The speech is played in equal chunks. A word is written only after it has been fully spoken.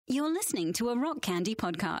You're listening to a Rock Candy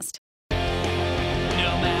podcast. No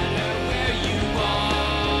matter where you are,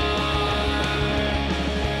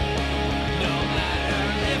 no matter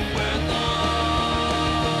if we're long,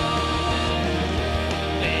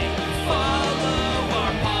 they follow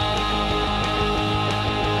our pod.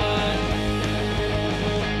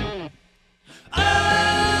 Oh,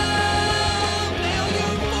 mail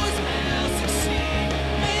your voicemail succeed.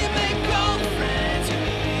 May make all the friends you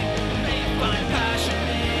need. May find passion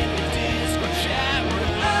in the Discord chat room.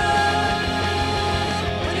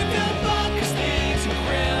 But if your bonkers things are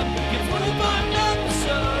grim, give one of our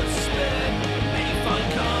episodes a spin. May find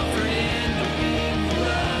comfort in knowing we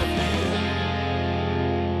love you.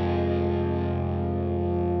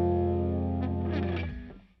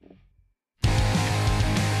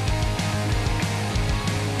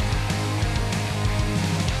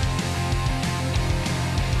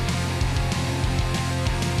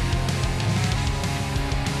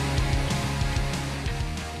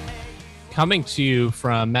 Coming to you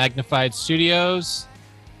from Magnified Studios,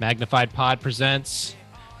 Magnified Pod presents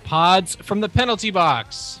Pods from the Penalty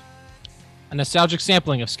Box, a nostalgic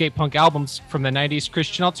sampling of skate punk albums from the 90s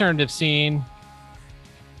Christian alternative scene.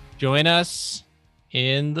 Join us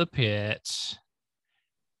in the pit.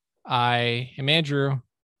 I am Andrew.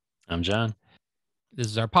 I'm John. This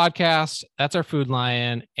is our podcast. That's our Food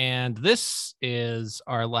Lion. And this is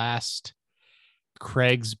our last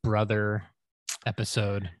Craig's Brother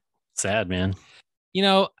episode. Sad, man. You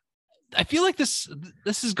know, I feel like this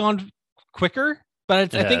has gone quicker,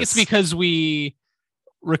 but I think it's because we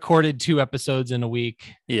recorded 2 episodes in a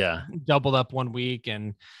week, Yeah. doubled up 1 week,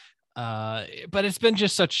 and but it's been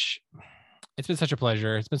such a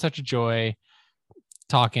pleasure. It's been such a joy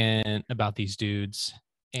talking about these dudes,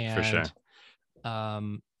 and For sure.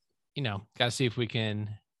 You know, gotta see if we can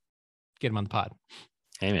get them on the pod.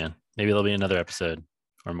 Hey, man. Maybe there'll be another episode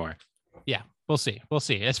or more. Yeah, we'll see.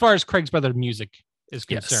 As far as Craig's Brother music is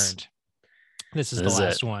Yes. concerned, this is the This is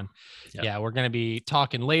last it. one. Yep. Yeah, we're going to be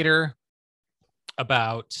talking later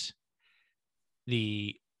about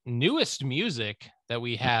the newest music that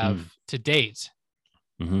we have to date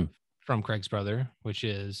Mm-hmm. from Craig's Brother, which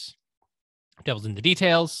is Devil's in the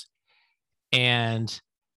Details, and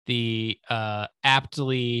the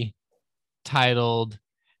aptly titled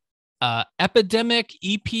Epidemic.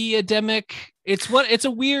 It's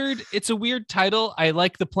a weird title. I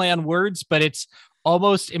like the play on words, but it's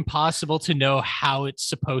almost impossible to know how it's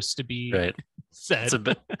supposed to be Right. said. It's a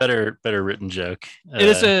bit better written joke. It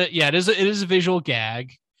is a visual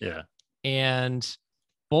gag, Yeah. and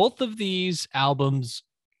both of these albums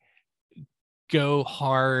go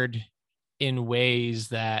hard in ways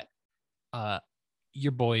that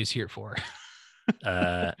your boy is here for.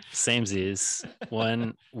 Samesies.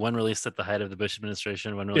 One released at the height of the Bush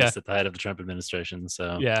administration, one released at the height of the Trump administration.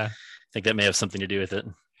 So Yeah, I think that may have something to do with it.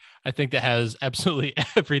 I think that has absolutely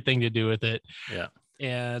everything to do with it. Yeah.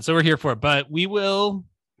 And so we're here for it, but we will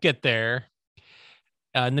get there.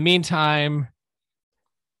 In the meantime,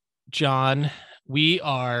 John, we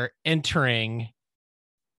are entering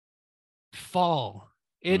fall.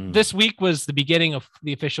 This week was the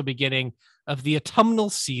official beginning of the autumnal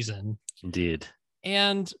season. Indeed.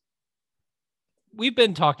 And we've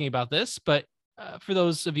been talking about this, but for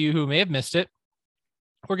those of you who may have missed it,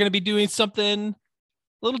 we're going to be doing something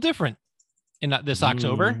a little different in this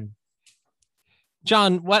October.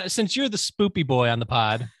 John, since you're the spoopy boy on the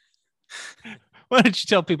pod, why don't you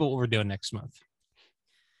tell people what we're doing next month?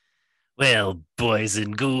 Well, boys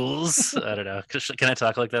and ghouls. I don't know. Can I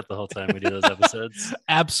talk like that the whole time we do those episodes?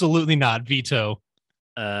 Absolutely not. Veto.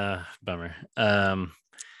 Bummer.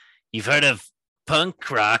 You've heard of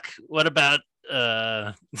punk rock. What about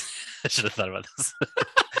I should have thought about this.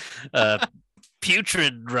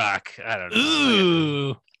 Putrid rock. I don't know.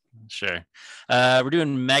 Ooh. Sure. We're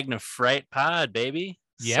doing Magna Fright Pod, baby.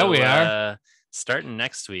 Yeah, we are. Starting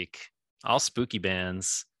next week. All spooky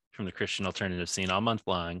bands from the Christian alternative scene all month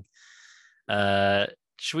long.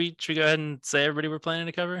 Should we go ahead and say everybody we're planning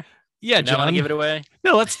to cover? Yeah, John. Want John. to give it away?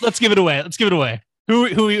 No, let's give it away. Let's give it away. Who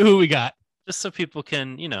we got? Just so people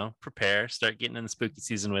can, prepare, start getting in the spooky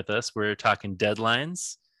season with us. We're talking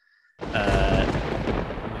Deadlines. Ooh,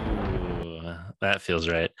 that feels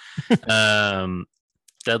right.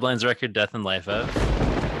 Deadlines record, Death and Life of.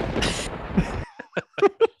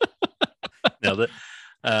 Nailed it.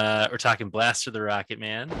 We're talking Blaster the Rocket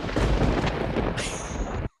Man.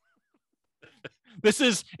 This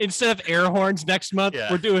is, instead of air horns next month,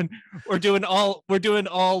 Yeah. we're doing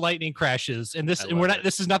all lightning crashes, and it.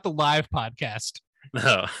 this is not the live podcast.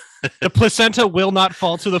 No, The placenta will not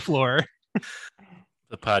fall to the floor.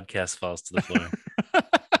 the podcast falls to the floor.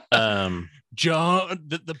 John,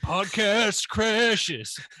 the podcast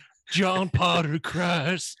crashes. John Potter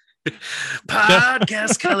cries.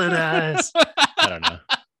 Podcast colored eyes. I don't know.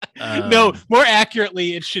 No, more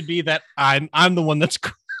accurately, it should be that I'm the one that's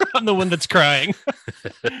I'm the one that's crying.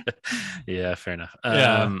 Yeah, fair enough.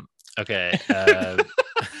 Yeah. Okay.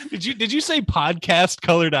 Did you say podcast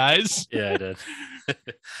colored eyes? Yeah, I did.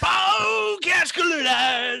 Podcast colored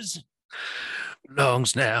eyes.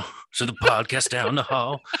 Longs now. So the podcast down the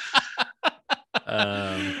hall.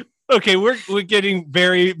 Okay, we're getting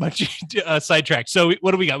very much sidetracked. So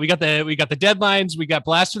what do we got? We got the deadlines. We got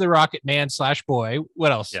Blast of the Rocket Man / Boy.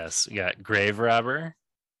 What else? Yes, we got Grave Robber.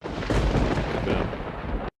 Boom.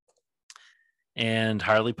 And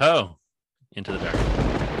Harley Poe, Into the Dark.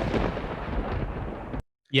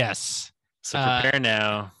 Yes. So prepare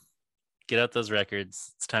now. Get out those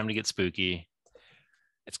records. It's time to get spooky.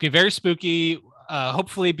 It's gonna be very spooky.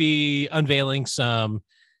 Hopefully, be unveiling some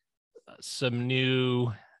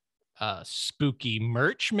new spooky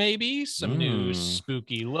merch, maybe some new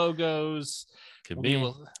spooky logos. Could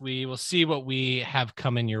be. We will see what we have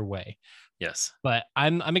coming your way. Yes. But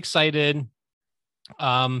I'm excited.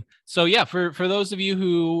 So yeah, for those of you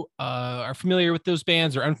who are familiar with those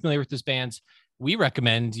bands or unfamiliar with those bands, we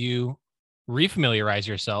recommend you refamiliarize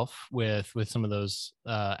yourself with some of those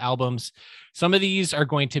albums. Some of these are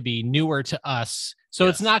going to be newer to us, so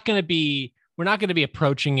Yes. it's not going to be, we're not going to be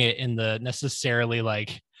approaching it in the necessarily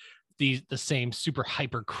like the same super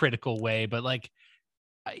hypercritical way, but like,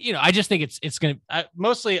 I just think it's gonna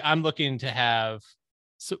mostly I'm looking to have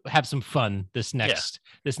some fun this next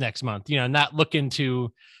month, not looking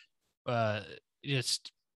to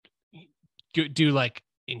just do like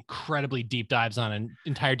incredibly deep dives on an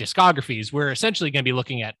entire discographies. We're essentially going to be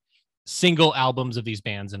looking at single albums of these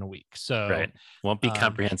bands in a week, so Right. Won't be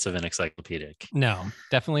comprehensive and encyclopedic. no,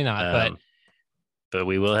 definitely not. But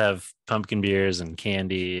we will have pumpkin beers and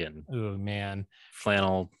candy and Oh man,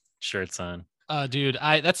 flannel shirts on. dude,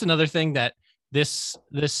 that's another thing that this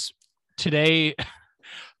today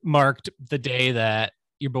marked the day that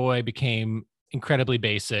your boy became incredibly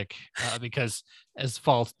basic, because as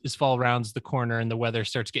fall rounds the corner and the weather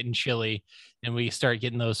starts getting chilly and we start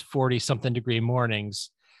getting those 40 something degree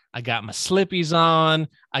mornings, I got my slippies on.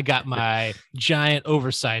 I got my giant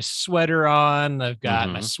oversized sweater on. I've got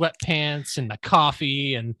my sweatpants and my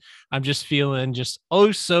coffee, and I'm just feeling just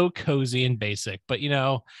so cozy and basic. But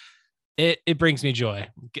it brings me joy.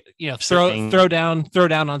 Throw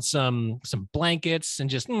down on some blankets and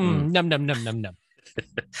just num num num num num.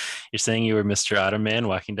 You're saying you were Mr. Ottoman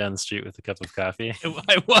walking down the street with a cup of coffee?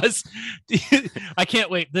 I was. I can't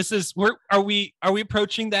wait. Are we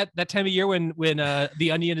approaching that time of year when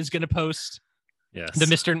the Onion is going to post Yes. the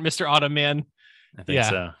Mr. Ottoman? I think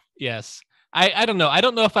so. Yes. I don't know. I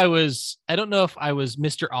don't know if I was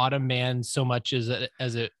Mr. Ottoman so much as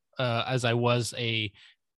I was a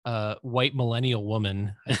white millennial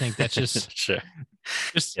woman. I think that's just Sure.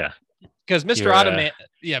 yeah. Because Mr.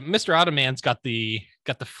 Ottoman's got the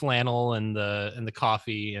flannel and the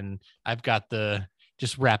coffee, and I've got the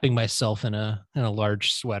just wrapping myself in a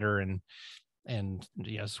large sweater and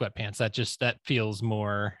sweatpants. That feels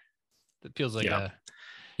more. It feels like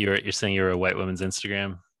You're saying you were a white woman's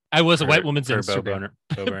Instagram? I was a white woman's Bo Instagram.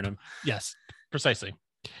 Burnham. Yes, precisely.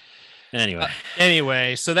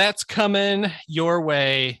 Anyway, So that's coming your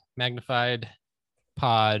way, Magnified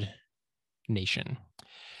Pod Nation.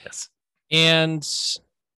 yes. And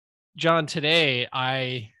John, today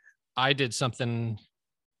I did something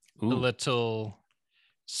a little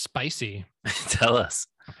spicy. Tell us.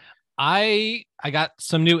 I got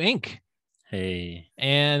some new ink. Hey.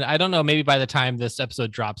 And I don't know, maybe by the time this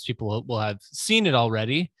episode drops, people will have seen it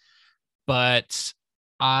already. But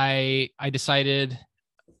I decided,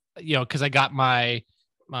 because I got my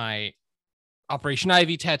Operation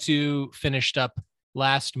Ivy tattoo finished up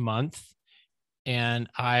last month. And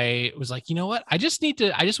I was like, you know what? I just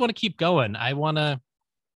want to keep going. I want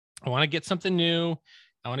to get something new.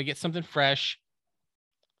 I want to get something fresh.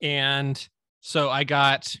 And so I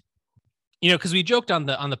got, because we joked on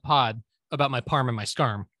the pod about my parm and my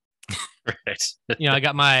scarm. Right. I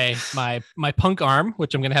got my punk arm,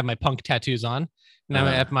 which I'm going to have my punk tattoos on. And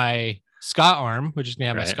I have my ska arm, which is going to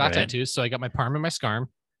have my ska tattoos. So I got my parm and my scarm.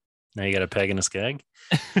 Now you got a peg and a skag?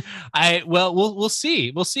 We'll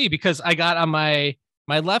see. We'll see, because I got on my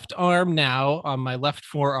left arm now, on my left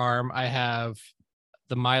forearm, I have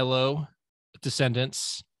the Milo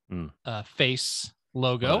Descendants face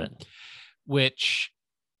logo, which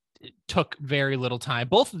took very little time.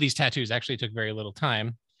 Both of these tattoos actually took very little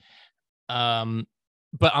time. But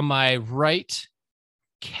on my right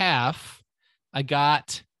calf, I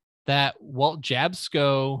got that Walt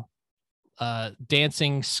Jabsco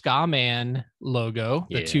dancing ska man logo,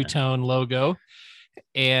 the Yeah. two-tone logo,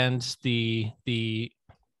 and the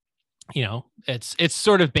it's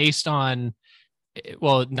sort of based on,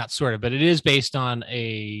 well, not sort of, but it is based on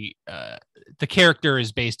the character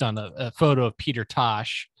is based on a photo of Peter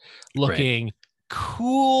Tosh looking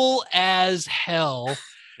cool as hell,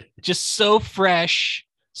 just so fresh,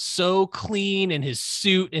 so clean in his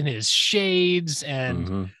suit and his shades,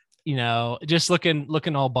 and Mhm. just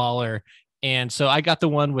looking all baller. And so I got the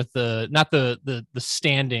one with not the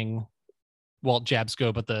standing Walt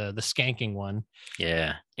Jabsco, but the skanking one.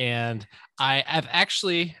 Yeah. And I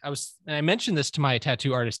mentioned this to my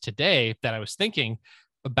tattoo artist today, that I was thinking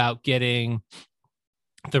about getting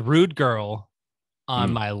the Rude Girl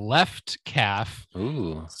on my left calf,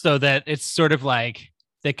 Ooh. so that it's sort of like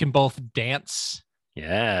they can both dance,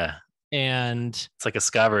 Yeah. and It's like a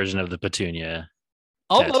ska version of the Petunia.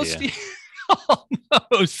 almost tattoo.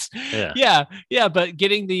 almost Yeah. yeah, but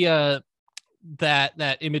getting the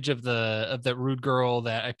that image of the Rude Girl,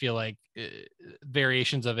 that I feel like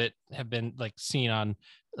variations of it have been like seen on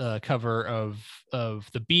cover of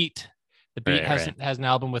The Beat. The Beat has an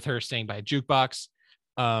album with her staying by a jukebox.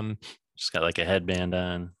 Just got like a headband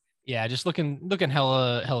on. Yeah, just looking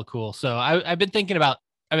hella cool. So I've been thinking about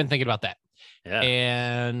that.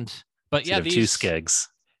 Yeah. But So you have two skegs.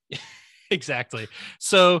 Exactly.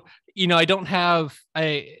 So I don't have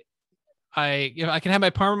I can have my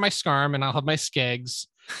palm and my scarm, and I'll have my skegs,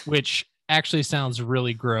 which actually sounds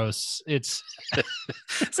really gross. It's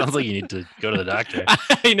sounds like you need to go to the doctor.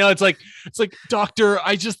 I know, it's like doctor,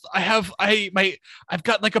 I've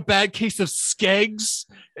got like a bad case of skegs.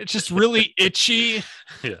 It's just really itchy.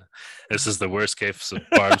 Yeah, this is the worst case of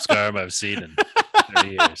palm scarm I've seen in 30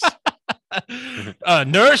 years.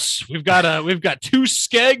 Nurse, we've got two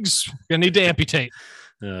skegs. Gonna need to amputate.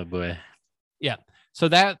 Oh boy. Yeah. So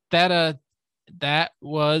that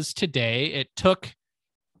was today. It took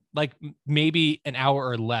like maybe an hour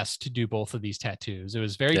or less to do both of these tattoos. It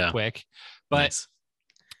was very quick, but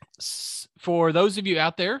for those of you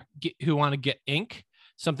out there who want to get ink,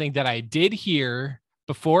 something that I did hear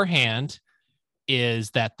beforehand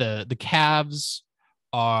is that the calves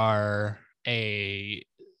are a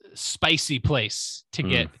spicy place to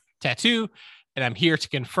get tattoo, and I'm here to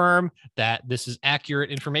confirm that this is accurate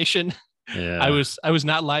information. Yeah. I was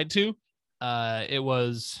not lied to. It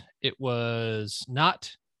was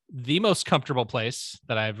not the most comfortable place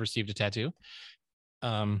that I've received a tattoo.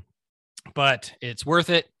 But it's worth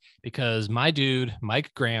it, because my dude,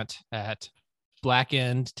 Mike Grant at Black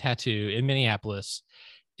End Tattoo in Minneapolis,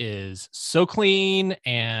 is so clean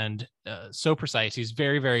and so precise. He's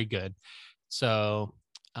very, very good. So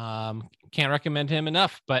can't recommend him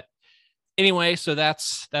enough. But anyway, so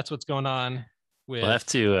that's what's going on with. We'll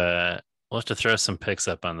have to throw some pics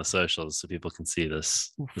up on the socials so people can see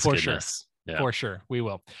this for goodness. Sure. Yeah. For sure, we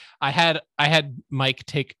will. I had Mike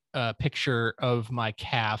take a picture of my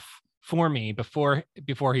calf for me before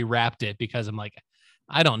he wrapped it, because I'm like,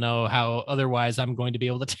 I don't know how otherwise I'm going to be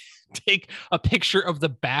able to take a picture of the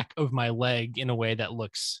back of my leg in a way that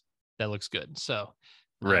looks good. So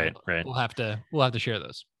right. We'll have to share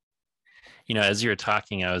those. As you were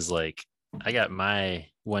talking, I was like, I got my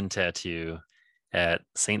one tattoo at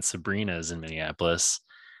St. Sabrina's in Minneapolis,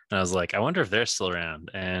 and I was like, I wonder if they're still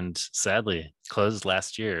around. And sadly, closed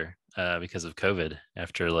last year because of COVID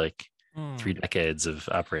after like 3 decades of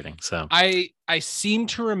operating. So I seem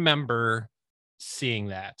to remember seeing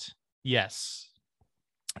that. Yes,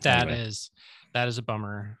 that is a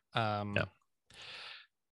bummer. I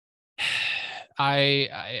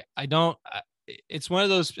don't. It's one of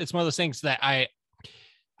those things that I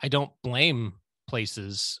don't blame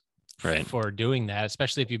places for doing that,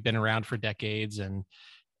 especially if you've been around for decades, and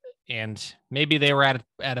maybe they were at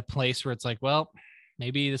a place where it's like, well,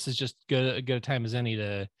 maybe this is just a good time as any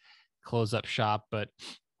to close up shop. But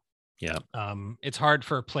it's hard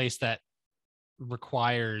for a place that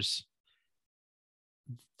requires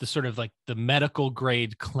the sort of like the medical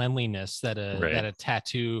grade cleanliness that a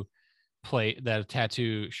tattoo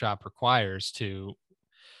shop requires to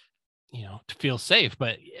feel safe.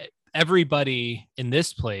 But everybody in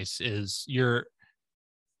this place you're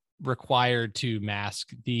required to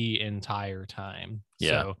mask the entire time.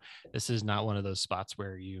 So this is not one of those spots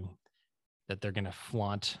where that they're gonna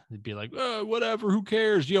flaunt. They'd be like, oh, whatever, who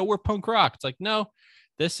cares? We're punk rock. It's like, no,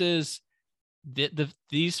 this is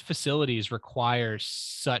these facilities require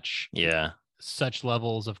such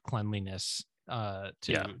levels of cleanliness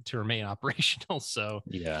to remain operational. So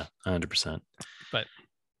 100%. But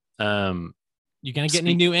you gonna get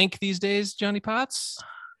any new ink these days, Johnny Potts?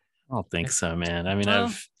 I don't think so, man. I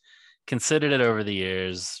mean, considered it over the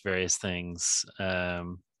years, various things.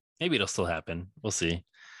 Maybe it'll still happen. We'll see.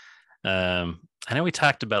 I know we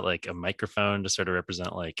talked about like a microphone to sort of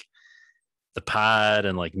represent like the pod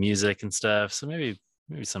and like music and stuff. So maybe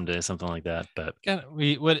someday something like that. But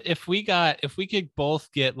We would if we could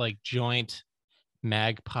both get like joint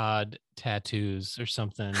MagPod tattoos or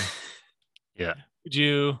something. yeah, Would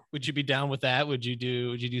you be down with that? Would you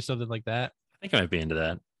do something like that? I think I might be into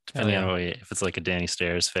that. Depending yeah. on if it's like a Danny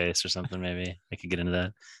Stairs face or something, maybe I could get into that.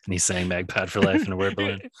 And he's saying "Magpod for life" in a word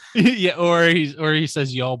balloon. Yeah, or he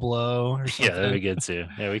says "y'all blow" or something. Yeah, that'd be good too.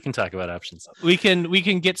 Yeah, we can talk about options. We can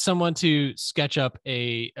get someone to sketch up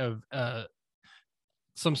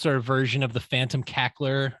some sort of version of the Phantom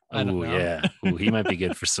Cackler. I don't Oh know. yeah, ooh, he might be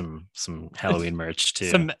good for some Halloween merch too.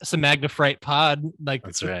 Some Magnafright pod. Like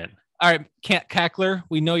That's right. All right, Cackler,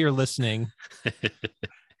 we know you're listening.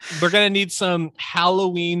 We're gonna need some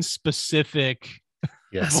Halloween specific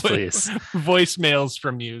Yes, please. voicemails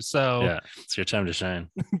from you. So Yeah, it's your time to shine.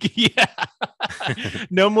 yeah.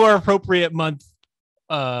 No more appropriate month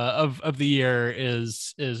of the year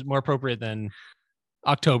is more appropriate than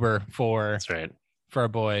October for That's right. our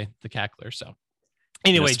boy the Cackler. So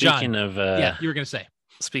anyway, speaking John, of yeah, you were gonna say.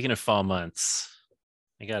 Speaking of fall months,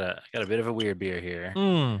 I got a bit of a weird beer here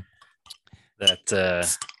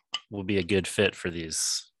that will be a good fit for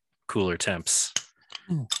these cooler temps.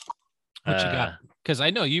 What you got? Because I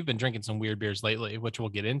know you've been drinking some weird beers lately, which we'll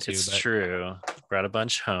get into. It's true. Brought a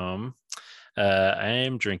bunch home. I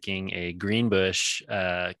am drinking a Greenbush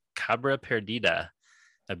Cabra Perdida,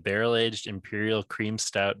 a barrel-aged imperial cream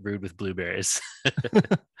stout brewed with blueberries.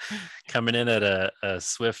 Coming in at a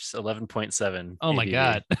swift 11.7. Oh my ABV.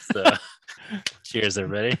 God. So, cheers,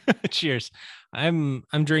 everybody. Cheers. I'm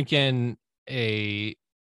drinking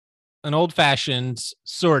an old fashioned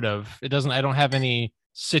sort of. I don't have any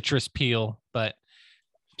citrus peel, but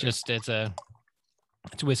just it's a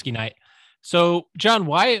whiskey night. So John,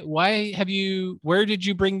 where did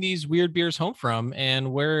you bring these weird beers home from,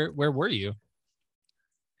 and where were you?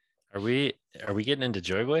 Are we getting into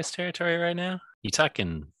Joy Boys territory right now? You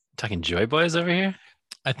talking Joy Boys over here?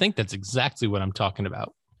 I think that's exactly what I'm talking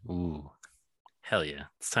about. Ooh, hell yeah!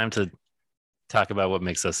 It's time to talk about what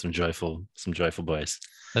makes us some joyful boys.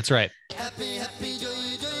 That's right. Happy, happy,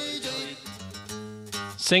 joy, joy,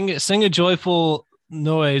 joy. Sing a joyful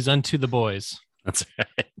noise unto the boys. That's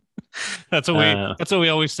right. That's what we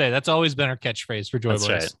always say. That's always been our catchphrase for Joy That's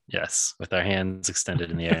Boys. right. Yes, with our hands extended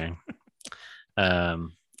in the air.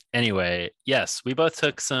 Anyway, yes, we both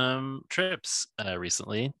took some trips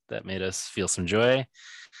recently that made us feel some joy.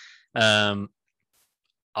 I'll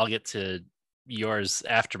get to yours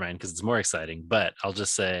after mine because it's more exciting, but I'll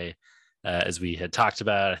just say, as we had talked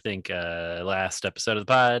about, I think last episode of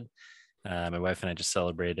the pod, my wife and I just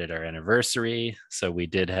celebrated our anniversary. So we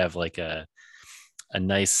did have like a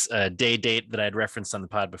nice day date that I'd referenced on the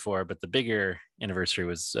pod before, but the bigger anniversary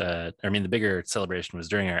was, the bigger celebration was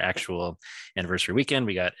during our actual anniversary weekend.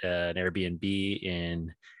 We got an Airbnb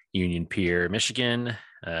in Union Pier, Michigan,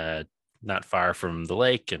 not far from the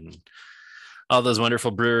lake and all those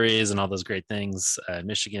wonderful breweries and all those great things in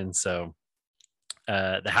Michigan. So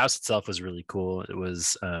the house itself was really cool. It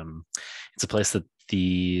was, it's a place that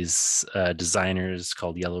these designers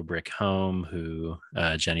called Yellow Brick Home, who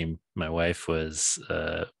Jenny, my wife, has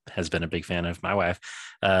been a big fan of. My wife.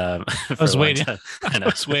 I was waiting. I know. I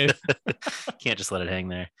was waiting. Can't just let it hang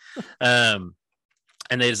there.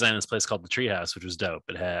 And they designed this place called the Treehouse, which was dope.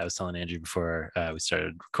 I was telling Andrew before we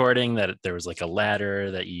started recording that there was like a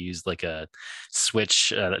ladder that you used like a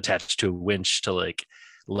switch attached to a winch to like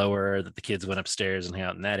lower, that the kids went upstairs and hang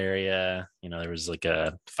out in that area. You know, there was like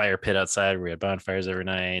a fire pit outside where we had bonfires every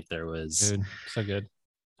night. There was, Dude, so good.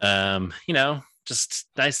 Just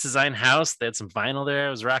nice design house. They had some vinyl there. I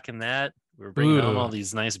was rocking that. We were bringing home all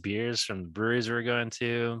these nice beers from the breweries we were going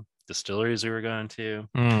to, distilleries we were going to.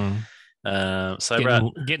 So I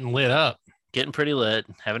brought getting lit up, getting pretty lit,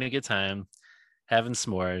 having a good time, having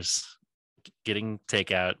s'mores, getting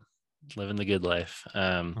takeout, living the good life.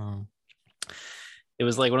 It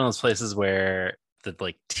was like one of those places where the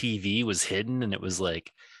like TV was hidden, and it was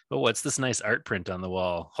like, oh, what's this nice art print on the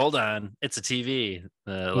wall? Hold on, it's a TV.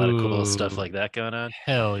 A lot of cool stuff like that going on.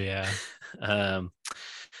 Hell yeah. So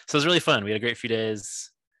it was really fun. We had a great few days.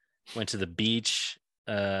 Went to the beach,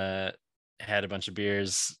 had a bunch of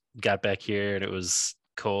beers, got back here, and it was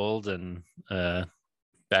cold, and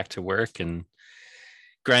back to work and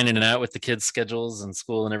grinding it out with the kids' schedules and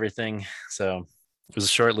school and everything. So it was a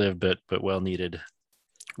short-lived but well-needed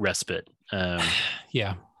respite.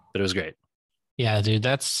 Yeah, but it was great. Yeah, dude,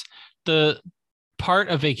 that's the part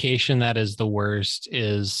of vacation that is the worst,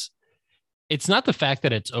 is it's not the fact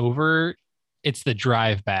that it's over, it's the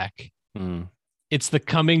drive back. Mm, It's the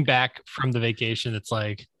coming back from the vacation. It's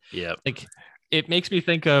like yep. it makes me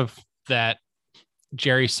think of that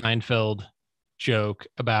Jerry Seinfeld joke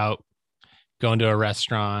about going to a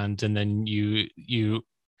restaurant and then you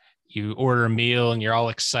order a meal and you're all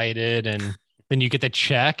excited and then you get the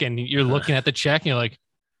check and you're looking at the check and you're like,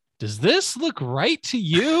 does this look right to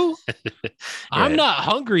you? I'm Right. not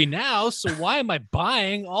hungry now, so why am I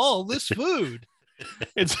buying all this food?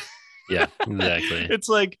 It's Yeah, exactly. it's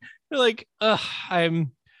like you're like,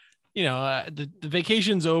 I'm, the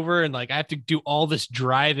vacation's over and like I have to do all this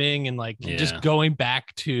driving and like Yeah. just going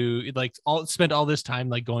back to like spend all this time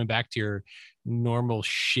like going back to your normal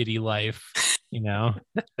shitty life. I'm Yeah,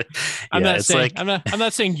 not it's saying like I'm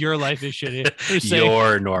not saying your life is shitty. I'm just saying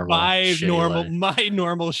your normal my shitty normal life. my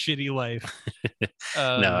normal shitty life.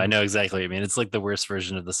 No, I know exactly what you mean. It's like the worst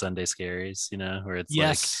version of the Sunday scaries, where it's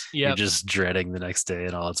Yes. like you're Yep. just dreading the next day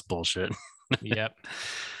and all its bullshit. Yep.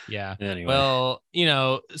 Yeah. Anyway. Well,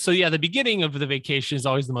 so yeah, the beginning of the vacation is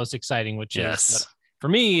always the most exciting, which is Yes. for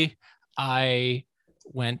me, I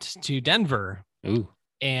went to Denver Ooh.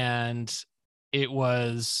 and it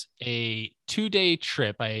was a 2-day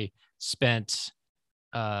trip. I spent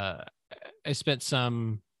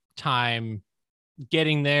some time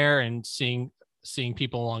getting there and seeing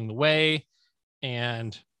people along the way.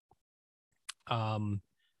 And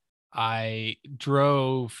I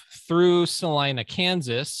drove through Salina,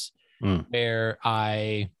 Kansas, Mm. where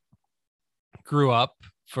I grew up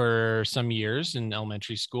for some years in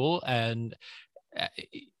elementary school. And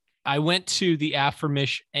I went to the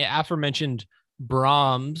aforementioned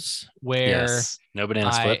Brahms, where Yes. No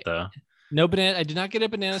banana split though. no banana. I did not get a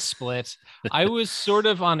banana split. I was sort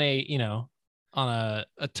of on a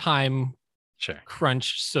time Sure.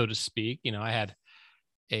 crunch, so to speak. I had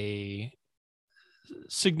a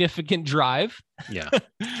significant drive Yeah.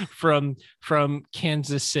 from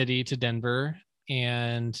Kansas City to Denver,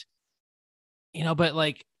 and but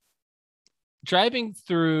like driving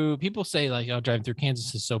through, people say like, oh, driving through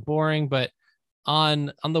Kansas is so boring, but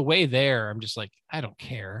on the way there, I'm just like, I don't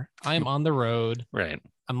care. I'm on the road. Right.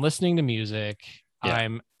 I'm listening to music. Yeah.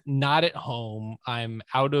 I'm not at home. I'm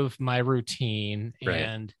out of my routine. Right.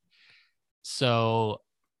 And so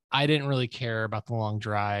I didn't really care about the long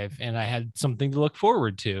drive, and I had something to look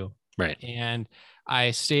forward to. Right. And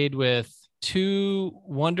I stayed with two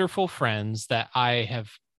wonderful friends that I have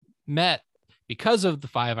met because of the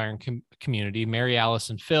Five Iron community, Mary Alice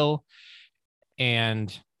and Phil.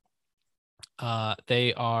 And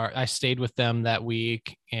I stayed with them that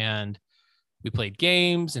week, and we played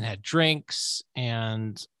games and had drinks,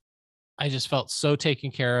 and I just felt so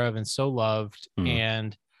taken care of and so loved. Mm.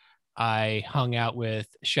 And I hung out with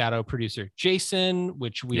shadow producer Jason,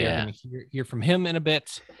 which we are going to hear from him in a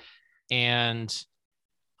bit. And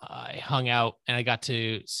I hung out and I got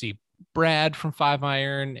to see Brad from Five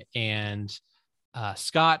Iron and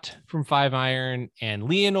Scott from Five Iron and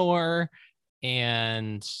Leonore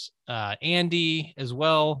and Andy as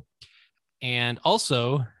well. And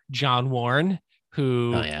also John Warren,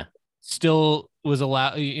 who still was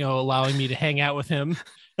allowing me to hang out with him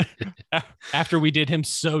after we did him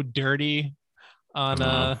so dirty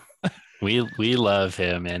on we love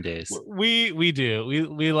him and Ace. We do.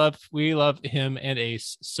 We love him and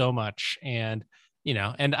Ace so much. And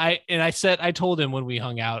I told him when we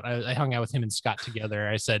hung out, I hung out with him and Scott together.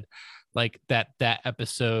 I said like that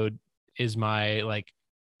episode is my like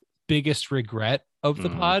biggest regret of the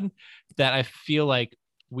pod, that I feel like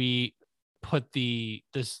we put the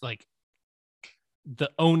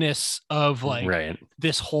onus of like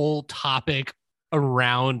this whole topic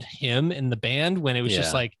around him in the band, when it was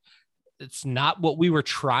just like, it's not what we were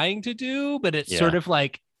trying to do, but it sort of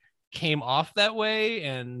like came off that way.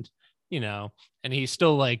 And, and he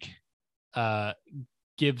still like,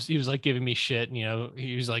 he was like giving me shit,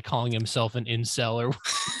 he was like calling himself an incel or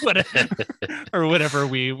whatever, or whatever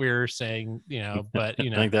we were saying, but, I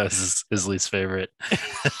think that was his least favorite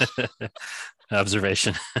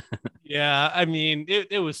observation. Yeah. I mean,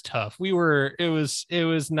 it was tough. It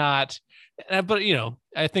was not, but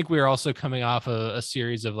I think we were also coming off a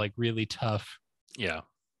series of like really tough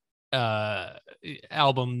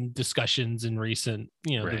album discussions in recent,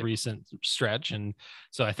 the recent stretch. And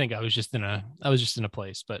so I think I was just in a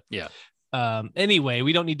place, but anyway,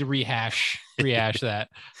 we don't need to rehash that,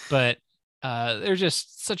 but they're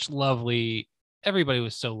just such lovely. Everybody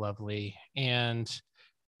was so lovely. And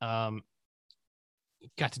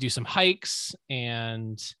got to do some hikes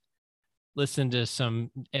and listen to some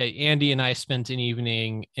Andy and I spent an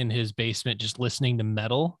evening in his basement just listening to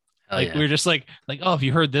metal. Oh, Like yeah. we were just like, oh, have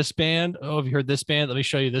you heard this band? Oh, have you heard this band? Let me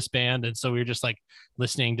show you this band. And so we were just like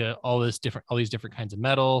listening to all these different kinds of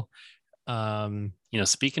metal.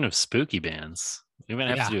 Speaking of spooky bands, we might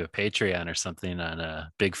have Yeah. to do a Patreon or something on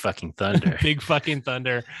Big Fucking Thunder. Big Fucking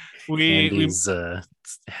Thunder. We Andy's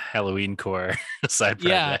Halloween core side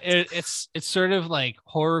yeah, project. it's sort of like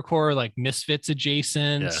horrorcore, like Misfits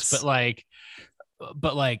adjacent, Yes.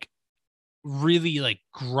 but like really like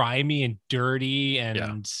grimy and dirty,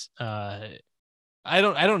 and I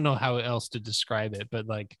don't know how else to describe it, but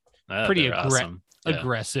like pretty They're awesome. Yeah,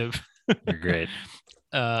 aggressive. they're great.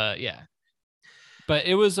 Yeah, but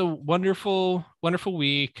it was a wonderful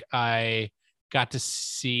week. I got to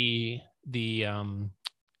see the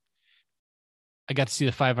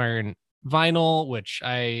Five Iron vinyl, which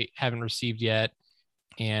I haven't received yet,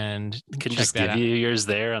 and Can check just that give out. you yours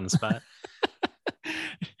there on the spot.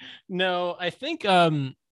 No, I think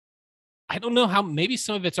I don't know how, maybe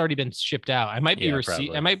some of it's already been shipped out. I might be Yeah,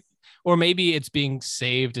 received. probably. Or maybe it's being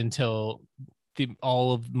saved until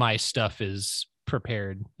all of my stuff is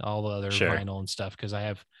prepared, all the other Sure. vinyl and stuff, because I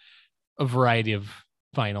have a variety of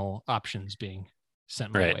vinyl options being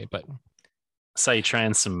sent my Right. way. But Saw you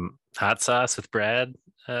trying some hot sauce with Brad.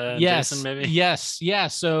 yes, Jason, maybe. yes, yeah.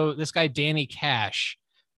 So this guy Danny Cash,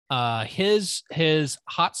 his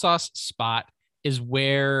hot sauce spot is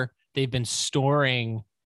where they've been storing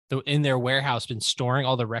in their warehouse, been storing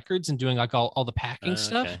all the records and doing like all the packing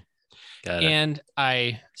stuff. Okay. Got it. And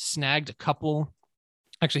I snagged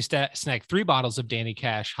actually snagged 3 bottles of Danny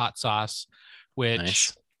Cash hot sauce,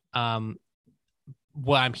 which Nice.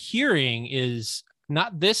 what I'm hearing is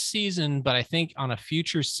not this season, but I think on a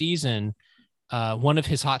future season, one of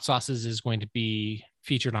his hot sauces is going to be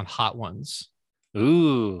featured on Hot Ones.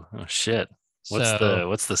 Ooh, oh shit. What's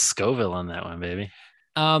So, the Scoville on that one, baby?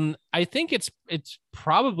 I think it's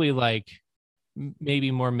probably like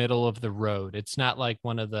maybe more middle of the road. It's not like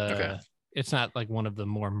one of the Okay. it's not like one of the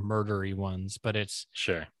more murdery ones, but it's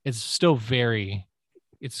Sure. still very,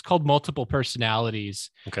 it's called Multiple Personalities,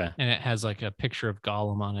 Okay. and it has like a picture of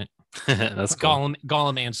Gollum on it. That's cool.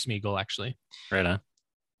 Gollum and Smeagol actually, Right on.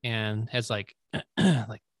 and has like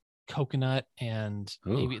like coconut and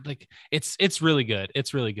Ooh. maybe like it's really good.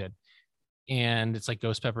 It's really good. And it's like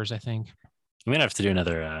ghost peppers, I think. We might have to do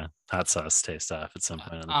another hot sauce taste off at some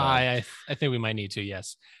point on the pod. I think we might need to,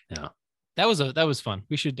 yes. Yeah. That was fun.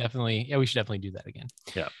 We should definitely do that again.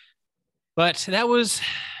 Yeah. But that was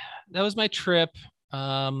my trip.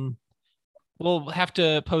 We'll have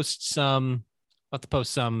to post some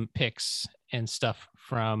pics and stuff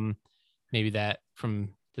from from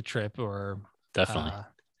the trip, or Definitely.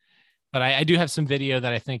 but I do have some video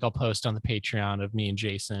that I think I'll post on the Patreon of me and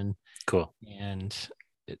Jason, Cool. and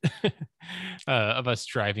of us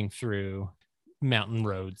driving through mountain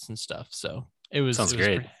roads and stuff. So Sounds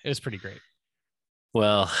great. It was pretty great.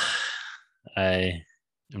 Well, I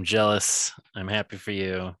am jealous. I'm happy for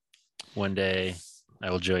you. One day I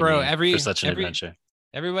will join you for such an adventure.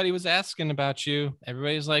 Everybody was asking about you.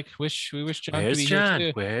 Everybody's like, we wish John could Where's be John?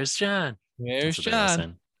 here too. Where's John? Where's That's what they all John?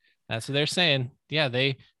 saying. That's what they're saying. Yeah,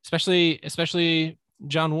 they especially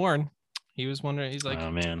John Warren. He was wondering. He's like, Oh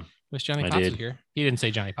man. wish Johnny my Potts dude. was here. He didn't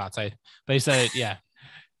say Johnny Potts, but he said it. Yeah.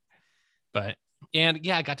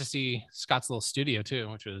 I got to see Scott's little studio too,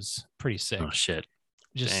 which was pretty sick. Oh shit.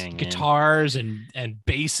 Just dang, man. guitars and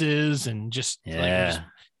basses and just Yeah.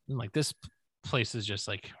 like this place is just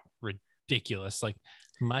like ridiculous. Like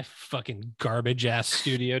my fucking garbage ass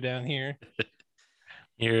studio down here.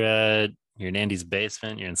 You're in Andy's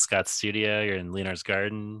basement. You're in Scott's studio. You're in Leonard's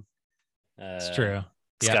garden. It's true.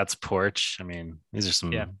 Yeah. Scott's porch. I mean, these are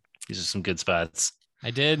some good spots.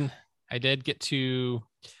 I did get to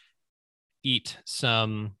eat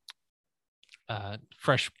some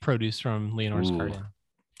fresh produce from Leonor's Ooh. garden.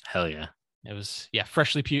 Hell yeah. It was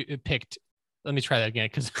freshly picked. Let me try that again,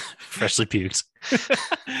 because Freshly puked.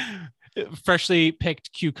 freshly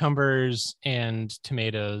picked cucumbers and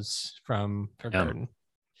tomatoes from her Yum. garden.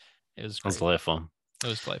 It was That's great. delightful. It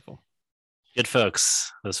was delightful. Good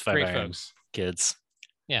folks. Those Five Great Iron folks. kids.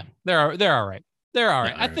 Yeah, they're all right. They're all right.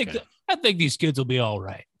 They're I think these kids will be all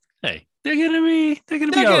right. Hey, they're gonna be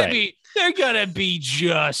all right. They're gonna be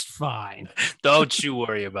just fine. Don't you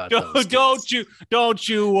worry about those. Don't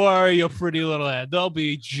you worry, your pretty little head. They'll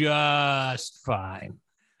be just fine.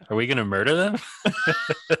 Are we gonna murder them?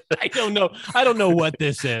 I don't know. I don't know what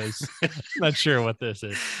this is. Not sure what this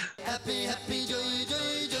is.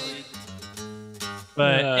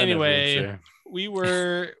 But Never anyway,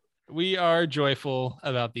 sure. we are joyful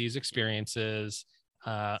about these experiences.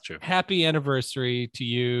 True. Happy anniversary to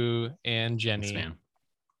you and Jenny. Thanks, man.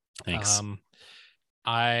 Thanks.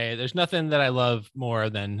 There's nothing that I love more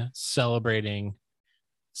than celebrating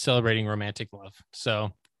romantic love.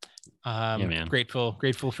 So man.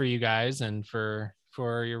 grateful for you guys and for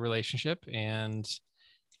your relationship. And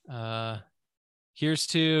here's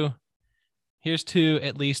to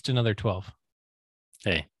at least another 12.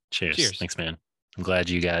 Hey, cheers. Cheers. Thanks, man. I'm glad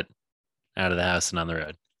you got out of the house and on the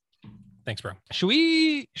road. Thanks, bro. Should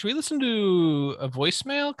we listen to a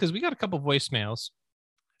voicemail? Because we got a couple voicemails.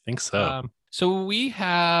 I think so. So we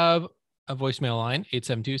have a voicemail line,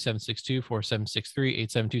 872-762-4763,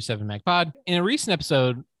 8727-MAGPOD. In a recent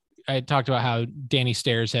episode, I talked about how Danny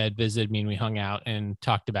Stairs had visited me and we hung out and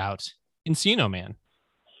talked about Encino Man.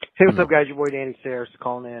 Hey, what's up, guys? Your boy Danny Stairs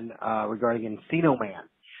calling in regarding Encino Man.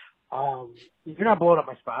 You're not blowing up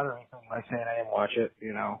my spot or anything by saying I didn't watch it,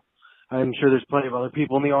 you know. I'm sure there's plenty of other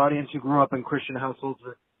people in the audience who grew up in Christian households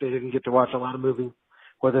that they didn't get to watch a lot of movies.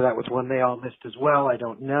 Whether that was one they all missed as well, I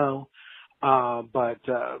don't know. But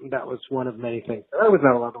that was one of many things that I was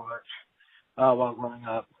not allowed to watch while growing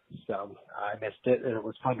up. So I missed it, and it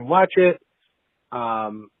was fun to watch it.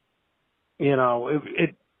 You know,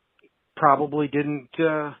 it probably didn't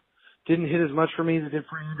hit as much for me as it did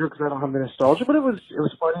for Andrew because I don't have the nostalgia, but it was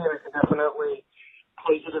funny, and I can definitely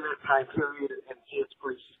place it in that time period and see its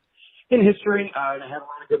place in history. And it had a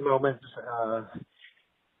lot of good moments.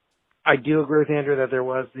 I do agree with Andrew that there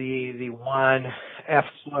was the one F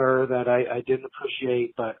slur that I didn't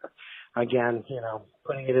appreciate, but again, you know,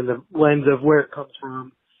 putting it in the lens of where it comes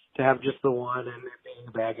from, to have just the one and being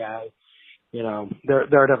a bad guy, you know, there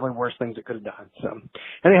are definitely worse things it could have done. So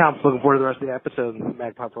anyhow, I'm looking forward to the rest of the episode.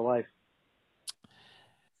 Magpie for life.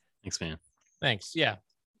 Thanks, man. Thanks. Yeah.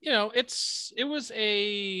 You know,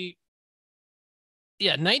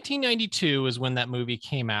 1992 is when that movie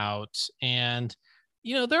came out. And,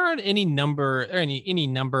 you know, there aren't any number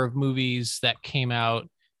of movies that came out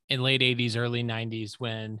in late 80s, early 90s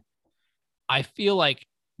when I feel like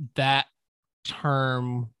that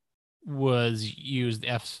term was used,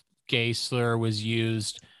 F gay slur was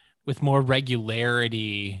used with more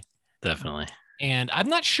regularity. Definitely. And I'm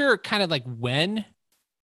not sure kind of like when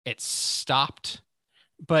it stopped,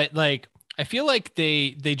 but like I feel like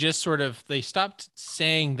they just sort of they stopped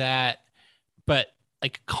saying that, but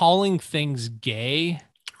like calling things gay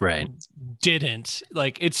Right. didn't.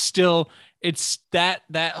 Like it's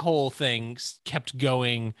that whole thing kept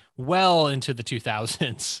going well into the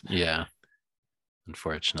 2000s. Yeah.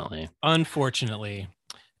 Unfortunately.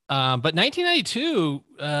 But 1992,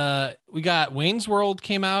 we got Wayne's World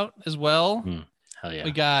came out as well. Hell yeah.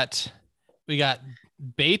 We got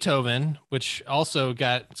Beethoven, which also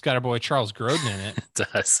got our boy Charles Grodin in it. It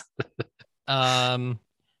does.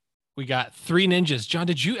 We got Three Ninjas. John,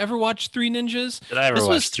 did you ever watch Three Ninjas? Did I ever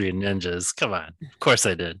watch Three Ninjas? Come on. Of course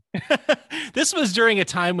I did. This was during a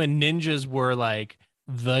time when ninjas were like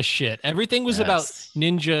the shit. Everything was about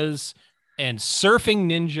ninjas and surfing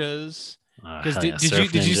ninjas. Because did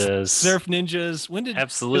you surf ninjas? When did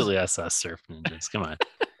absolutely I saw Surf Ninjas? Come on.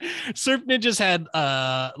 Surf Ninjas had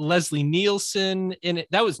Leslie Nielsen in it.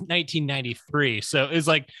 That was 1993. So it's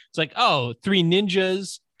like oh, Three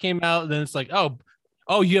Ninjas came out. Then it's like oh,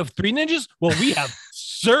 you have Three Ninjas? Well, we have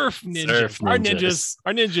Surf Ninjas. Our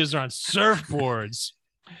ninjas are on surfboards.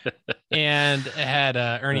 And it had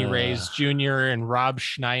Ernie Reyes Jr. and Rob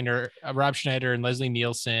Schneider and Leslie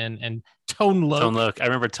Nielsen and Tone Loc. I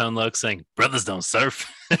remember Tone Loc saying, "Brothers don't surf"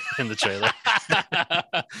 in the trailer.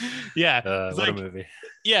 Yeah, what a movie.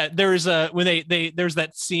 Yeah, there's when there's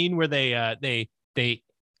that scene where they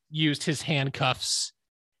used his handcuffs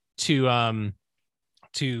to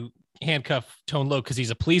handcuff Tone Loc because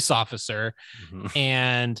he's a police officer,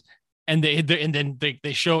 and then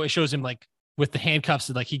it shows him like with the handcuffs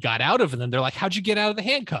that like he got out of, and then they're like, "How'd you get out of the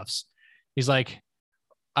handcuffs?" He's like,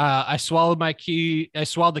 I swallowed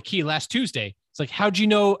the key last Tuesday. It's like, how'd you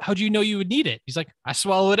know you would need it? He's like, I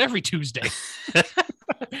swallow it every Tuesday.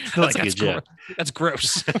 That's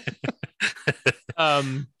gross.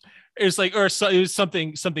 It's like, it was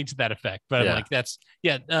something to that effect. But I'm like,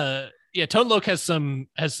 Tone Loc has some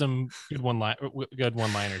good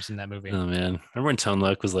one-liners in that movie. Oh man, remember when Tone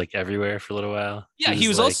Loc was like everywhere for a little while? Yeah, he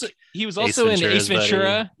was also in Ace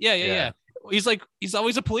Ventura. Yeah. He's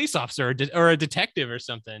always a police officer or a detective or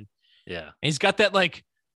something. Yeah, and he's got that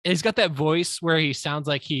voice where he sounds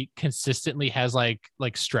like he consistently has like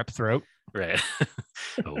strep throat. Right.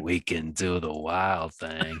 We can do the wild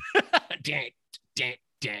thing.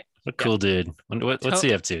 What cool dude. What's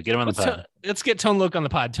he up to? Get him on the pod. Let's get Tone Loc on the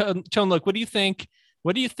pod. Tone Loc, what do you think?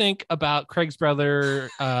 What do you think about Craig's brother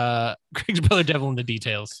Devil in the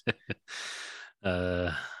Details?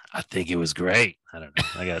 I think it was great. I don't know.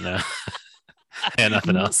 I got no. And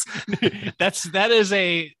nothing else. That is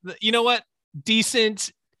a, you know what?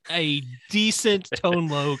 A decent Tone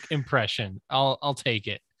Loc impression. I'll take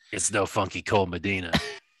it. It's no funky Cole Medina,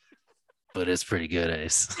 but it's pretty good,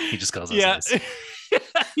 Ace. He just calls us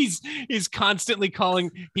Ace. He's constantly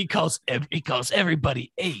calling. He calls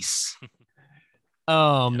everybody Ace.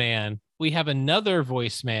 Oh man, we have another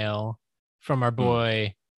voicemail from our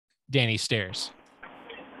boy Danny Stairs.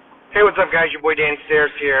 Hey, what's up, guys? Your boy Danny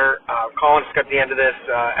Stairs here. Calling to cut the end of this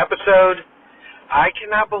episode. I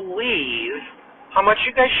cannot believe how much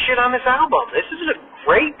you guys shit on this album. This is a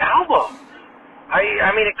great album.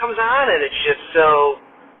 I mean, it comes on and it's just so...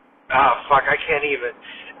 fuck, I can't even.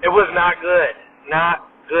 It was not good.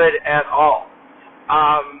 Not good at all.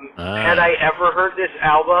 Had I ever heard this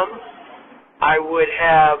album, I would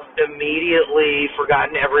have immediately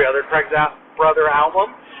forgotten every other Craig's Brother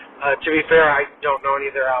album. To be fair, I don't know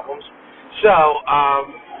any of their albums. So,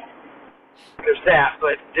 there's that.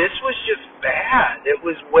 But this was just bad. It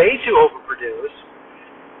was way too overproduced.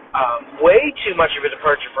 Way too much of a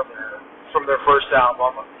departure from their first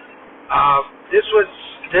album. This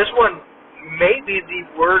one may be the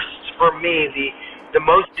worst for me, the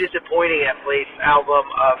most disappointing at least album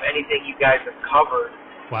of anything you guys have covered.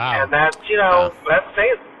 Wow. And that's, that's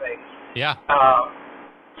saying some things. Yeah.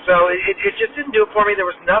 So it just didn't do it for me. There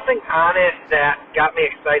was nothing on it that got me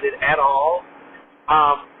excited at all.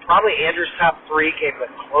 Probably Andrew's top 3 came the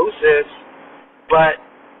closest, but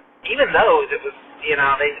even those, it was,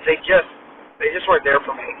 they just weren't there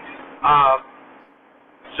for me.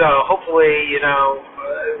 So hopefully,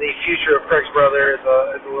 the future of Craig's Brother is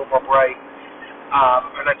a little more bright.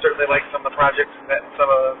 And I certainly like some of the projects that some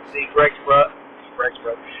of the Craig's Brother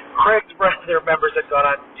members have gone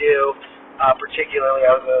on to do. Particularly,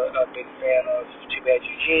 I was a big fan of Too Bad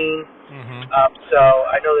Eugene. Mm-hmm. So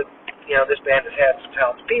I know that this band has had some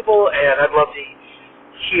talented people, and I'd love to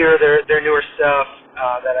hear their newer stuff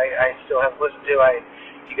that I still haven't listened to.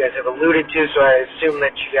 You guys have alluded to, so I assume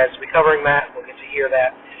that you guys will be covering that. We'll get to hear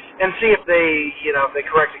that and see if they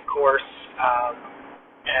corrected course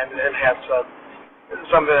and have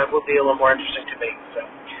something that will be a little more interesting to me. So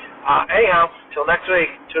anyhow, till next week,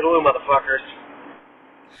 toodaloo, motherfuckers.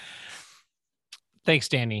 Thanks,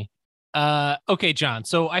 Danny. Okay, John.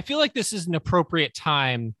 So I feel like this is an appropriate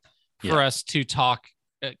time for us to talk,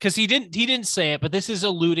 because he didn't say it, but this is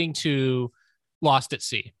alluding to Lost at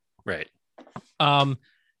Sea. Right.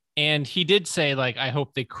 And he did say, like, I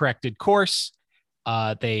hope they corrected course.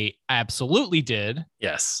 They absolutely did.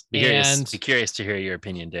 Yes. Be curious to hear your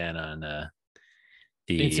opinion, Dan, on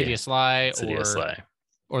the Insidious Lie Lie,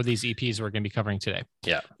 or these EPs we're going to be covering today.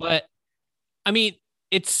 Yeah. But I mean,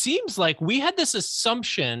 it seems like we had this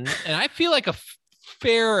assumption, and I feel like a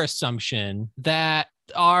fair assumption, that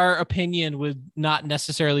our opinion would not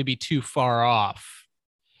necessarily be too far off.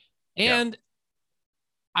 And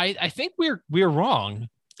I think we're wrong.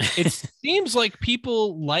 It seems like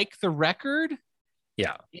people like the record.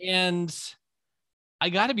 Yeah. And I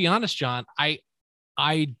got to be honest, John, I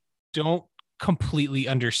don't completely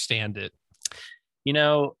understand it.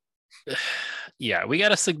 Yeah, we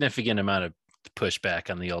got a significant amount of pushback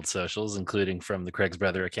on the old socials, including from the Craig's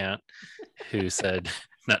Brother account, who said,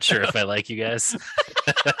 not sure if I like you guys,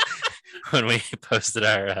 when we posted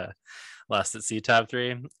our Lost at Sea top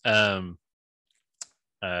 3.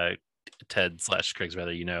 Ted/Craig's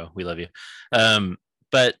Brother, we love you.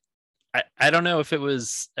 But I don't know if it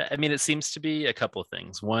was, it seems to be a couple of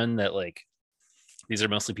things. One, that like, these are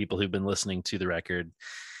mostly people who've been listening to the record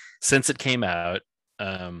since it came out.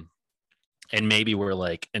 And maybe we're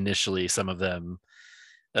like initially some of them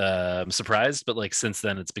surprised, but like since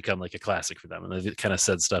then it's become like a classic for them. And they've kind of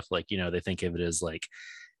said stuff like, they think of it as like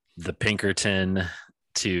the Pinkerton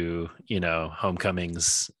to,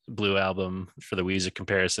 Homecoming's Blue album for the Weezer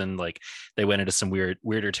comparison. Like they went into some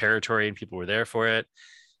weirder territory and people were there for it.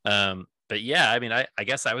 But yeah, I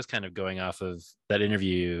guess I was kind of going off of that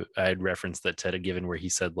interview I had referenced that Ted had given where he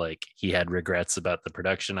said like he had regrets about the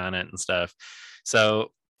production on it and stuff.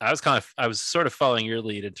 So I was sort of following your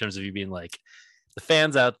lead in terms of you being like, the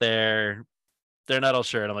fans out there, they're not all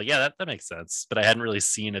sure. And I'm like, yeah, that makes sense. But I hadn't really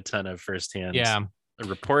seen a ton of firsthand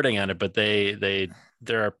reporting on it, but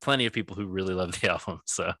there are plenty of people who really love the album.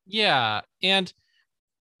 So yeah. And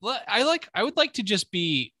I would like to just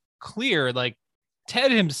be clear, like if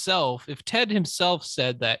Ted himself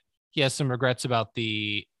said that he has some regrets about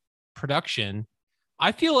the production,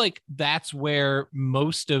 I feel like that's where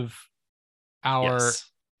most of our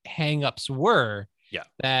hang-ups were. Yeah,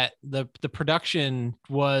 that the production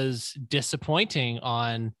was disappointing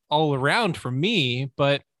on all around for me,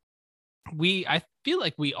 but I feel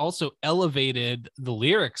like we also elevated the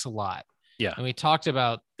lyrics a lot. Yeah. And we talked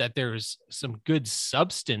about that there's some good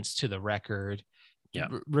substance to the record, Yeah.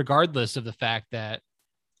 regardless of the fact that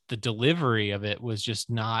the delivery of it was just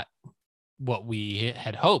not what we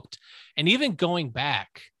had hoped. And even going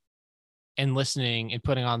back and listening and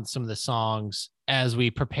putting on some of the songs as we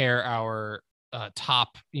prepare our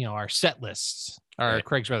top, our set lists, our Right.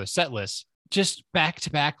 Craig's Brothers set lists, just back to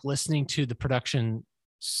back listening to the production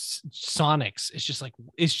sonics. It's just like,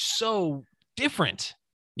 it's so different.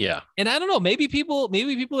 Yeah. And I don't know, maybe people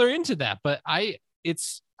are into that, but I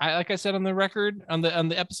like I said on the record, on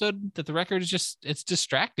the episode, that the record is just, it's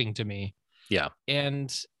distracting to me. Yeah.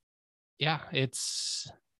 And yeah, it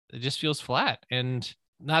just feels flat. And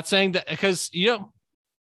not saying that, because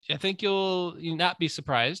I think you'll not be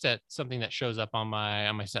surprised at something that shows up on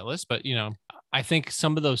my set list, but I think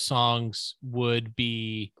some of those songs would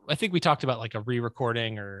be, I think we talked about like a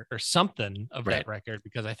re-recording or something of Right. that record,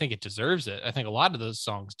 because I think it deserves it. I think a lot of those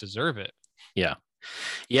songs deserve it. Yeah.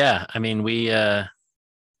 I mean, we'll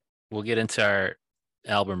get into our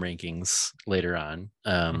album rankings later on.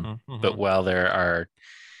 But while there are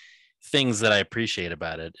things that I appreciate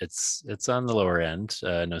about it, it's on the lower end,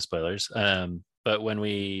 no spoilers. But when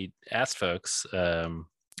we asked folks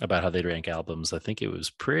about how they'd rank albums, I think it was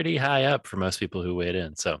pretty high up for most people who weighed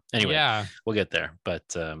in. So anyway, yeah, we'll get there. But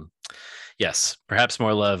yes, perhaps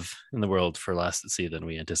more love in the world for Lost at Sea than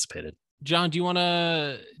we anticipated. John, do you want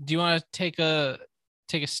to take a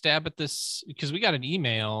stab at this? Because we got an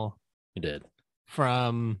email We did.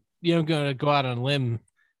 from, going to go out on a limb,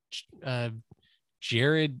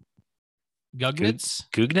 Jared Gugnitz.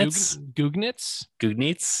 Gugnitz?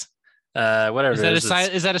 Whatever. Is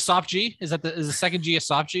that a soft G? Is the second G a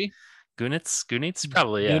soft G? Gunitz?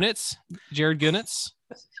 Probably, yeah. Gunitz? Jared Gunitz?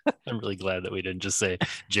 I'm really glad that we didn't just say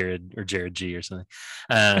Jared or Jared G or something.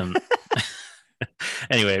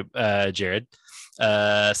 Anyway, Jared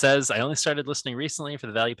says, I only started listening recently for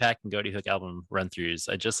the Value Pack and Goaty Hook album run-throughs.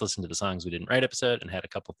 I just listened to the Songs We Didn't Write episode and had a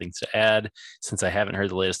couple things to add. Since I haven't heard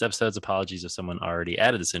the latest episodes, apologies if someone already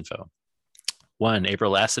added this info. 1,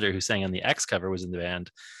 April Lassiter, who sang on the X cover, was in the band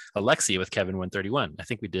Alexia with Kevin 131. I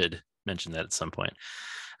think we did mention that at some point.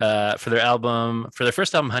 For their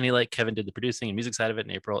first album, Honey Lake, Kevin did the producing and music side of it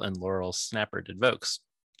in April, and Laurel Snapper did vocals.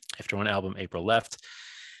 After one album, April left.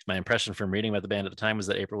 My impression from reading about the band at the time was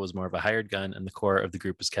that April was more of a hired gun, and the core of the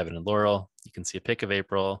group was Kevin and Laurel. You can see a pic of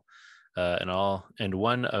April and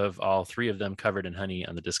one of all three of them covered in Honey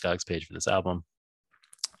on the Discogs page for this album.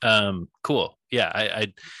 Cool. Yeah,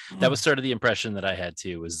 I that was sort of the impression that I had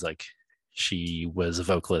too, was like she was a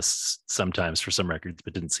vocalist sometimes for some records,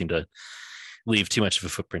 but didn't seem to leave too much of a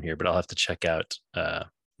footprint here. But I'll have to check out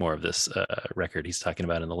more of this record he's talking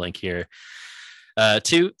about in the link here.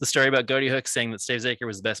 2, the story about Goaty Hook saying that Stavesacre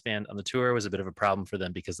was the best band on the tour was a bit of a problem for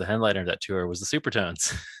them because the headliner of that tour was the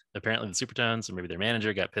Supertones. Apparently the Supertones, or maybe their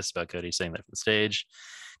manager, got pissed about Goaty saying that from the stage,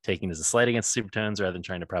 taking it as a slight against the Supertones rather than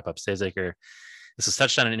trying to prop up Stavesacre. This was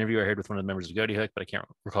touched on in an interview I heard with one of the members of Goaty Hook, but I can't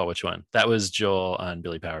recall which one. That was Joel on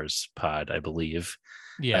Billy Powers' pod, I believe.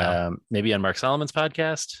 Yeah. Maybe on Mark Solomon's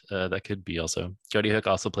podcast. That could be also. Goaty Hook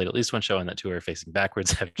also played at least one show on that tour facing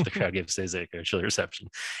backwards after the crowd gave Stavesacre a chilly reception.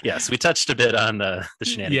 Yes, we touched a bit on the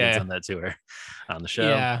shenanigans on that tour on the show.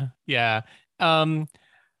 Yeah. I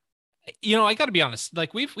got to be honest.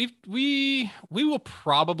 Like we will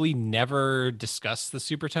probably never discuss the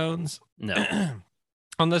Supertones. No.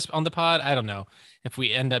 on the pod. I don't know if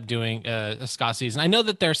we end up doing a ska season. I know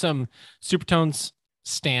that there's some Supertones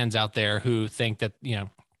stands out there who think that,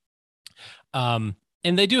 and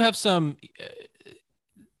they do have some,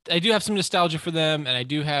 I do have some nostalgia for them, and I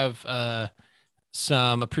do have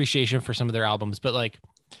some appreciation for some of their albums, but like,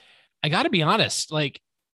 I gotta be honest, like,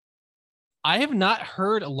 I have not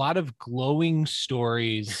heard a lot of glowing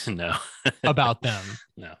stories No. about them.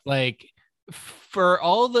 No. Like, for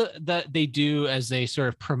all that they do as they sort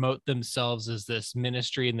of promote themselves as this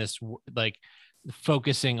ministry and this like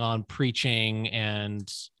focusing on preaching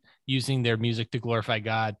and using their music to glorify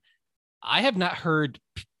God, I have not heard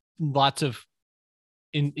lots of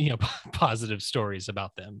positive stories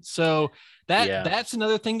about them. So that's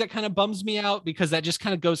another thing that kind of bums me out, because that just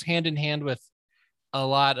kind of goes hand in hand with a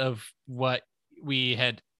lot of what we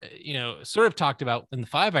had sort of talked about in the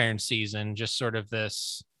Five Iron season, just sort of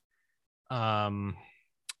this the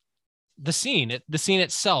scene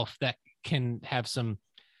itself that can have some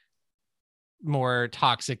more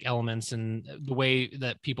toxic elements, and the way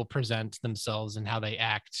that people present themselves and how they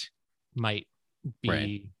act might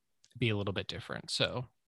be a little bit different. So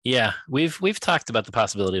yeah, we've talked about the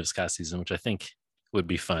possibility of ska season, which I think would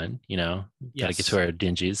be fun, gotta get to our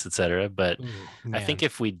dingies, etc. But I think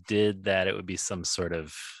if we did that, it would be some sort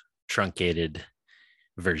of truncated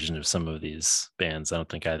version of some of these bands. I don't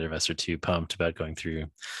think either of us are too pumped about going through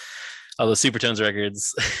all the Supertones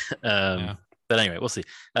records. But anyway, we'll see.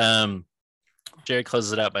 Jared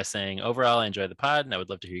closes it out by saying, overall, I enjoy the pod, and I would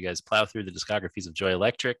love to hear you guys plow through the discographies of Joy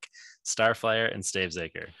Electric, Starflyer, and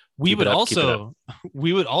Stavesacre. We would also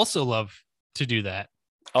love to do that.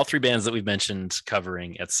 All three bands that we've mentioned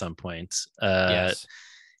covering at some point. Yes.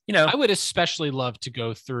 You know, I would especially love to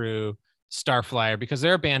go through Starflyer because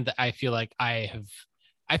they're a band that I feel like I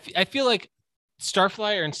feel like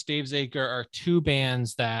Starflyer and Stavesacre are two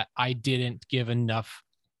bands that I didn't give enough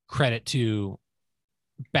credit to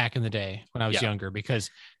back in the day when I was younger,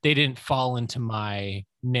 because they didn't fall into my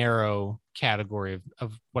narrow category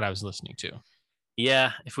of what I was listening to.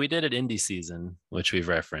 Yeah, if we did an indie season, which we've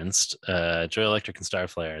referenced, Joy Electric and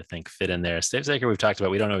Starflyer, I think, fit in there. Stavesacre, we've talked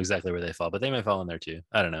about. We don't know exactly where they fall, but they might fall in there too.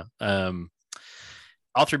 I don't know.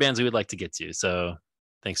 All three bands we would like to get to. So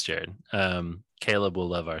thanks, Jared. Caleb will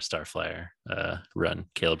love our Starflyer run.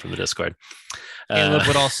 Caleb from the Discord. Caleb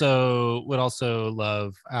would also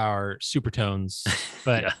love our Supertones,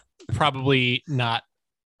 but probably not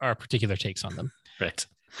our particular takes on them. Right.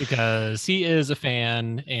 Because he is a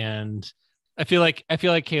fan, and I feel like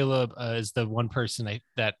Caleb is the one person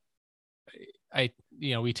that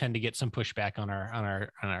we tend to get some pushback on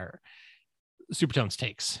our Supertones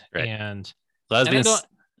takes. Right. And I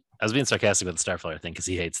was being sarcastic about the Starflyer thing because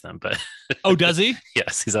he hates them, but oh, does he?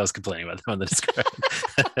 Yes, he's always complaining about them on the Discord.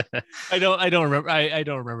 I don't remember. I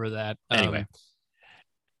don't remember that.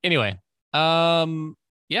 Anyway,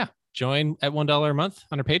 join at $1 a month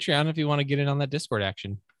on our Patreon if you want to get in on that Discord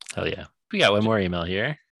action. Hell yeah! We got one more email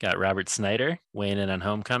here. Got Robert Snyder weighing in on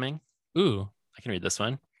Homecoming. Ooh, I can read this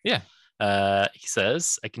one. Yeah. He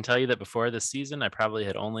says, I can tell you that before this season, I probably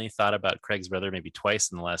had only thought about Craig's Brother maybe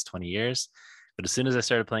twice in the last 20 years. But as soon as I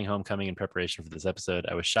started playing Homecoming in preparation for this episode,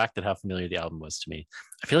 I was shocked at how familiar the album was to me.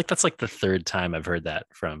 I feel like that's like the third time I've heard that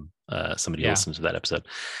from somebody who listened to that episode.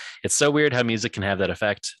 It's so weird how music can have that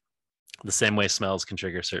effect. The same way smells can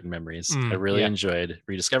trigger certain memories. I really enjoyed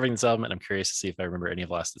rediscovering this album, and I'm curious to see if I remember any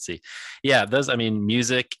of Lost at Sea. Yeah,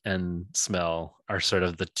 music and smell are sort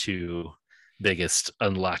of the two biggest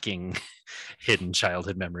unlocking hidden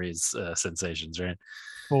childhood memories sensations, right?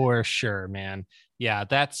 For sure, man. Yeah,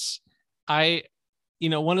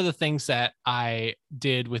 one of the things that I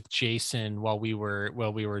did with Jason while we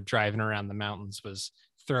were driving around the mountains was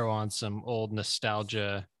throw on some old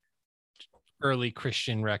nostalgia early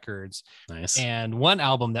Christian records. Nice. And one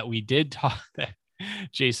album that that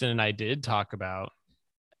Jason and I did talk about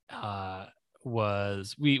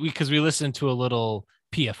was because we listened to a little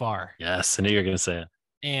PFR. Yes, I knew you were going to say it.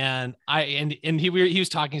 And he was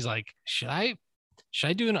talking. He's like, should I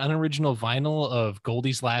do an unoriginal vinyl of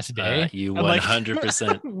Goldie's Last Day? You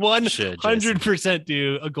 100% 100%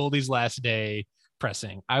 do a Goldie's Last Day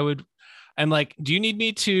pressing. I'm like, do you need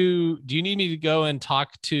me to go and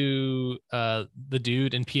talk to the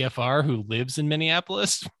dude in PFR who lives in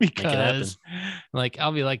Minneapolis? Because like,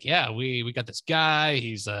 I'll be like, yeah, we got this guy.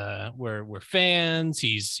 He's we're fans.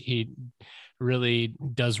 He really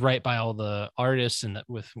does right by all the artists, and that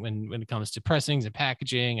when it comes to pressings and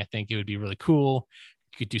packaging, I think it would be really cool.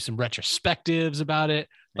 You could do some retrospectives about it.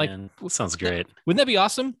 Man, that sounds great. Wouldn't that be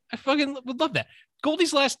awesome? I fucking would love that.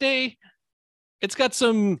 Goldie's Last Day. It's got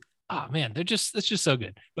some. Oh man, it's just so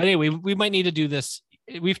good. But anyway, we might need to do this.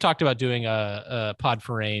 We've talked about doing a Pod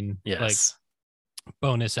for Rain like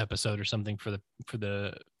bonus episode or something for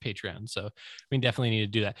the Patreon. So we definitely need to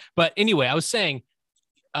do that. But anyway, I was saying,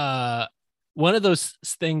 one of those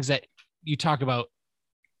things that you talk about,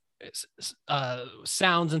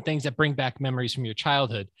 sounds and things that bring back memories from your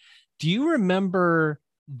childhood. Do you remember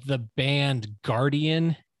the band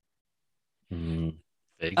Guardian?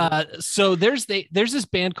 So there's this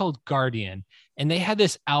band called Guardian, and they had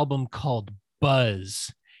this album called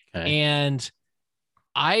Buzz. Okay. And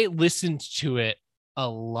I listened to it a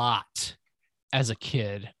lot as a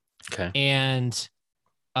kid. Okay. And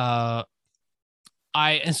so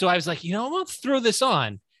I was like, I'm gonna throw this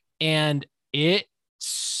on, and it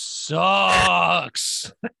sucks.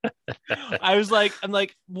 I'm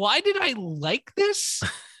like, why did I like this?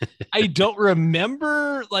 I don't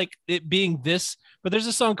remember like it being this, but there's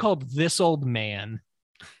a song called This Old Man.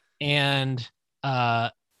 And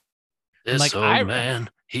this old man,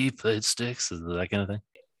 he played sticks, is that kind of thing?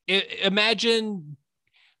 Imagine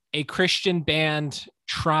a Christian band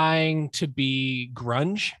trying to be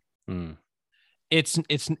grunge. It's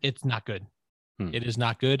not good. It is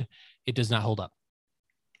not good. It does not hold up.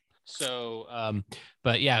 So,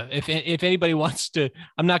 but yeah, if anybody wants to,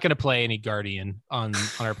 I'm not going to play any Guardian on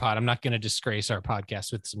our pod. I'm not going to disgrace our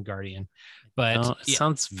podcast with some Guardian. But Well, it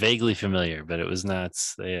sounds vaguely familiar, but it was not.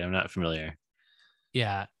 I'm not familiar.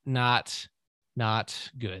 yeah, not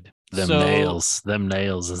good. Them nails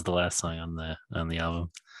is the last song on the album.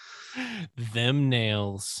 Them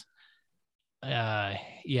nails.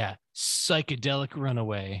 Yeah, psychedelic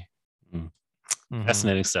runaway. Mhm.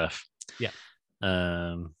 Fascinating stuff. Yeah.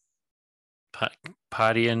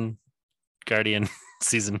 Podian Guardian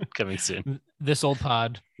season coming soon. This old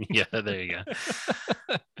pod. Yeah, there you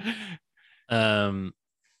go.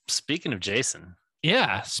 Speaking of Jason.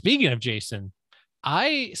 Yeah, speaking of Jason,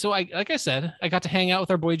 I like I said, I got to hang out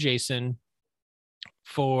with our boy Jason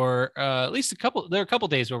for at least there were a couple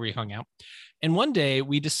days where we hung out. And one day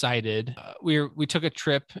we decided we took a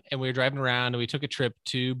trip and we were driving around and we took a trip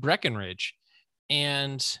to Breckenridge,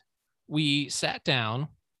 and we sat down,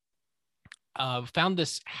 found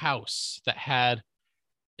this house that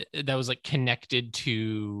was like connected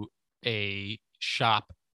to a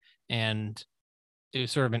shop, and it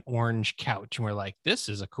was sort of an orange couch. And we're like, this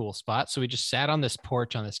is a cool spot. So we just sat on this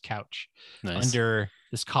porch on this couch under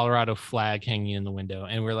this Colorado flag hanging in the window.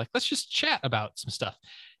 And we're like, let's just chat about some stuff.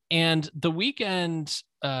 And the weekend,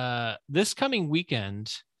 this coming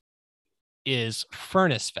weekend is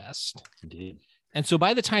Furnace Fest. Indeed. And so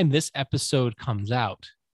by the time this episode comes out,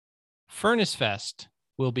 Furnace Fest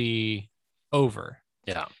will be over.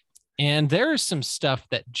 Yeah. And there is some stuff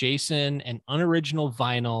that Jason and Unoriginal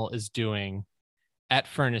Vinyl is doing at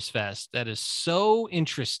Furnace Fest that is so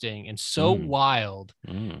interesting and so wild.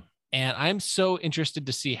 And I'm so interested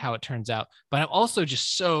to see how it turns out. But I'm also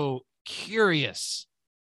just so curious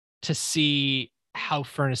to see how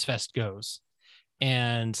Furnace Fest goes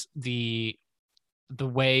and the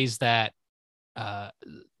ways that the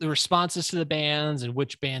responses to the bands and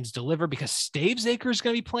which bands deliver, because Stavesacre is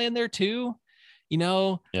going to be playing there too. You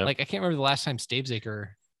know, like I can't remember the last time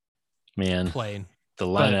Stavesacre played. The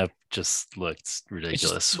lineup just looked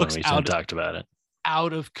ridiculous when we talked about it.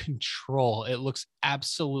 Out of control. It looks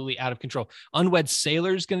absolutely out of control. Unwed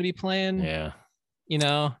Sailor is going to be playing. Yeah. You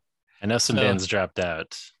know, I know some bands dropped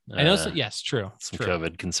out. I know. Yes, true. Some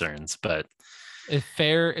COVID concerns, but it's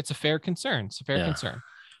a fair concern. It's a fair concern.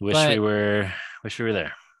 Wish we were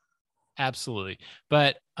there. Absolutely.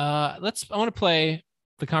 But I want to play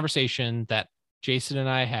the conversation that Jason and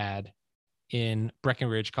I had in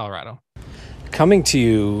Breckenridge, Colorado. Coming to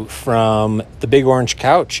you from the Big Orange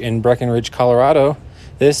Couch in Breckenridge, Colorado,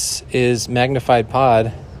 this is Magnified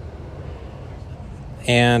Pod,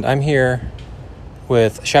 and I'm here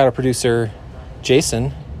with shadow producer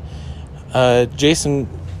Jason. Jason,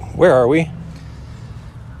 where are we?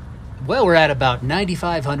 Well, we're at about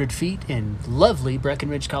 9,500 feet in lovely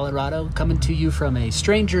Breckenridge, Colorado, coming to you from a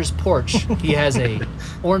stranger's porch. He has a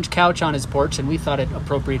orange couch on his porch, and we thought it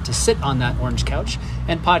appropriate to sit on that orange couch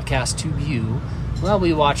and podcast to you while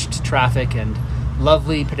we watched traffic and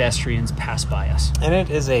lovely pedestrians pass by us. And it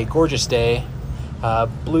is a gorgeous day,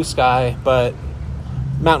 blue sky, but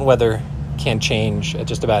mountain weather can change at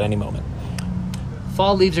just about any moment.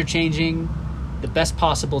 Fall leaves are changing. The best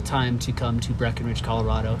possible time to come to Breckenridge,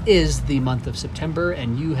 Colorado is the month of September,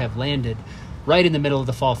 and you have landed right in the middle of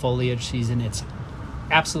the fall foliage season. It's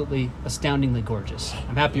absolutely astoundingly gorgeous.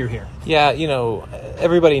 I'm happy you're here. Yeah, you know,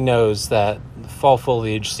 everybody knows that fall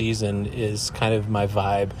foliage season is kind of my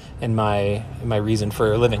vibe and my reason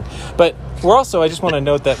for living. But I just want to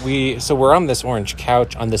note that we're on this orange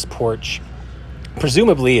couch on this porch,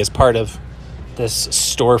 presumably as part of this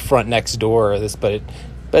storefront next door.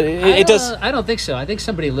 But it does. I don't think so. I think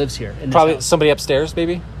somebody lives here. In this probably house. Somebody upstairs,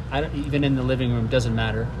 maybe. Even in the living room, doesn't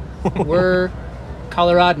matter. We're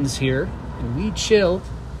Coloradans here, and we chill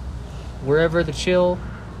wherever the chill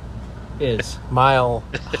is. Mile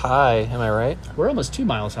high, am I right? We're almost 2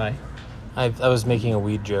 miles high. I was making a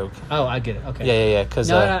weed joke. Oh, I get it. Okay. Yeah.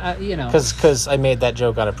 Because because I made that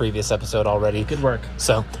joke on a previous episode already. Good work.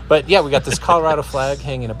 So, but yeah, we got this Colorado flag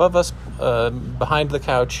hanging above us, behind the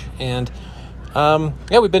couch, and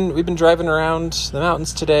we've been driving around the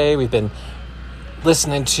mountains today. We've been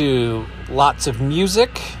listening to lots of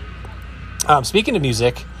music. Speaking of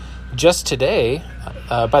music, just today,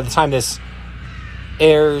 by the time this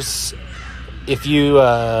airs, if you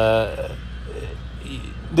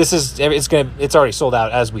it's already sold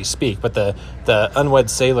out as we speak, but the Unwed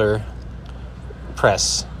Sailor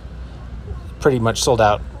press pretty much sold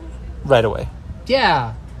out right away.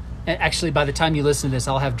 Yeah. And actually, by the time you listen to this,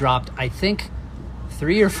 I'll have dropped, I think,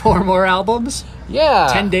 3 or 4 more albums. Yeah.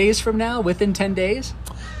 10 days from now, within 10 days.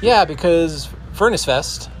 Yeah, because Furnace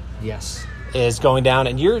Fest yes is going down,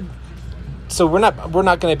 and you're so we're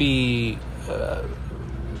not going to be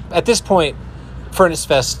at this point. Furnace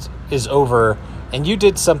Fest is over, and you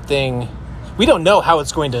did something. We don't know how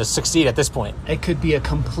it's going to succeed at this point. It could be a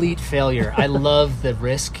complete failure. I love the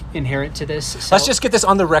risk inherent to this. So, Let's just get this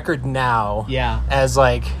on the record now. Yeah. As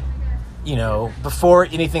like, before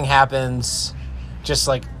anything happens, just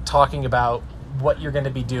like talking about what you're going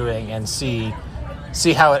to be doing and see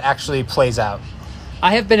how it actually plays out.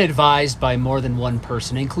 I have been advised by more than one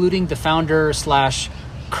person, including the founder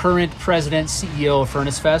 / current president, CEO of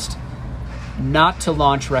Furnace Fest, not to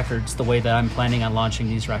launch records the way that I'm planning on launching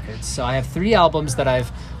these records. So I have 3 albums that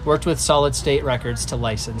I've worked with Solid State Records to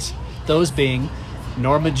license. Those being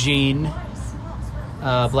Norma Jean,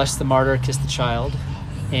 Bless the Martyr, Kiss the Child,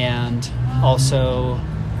 and also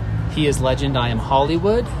He Is Legend, I Am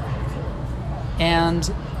Hollywood,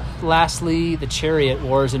 and lastly, The Chariot,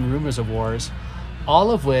 Wars and Rumors of Wars,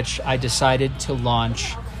 all of which I decided to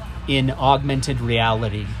launch in augmented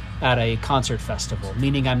reality at a concert festival,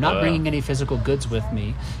 meaning I'm not bringing any physical goods with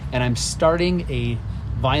me, and I'm starting a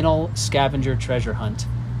vinyl scavenger treasure hunt.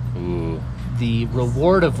 Ooh. The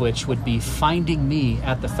reward of which would be finding me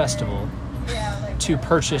at the festival to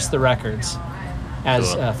purchase the records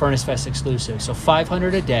as Furnace Fest exclusive. So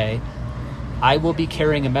 500 a day. I will be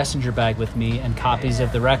carrying a messenger bag with me and copies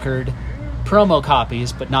of the record, promo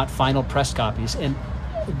copies, but not final pressed copies. And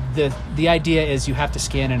the idea is you have to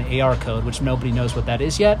scan an AR code, which nobody knows what that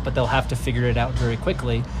is yet, but they'll have to figure it out very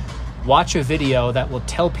quickly. Watch a video that will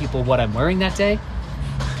tell people what I'm wearing that day,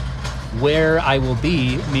 where I will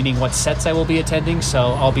be, meaning what sets I will be attending. So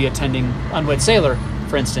I'll be attending Unwed Sailor,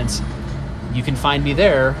 for instance. You can find me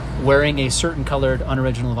there wearing a certain colored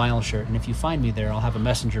unoriginal vinyl shirt. And if you find me there, I'll have a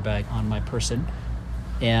messenger bag on my person,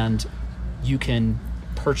 and you can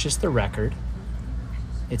purchase the record.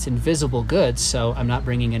 It's invisible goods, so I'm not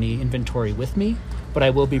bringing any inventory with me, but I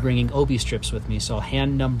will be bringing Obi strips with me. So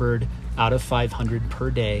hand numbered out of 500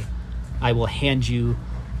 per day. I will hand you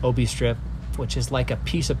Obi strip, which is like a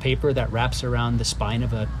piece of paper that wraps around the spine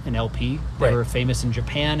of an LP. They Right. were famous in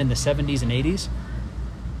Japan in the 70s and 80s.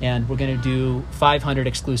 And we're going to do 500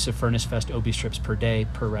 exclusive Furnace Fest Obi strips per day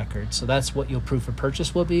per record. So that's what your proof of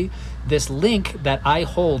purchase will be. This link that I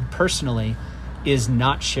hold personally is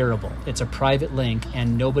not shareable. It's a private link,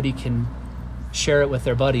 and nobody can share it with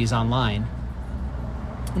their buddies online.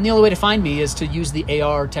 And the only way to find me is to use the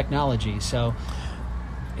AR technology. So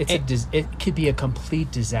it could be a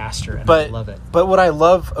complete disaster, and I love it. But what I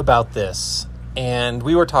love about this, and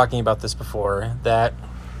we were talking about this before, that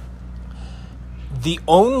the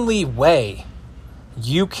only way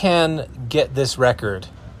you can get this record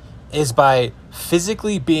is by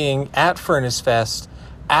physically being at Furnace Fest,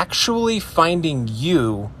 actually finding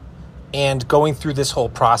you and going through this whole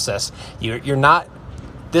process. You're not,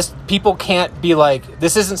 this, people can't be like,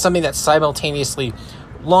 this isn't something that's simultaneously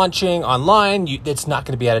launching online. It's not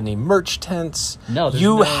going to be at any merch tents. No,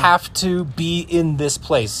 you have to be in this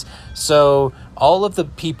place. So all of the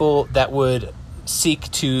people that would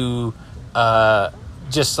seek to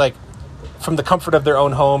just like from the comfort of their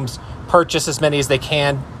own homes purchase as many as they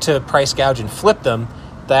can to price gouge and flip them,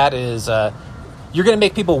 that is you're going to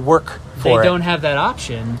make people work for it. They don't have that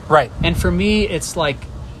option. Right. And for me, it's like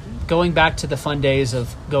going back to the fun days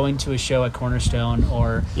of going to a show at Cornerstone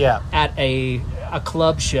or at a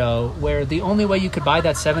club show where the only way you could buy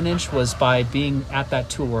that 7-inch was by being at that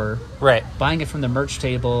tour. Right. Buying it from the merch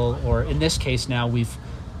table, or in this case now we've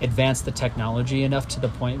advanced the technology enough to the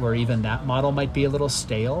point where even that model might be a little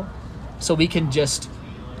stale. So we can just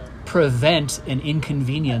prevent an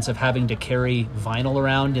inconvenience of having to carry vinyl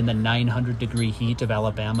around in the 900-degree heat of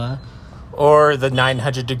Alabama. Or the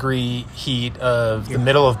 900-degree heat of the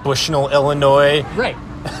middle of Bushnell, Illinois. Right.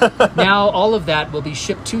 Now all of that will be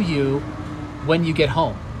shipped to you when you get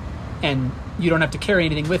home. And you don't have to carry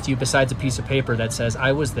anything with you besides a piece of paper that says,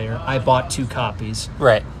 I was there, I bought 2 copies.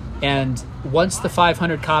 Right. And once the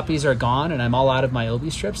 500 copies are gone and I'm all out of my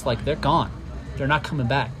Obi strips, like, they're gone. They're not coming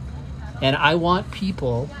back. And I want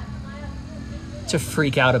people to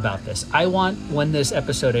freak out about this. I want, when this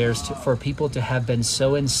episode airs, for people to have been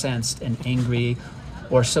so incensed and angry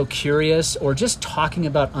or so curious or just talking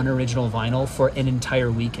about unoriginal vinyl for an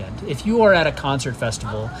entire weekend. If you are at a concert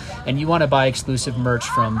festival and you want to buy exclusive merch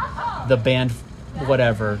from the band,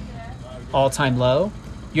 whatever, All Time Low,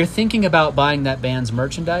 you're thinking about buying that band's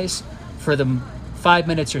merchandise for the 5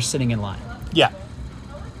 minutes you're sitting in line. Yeah.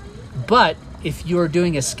 But if you're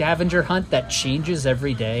doing a scavenger hunt that changes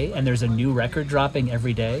every day and there's a new record dropping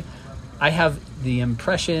every day, I have the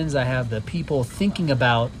impressions, I have the people thinking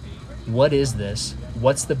about, what is this?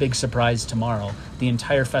 What's the big surprise tomorrow? The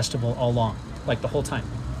entire festival all along, like the whole time.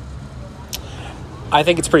 I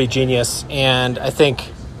think it's pretty genius, and I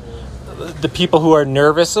think the people who are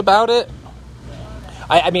nervous about it,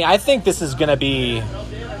 I mean, I think this is going to be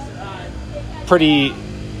pretty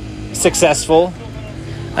successful.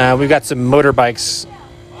 We've got some motorbikes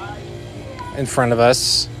in front of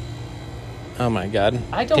us. Oh my God!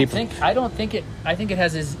 I think it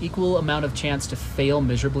has as equal amount of chance to fail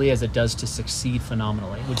miserably as it does to succeed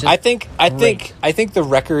phenomenally. Which is I think the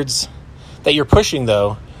records that you're pushing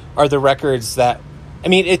though are the records that. I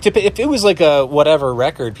mean, if it was like a whatever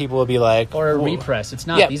record, people would be like, or a "Whoa." repress. It's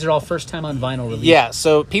not. Yeah. These are all first time on vinyl release. Yeah,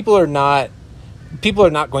 so people are not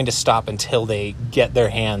going to stop until they get their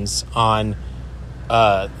hands on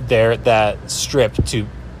that strip to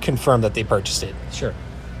confirm that they purchased it. Sure.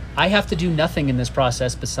 I have to do nothing in this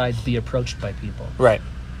process besides be approached by people. Right.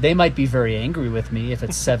 They might be very angry with me if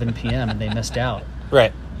it's 7 p.m. and they missed out.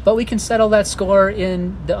 Right. But we can settle that score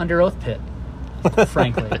in the Under Oath pit,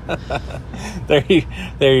 frankly. There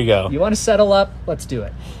you go. You want to settle up? Let's do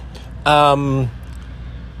it. Are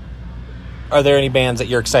there any bands that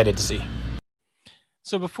you're excited to see?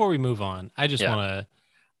 So before we move on, I just want to.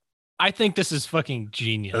 I think this is fucking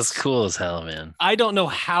genius. That's cool as hell, man. I don't know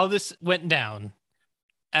how this went down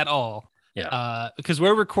at all. Yeah. Because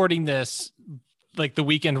we're recording this like the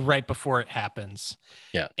weekend right before it happens.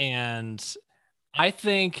 Yeah. And I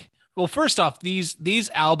think, well, first off, these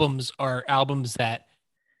albums are albums that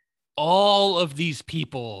all of the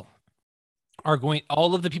people going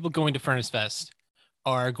to Furnace Fest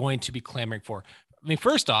are going to be clamoring for. I mean,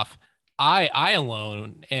 first off, I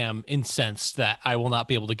alone am incensed that I will not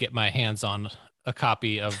be able to get my hands on a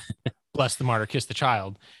copy of Bless the Martyr, Kiss the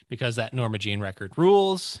Child, because that Norma Jean record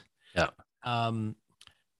rules. Yeah.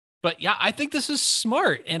 But yeah, I think this is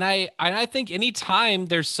smart. And I think anytime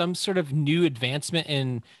there's some sort of new advancement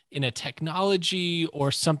in a technology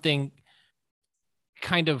or something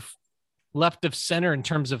kind of left of center in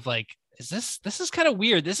terms of like, this is kind of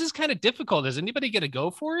weird. This is kind of difficult. Is anybody going to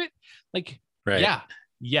go for it? Like, Right. Yeah.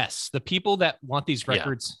 Yes. The people that want these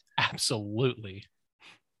records, absolutely.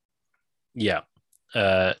 Yeah.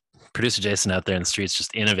 Producer Jason out there in the streets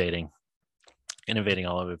just innovating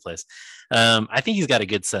all over the place. I think he's got a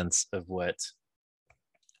good sense of what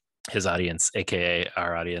his audience, aka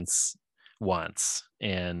our audience, wants.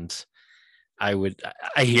 And I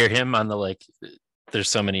hear him on the like, there's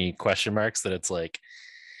so many question marks that it's like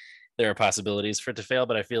there are possibilities for it to fail,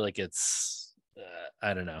 but I feel like it's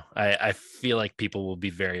I don't know. I feel like people will be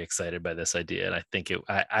very excited by this idea, and I think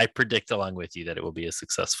I predict along with you that it will be a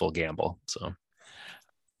successful gamble. So,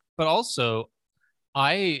 but also,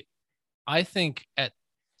 I think at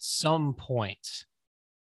some point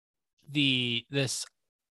this,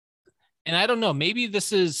 and I don't know, maybe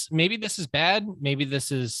this is bad, maybe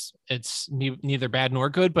it's neither bad nor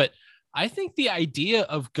good, but I think the idea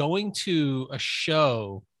of going to a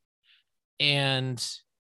show and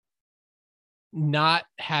not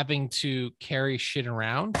having to carry shit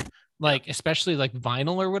around, like especially like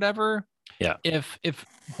vinyl or whatever. Yeah. If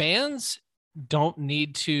bands don't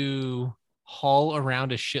need to haul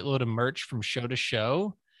around a shitload of merch from show to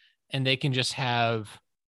show, and they can just have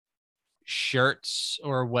shirts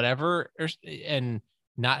or whatever, and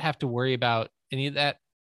not have to worry about any of that,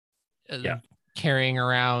 carrying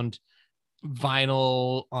around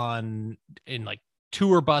vinyl in like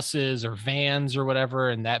tour buses or vans or whatever,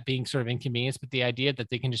 and that being sort of inconvenience, but the idea that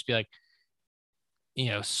they can just be like,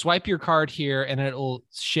 swipe your card here and it'll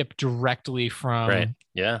ship directly from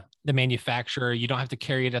the manufacturer. You don't have to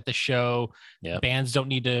carry it at the show. Bands don't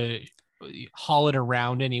need to haul it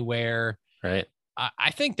around anywhere. Right.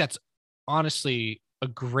 I think that's honestly a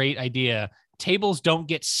great idea. Tables don't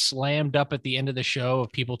get slammed up at the end of the show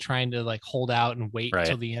of people trying to like hold out and wait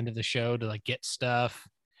till the end of the show to like get stuff.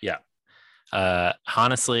 Yeah.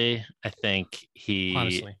 Honestly, I think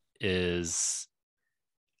he is.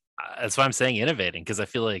 That's why I'm saying innovating, because I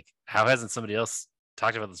feel like, how hasn't somebody else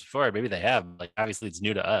talked about this before? Maybe they have. Like, obviously, it's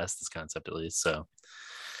new to us, this concept at least. So,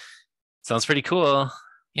 sounds pretty cool.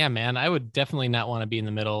 Yeah, man. I would definitely not want to be in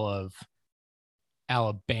the middle of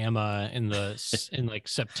Alabama in like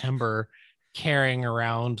September, carrying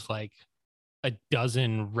around like a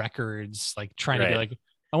dozen records, like trying to be like,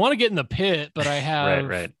 I want to get in the pit, but I have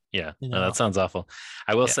right. Yeah, no, that sounds awful.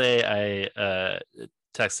 I will say I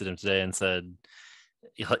texted him today and said,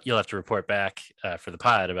 you'll have to report back for the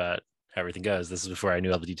pod about how everything goes. This is before I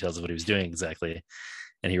knew all the details of what he was doing exactly.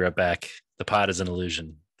 And he wrote back, the pod is an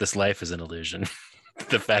illusion. This life is an illusion.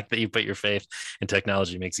 The fact that you put your faith in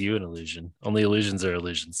technology makes you an illusion. Only illusions are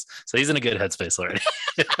illusions. So he's in a good headspace already.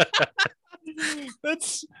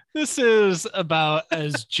 This is about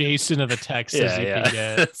as Jason of a text as you can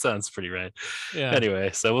get. That sounds pretty right. Yeah.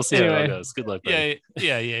 Anyway, so we'll see how it goes. Good luck, buddy.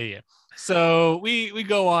 Yeah. So we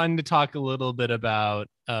go on to talk a little bit about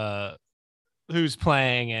who's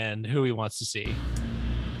playing and who he wants to see.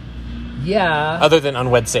 Yeah. Other than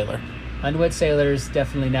Unwed Sailor. Unwed Sailor's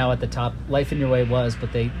definitely now at the top. Life in Your Way was,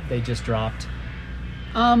 but they just dropped.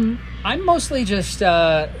 I'm mostly just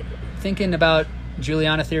thinking about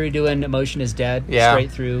Juliana Theory doing Emotion is Dead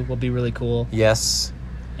straight through will be really cool. Yes.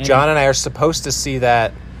 And John and I are supposed to see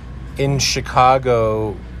that in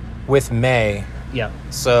Chicago with May. Yeah.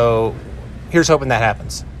 So here's hoping that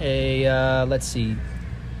happens. Let's see.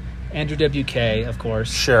 Andrew WK, of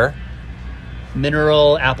course. Sure.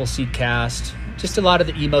 Mineral, Appleseed Cast. Just a lot of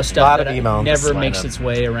the emo stuff that emo. never makes its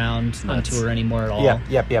way around on tour anymore at all.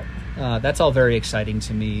 Yep. That's all very exciting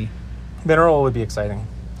to me. Mineral would be exciting.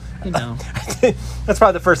 You know. That's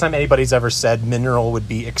probably the first time anybody's ever said Mineral would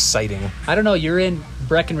be exciting. I don't know. You're in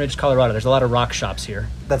Breckenridge, Colorado. There's a lot of rock shops here.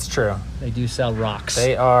 That's true. They do sell rocks.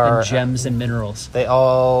 They are and gems and minerals. They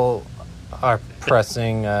all are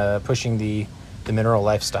pushing the mineral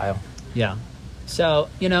lifestyle. Yeah. So,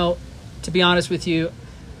 to be honest with you,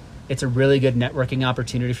 it's a really good networking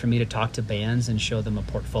opportunity for me to talk to bands and show them a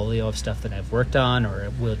portfolio of stuff that I've worked on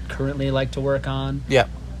or would currently like to work on. Yeah.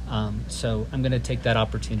 So I'm going to take that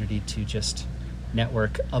opportunity to just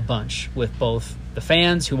network a bunch with both the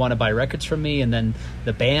fans who want to buy records from me and then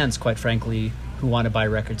the bands, quite frankly, who want to buy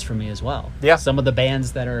records from me as well. Yeah. Some of the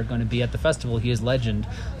bands that are going to be at the festival, He Is Legend,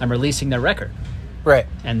 I'm releasing their record. Right.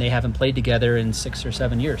 And they haven't played together in 6 or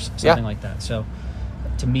 7 years, something like that. So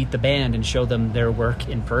to meet the band and show them their work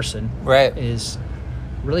in person is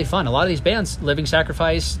really fun. A lot of these bands, Living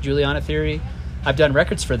Sacrifice, Juliana Theory, I've done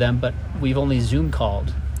records for them, but we've only Zoom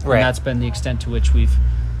called. Right. And that's been the extent to which we've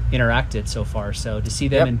interacted so far. So to see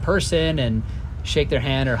them in person and shake their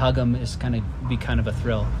hand or hug them is kind of a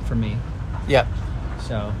thrill for me. Yep.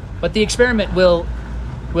 So, but the experiment will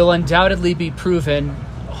undoubtedly be proven,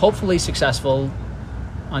 hopefully successful.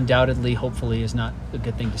 Undoubtedly, hopefully is not a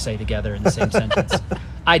good thing to say together in the same sentence.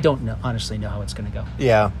 I don't honestly know how it's going to go.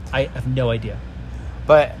 Yeah. I have no idea.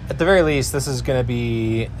 But at the very least, this is going to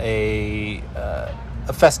be a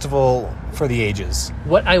festival for the ages.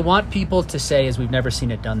 What I want people to say is we've never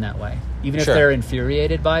seen it done that way. Even if Sure. they're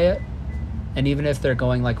infuriated by it, and even if they're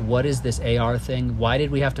going like, what is this AR thing? Why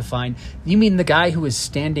did we have to find... You mean the guy who was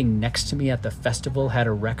standing next to me at the festival had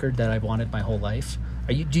a record that I've wanted my whole life?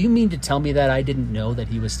 Do you mean to tell me that I didn't know that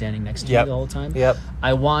he was standing next to me the whole time? Yep.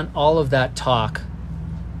 I want all of that talk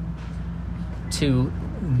to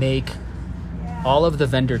make all of the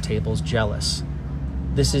vendor tables jealous.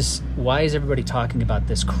 Why is everybody talking about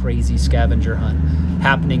this crazy scavenger hunt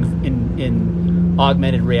happening in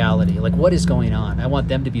augmented reality? Like, what is going on? I want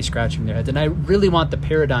them to be scratching their heads. And I really want the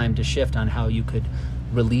paradigm to shift on how you could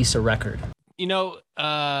release a record.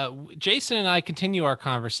 Jason and I continue our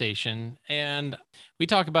conversation, and we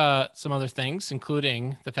talk about some other things,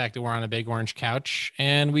 including the fact that we're on a big orange couch,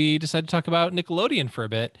 and we decided to talk about Nickelodeon for a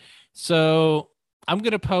bit. So I'm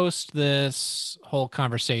going to post this whole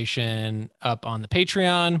conversation up on the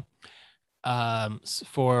Patreon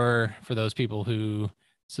for those people who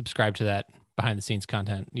subscribe to that behind the scenes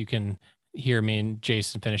content. You can hear me and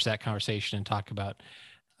Jason finish that conversation and talk about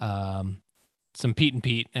some Pete and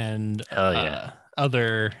Pete and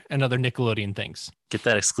other Nickelodeon things. Get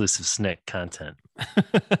that exclusive Snick content.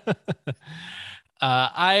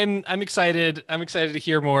 I'm excited. I'm excited to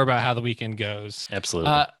hear more about how the weekend goes.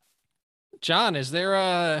 Absolutely. John, is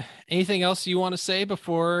there anything else you want to say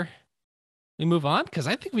before we move on? Because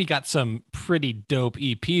I think we got some pretty dope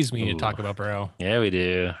EPs we need to talk about, bro. Yeah, we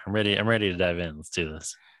do. I'm ready to dive in. Let's do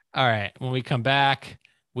this. All right. When we come back,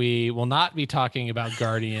 we will not be talking about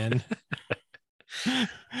Guardian.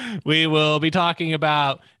 We will be talking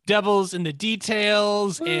about Devils in the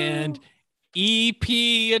Details and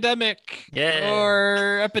Epidemic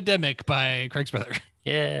or Epidemic by Craig's Brother.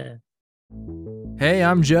 Yeah. Hey,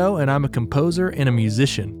 I'm Joe, and I'm a composer and a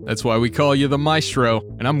musician. That's why we call you the Maestro.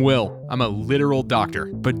 And I'm Will. I'm a literal doctor.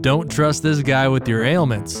 But don't trust this guy with your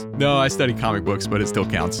ailments. No, I study comic books, but it still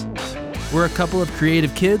counts. We're a couple of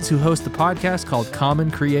creative kids who host a podcast called Common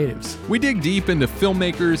Creatives. We dig deep into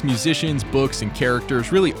filmmakers, musicians, books, and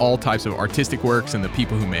characters, really all types of artistic works and the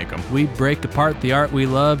people who make them. We break apart the art we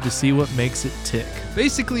love to see what makes it tick.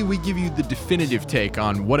 Basically, we give you the definitive take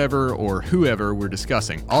on whatever or whoever we're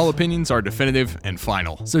discussing. All opinions are definitive and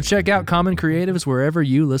final. So check out Common Creatives wherever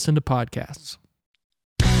you listen to podcasts.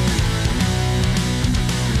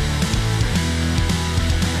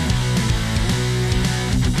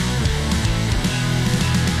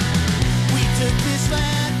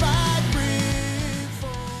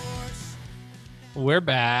 We're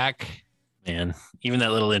back. Man, even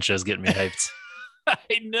that little intro is getting me hyped. I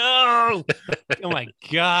know. Oh my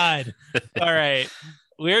God. All right.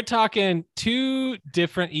 We're talking two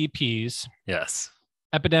different EPs, Yes.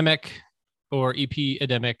 Epidemic or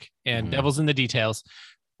EP-Edemic and Mhm. Devils in the Details,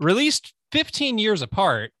 released 15 years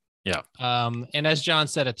apart. Yeah. And as John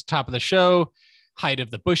said at the top of the show, height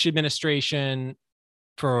of the Bush administration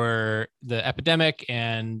for the Epidemic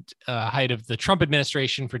and height of the Trump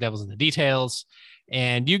administration for Devils in the Details.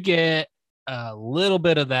 And you get a little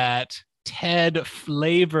bit of that Ted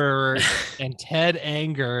flavor and Ted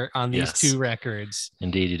anger on these Yes. two records.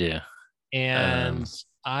 Indeed, you do. And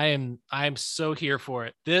I'm so here for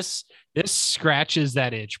it. This scratches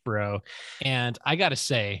that itch, bro. And I gotta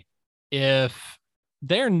say, if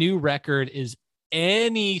their new record is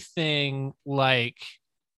anything like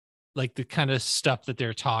the kind of stuff that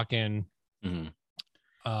they're talking Mhm.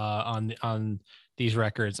 on these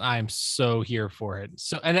records, I'm so here for it.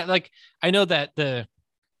 So, and I know that the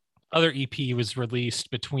other EP was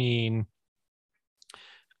released between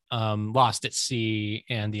Lost at Sea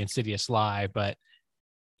and The Insidious Lie, but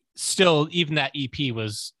still, even that EP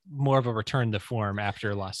was more of a return to form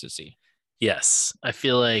after Lost at Sea. Yes. I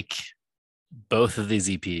feel like both of these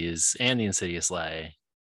EPs and The Insidious Lie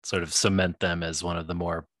sort of cement them as one of the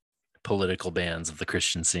more political bands of the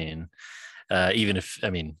Christian scene. Even if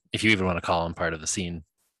you even want to call them part of the scene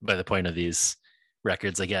by the point of these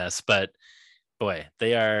records, I guess. But boy,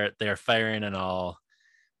 they are firing on all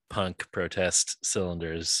punk protest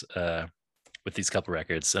cylinders with these couple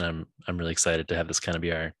records, and I'm really excited to have this kind of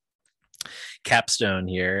be our capstone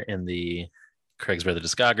here in the Craig's Brother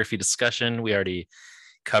discography discussion. We already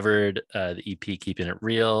covered the EP Keeping It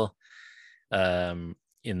Real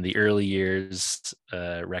in the early years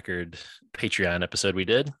record Patreon episode we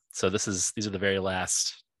did. So these are the very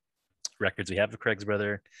last records we have of Craig's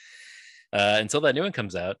Brother until that new one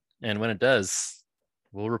comes out. And when it does,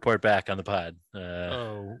 we'll report back on the pod.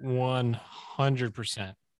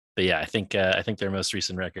 100%. But yeah, I think their most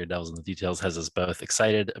recent record, Devils in the Details, has us both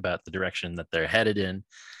excited about the direction that they're headed in.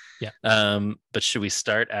 Yeah. But should we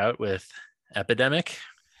start out with Epidemic?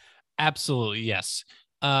 Absolutely, yes.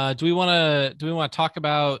 Do we want to talk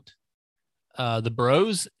about the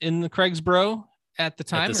Bros in the Craig's Bro at the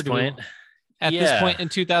time? At this or do point? this point in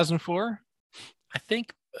 2004? I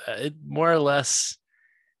think more or less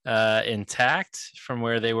intact from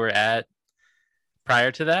where they were at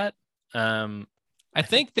prior to that. I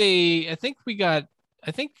think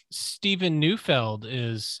Steven Neufeld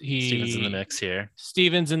Steven's in the mix here.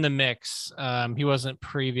 Steven's in the mix. He wasn't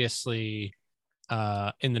previously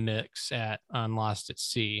in the mix on Lost at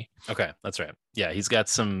Sea. Okay, that's right. Yeah, he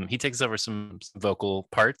takes over some vocal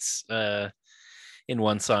parts in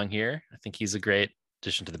one song here. I think he's a great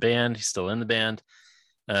addition to the band. He's still in the band.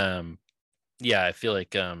 Yeah, I feel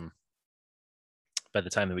like by the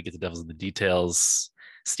time that we get to Devils in the Details,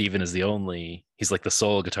 Steven is he's like the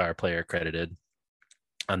sole guitar player credited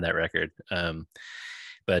on that record.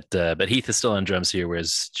 But Heath is still on drums here,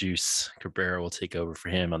 whereas Juice Cabrera will take over for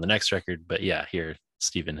him on the next record. But yeah, here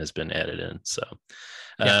Steven has been added in. So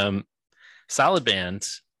solid band,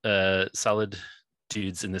 solid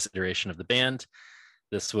dudes in this iteration of the band.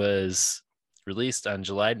 This was released on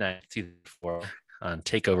July 9th, 2004 on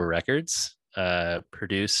Takeover Records,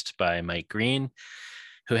 produced by Mike Green,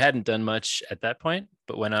 who hadn't done much at that point,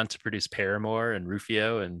 but went on to produce Paramore and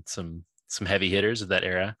Rufio and some heavy hitters of that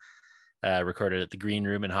era. Recorded at the Green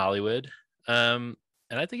Room in Hollywood. And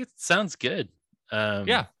I think it sounds good.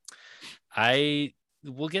 Yeah.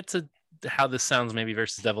 We'll get to how this sounds maybe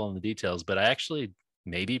versus Devil in the Details, but I actually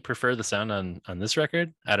maybe prefer the sound on this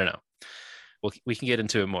record. I don't know. We can get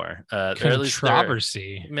into it more.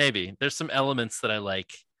 Controversy. Maybe there's some elements that I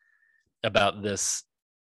like about this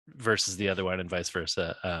versus the other one and vice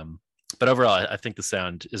versa. But overall, I think the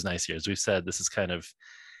sound is nice here. As we've said, this is kind of,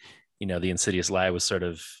 The Insidious Lie was sort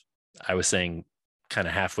of, I was saying, kind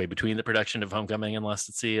of halfway between the production of Homecoming and Lost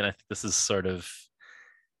at Sea. And I think this is sort of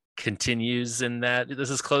continues in that.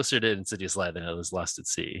 This is closer to Insidious Lie than it was Lost at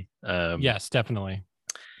Sea. Yes, definitely.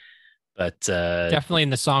 But definitely in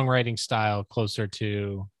the songwriting style, closer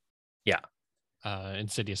to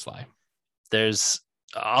Insidious Lie.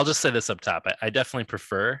 I'll just say this up top. I definitely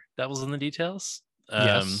prefer Devils in the Details.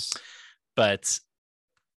 Yes. But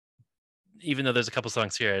even though there's a couple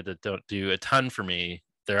songs here that don't do a ton for me,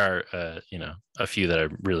 there are a few that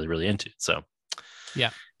I'm really, really into. So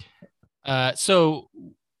yeah. So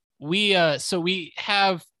we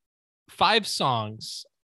have 5 songs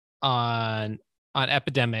on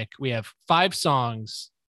Epidemic. We have 5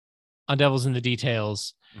 songs on Devils in the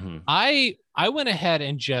Details. Mm-hmm. I went ahead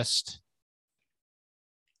and just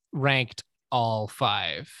ranked all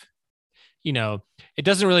 5. You know, it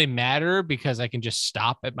doesn't really matter because I can just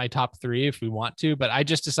stop at my top 3 if we want to, but I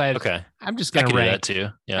just decided Okay. I'm just I going can to do that rank. too.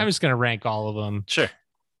 Yeah. I'm just going to rank all of them. Sure.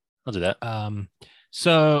 I'll do that.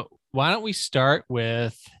 So why don't we start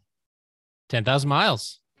with 10,000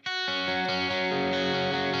 Miles?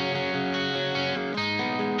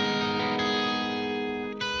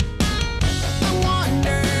 I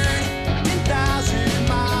wandered 10,000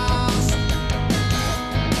 miles.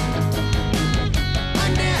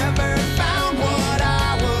 I never found what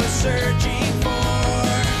I was searching for.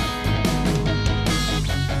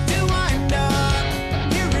 To wind up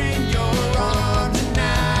here in your arms, and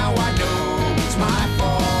now I know it's my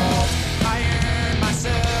fault. I earned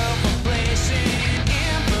myself a place in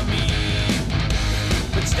infamy,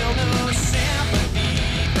 but still no sympathy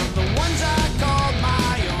from the ones I called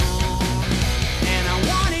my own. And I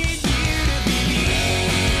wanted you to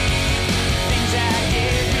believe things that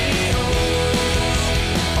give me hope.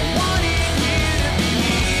 I wanted you to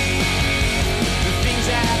believe the things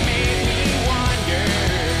that made me wonder.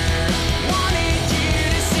 Wanted you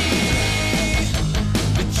to see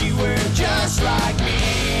that you were just like me,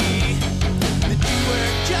 that you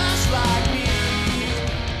were just like me.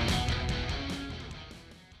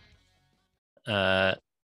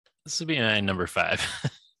 This would be my number 5.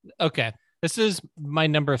 Okay. This is my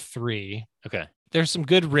number 3. Okay. There's some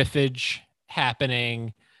good riffage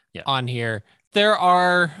happening Yeah. on here. There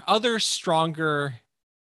are other stronger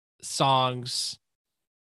songs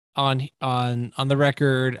on the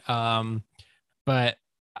record, but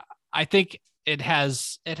I think it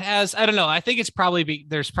has I don't know, I think it's probably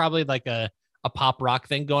there's probably like a pop rock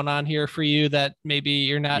thing going on here for you that maybe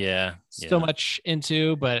you're not Yeah. so much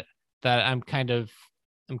into, but that I'm kind of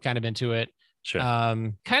into it. Sure.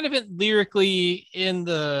 Kind of lyrically in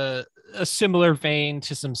a similar vein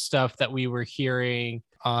to some stuff that we were hearing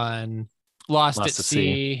on Lost at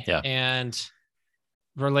Sea, yeah. and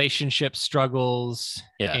relationship struggles.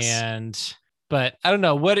 Yes. But I don't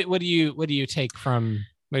know, what do you take from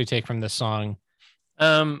this song?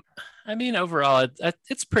 I mean, overall,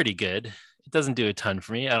 it's pretty good. It doesn't do a ton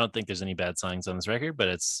for me. I don't think there's any bad songs on this record, but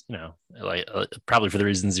it's, you know, like probably for the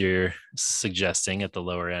reasons you're suggesting at the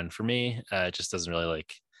lower end for me. It just doesn't really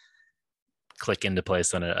like click into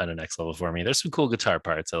place on a next level for me. There's some cool guitar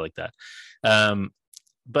parts. I like that.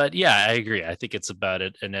 But yeah, I agree. I think it's about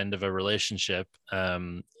an end of a relationship,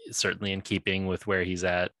 certainly in keeping with where he's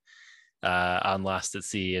at on Lost at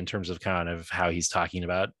Sea in terms of kind of how he's talking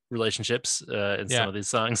about relationships in some of these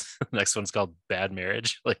songs. The next one's called Bad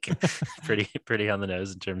Marriage, like pretty on the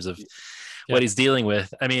nose in terms of what he's dealing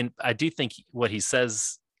with. I mean, I do think what he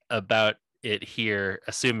says about it here,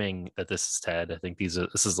 assuming that this is Ted, I think this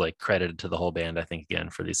is like credited to the whole band, I think,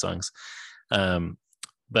 again, for these songs.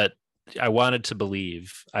 But I wanted to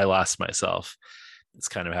believe I lost myself. It's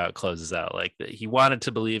kind of how it closes out. Like he wanted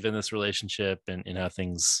to believe in this relationship and how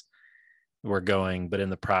things were going, but in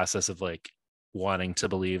the process of like wanting to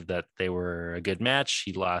believe that they were a good match,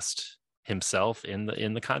 he lost himself in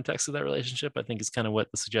the context of that relationship. I think is kind of what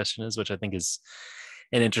the suggestion is, which I think is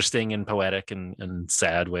an interesting and poetic and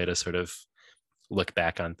sad way to sort of look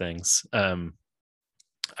back on things.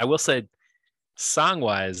 I will say,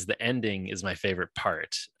 song-wise, the ending is my favorite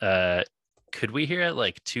part. Could we hear it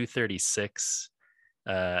like 2:36?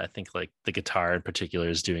 I think like the guitar in particular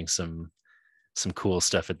is doing some cool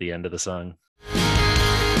stuff at the end of the song.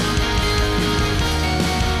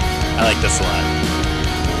 I like this a lot.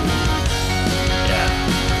 Yeah.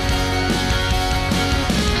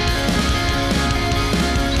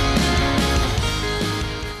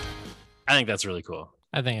 I think that's really cool.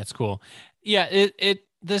 I think it's cool. Yeah,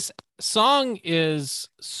 this song is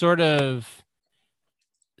sort of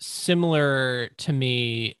similar to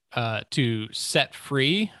me to Set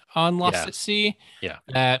Free on Lost at Sea. Yeah.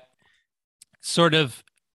 That sort of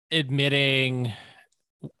admitting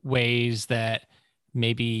ways that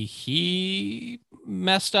maybe he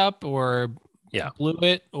messed up or blew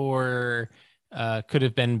it or could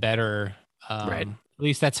have been better. Right. At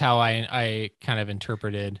least that's how I kind of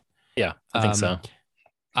interpreted. Yeah, I think so.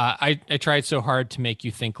 I tried so hard to make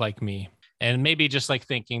you think like me, and maybe just like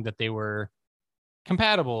thinking that they were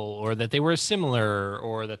compatible or that they were similar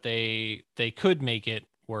or that they could make it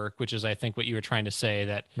work, which is I think what you were trying to say,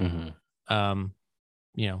 that you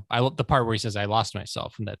know, the part where he says I lost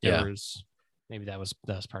myself, and that there was maybe that was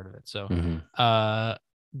part of it. So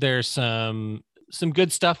there's some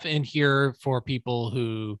good stuff in here for people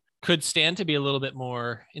who could stand to be a little bit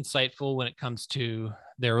more insightful when it comes to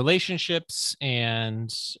their relationships,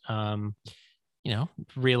 and you know,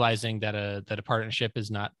 realizing that a partnership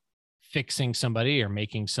is not fixing somebody or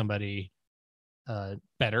making somebody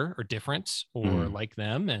better or different or Mhm. like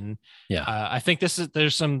them. And Yeah. I think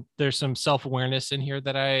there's some self-awareness in here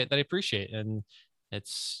that I appreciate, and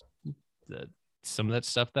it's some of that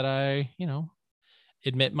stuff that I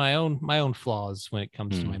admit my own flaws when it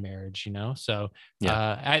comes to my marriage, so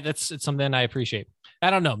Yeah. it's something I appreciate. I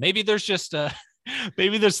don't know, maybe there's just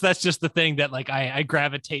maybe that's just the thing that like I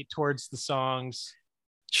gravitate towards the songs.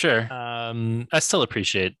 Sure. I still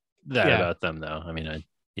appreciate that Yeah. about them, though. I mean,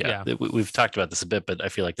 Yeah. we've talked about this a bit, but I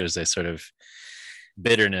feel like there's a sort of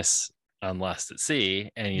bitterness on Lost at Sea,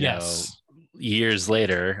 and Yes. years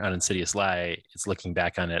later on Insidious Lie, it's looking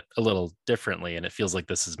back on it a little differently, and it feels like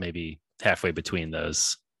this is maybe halfway between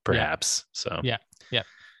those, perhaps. So Yeah.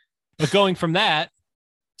 But going from that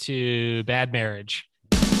to Bad Marriage.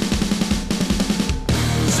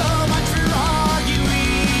 So much for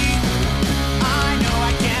arguing. I know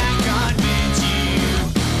I can't convince you.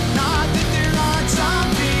 Not that there aren't some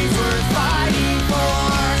things worth fighting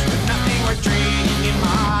for, but nothing worth trading in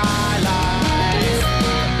my life.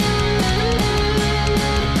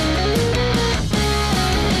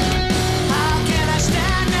 How can I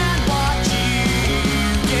stand and watch you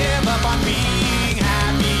give up on being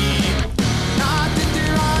happy? Not that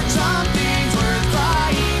there aren't some things worth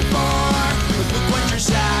fighting for, but look what you're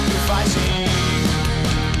sacrificing.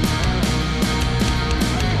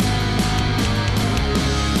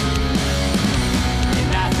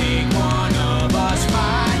 And I think one of us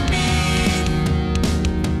might be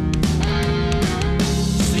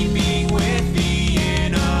sleeping with the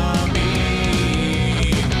enemy.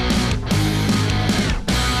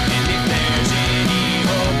 And if there's any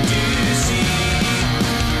hope to see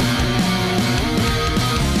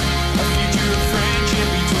a future of friendship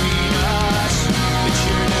between us, it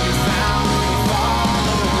sure never found when we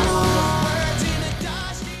follow words in a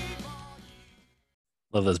dusty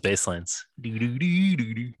love those bass lines.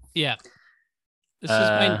 Yeah.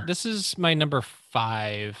 This is my number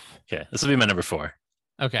 5. Okay, this will be my number 4.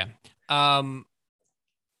 Okay.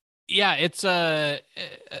 Yeah, it's a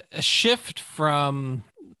shift from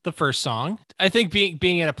the first song. I think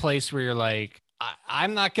being at a place where you're like,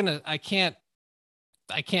 I can't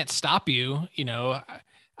stop you.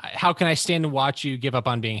 How can I stand and watch you give up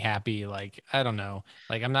on being happy? Like, I don't know.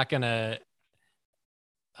 Like, I'm not gonna.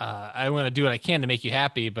 I want to do what I can to make you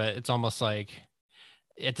happy, but it's almost like,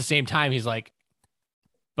 at the same time, he's like,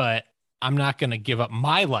 but I'm not gonna give up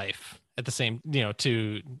my life at the same,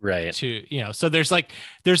 Right. so there's like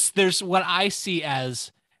there's what I see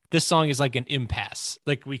as this song is like an impasse.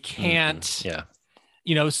 Like, we can't, Yeah.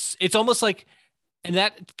 it's almost like, and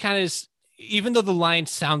that kind of is, even though the line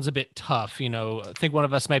sounds a bit tough, I think one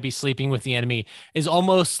of us might be sleeping with the enemy, is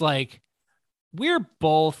almost like we're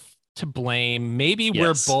both to blame. Maybe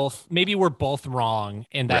Yes. we're both wrong.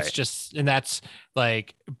 And that's Right. just, and that's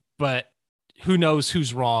like, but who knows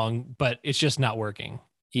who's wrong, but it's just not working.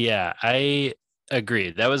 Yeah, I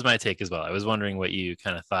agree. That was my take as well. I was wondering what you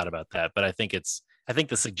kind of thought about that, but I think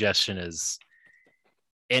the suggestion is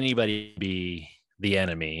anybody be the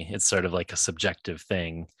enemy. It's sort of like a subjective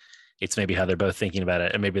thing. It's maybe how they're both thinking about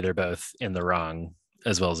it, and maybe they're both in the wrong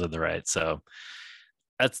as well as in the right. So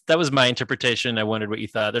that was my interpretation. I wondered what you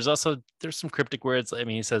thought. There's some cryptic words. I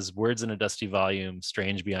mean, he says words in a dusty volume,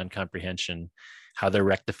 strange beyond comprehension, how they're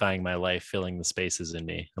rectifying my life, filling the spaces in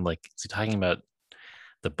me. I'm like, is he talking about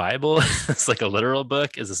the Bible? It's like a literal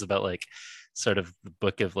book. Is this about like sort of the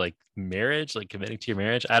book of like marriage, like committing to your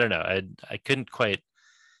marriage? I don't know. I couldn't quite,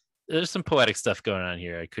 there's some poetic stuff going on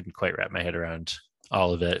here. I couldn't quite wrap my head around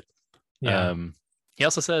all of it. Yeah. He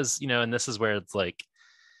also says, and this is where it's like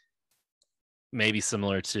maybe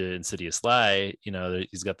similar to Insidious Lie,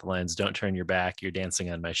 he's got the lines, don't turn your back, you're dancing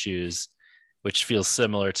on my shoes, which feels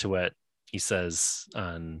similar to what he says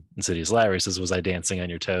on Insidious Lie, where he says, was I dancing on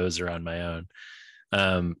your toes or on my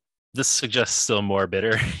own? This suggests still more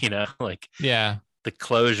bitter, like Yeah. the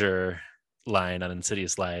closure line on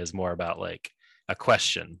Insidious Lie is more about like a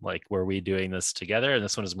question, like, were we doing this together? And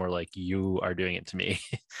this one is more like, you are doing it to me.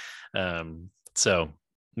 So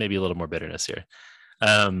maybe a little more bitterness here.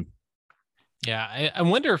 Yeah. I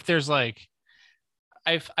wonder if there's like,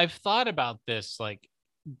 I've thought about this, like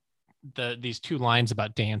these two lines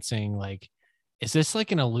about dancing, like, is this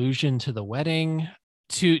like an allusion to the wedding?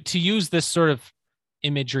 To use this sort of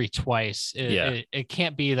imagery twice, it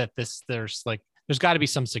can't be that there's got to be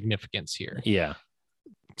some significance here. Yeah.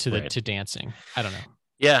 To dancing. I don't know.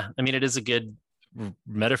 Yeah, I mean, it is a good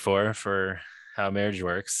metaphor for how marriage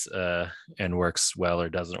works, and works well or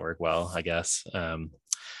doesn't work well, I guess.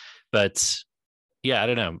 But yeah, I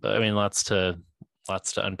don't know. I mean, lots to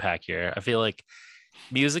unpack here. I feel like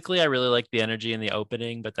musically, I really like the energy in the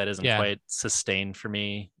opening, but that isn't Yeah. quite sustained for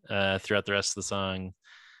me throughout the rest of the song.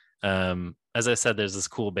 As I said, there's this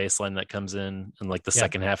cool bass line that comes in like the Yeah.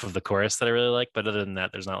 second half of the chorus that I really like, but other than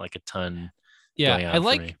that, there's not like a ton going on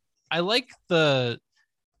for me. I like the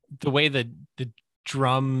way the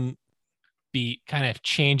drum beat kind of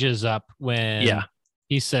changes up when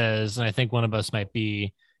he says, and I think one of us might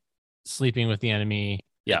be sleeping with the enemy.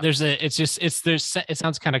 Yeah. It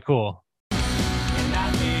sounds kind of cool. And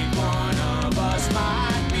I think one of us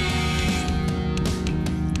might be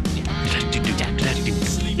sleeping with the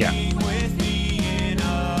enemy.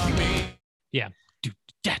 Yeah.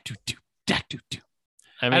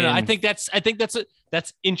 I I mean, don't know. I think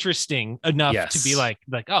that's interesting enough to be Yes. like,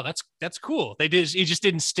 oh, that's cool. He just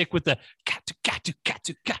didn't stick with the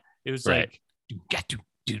gatu. It was Right. like gatu.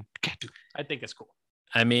 I think it's cool.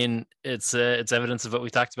 I mean, it's evidence of what we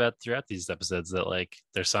talked about throughout these episodes, that like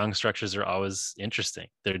their song structures are always interesting.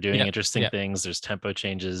 They're doing Yeah, interesting yeah. things. There's tempo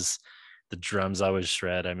changes. The drums always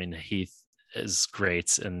shred. I mean, Heath is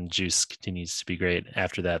great, and Juice continues to be great.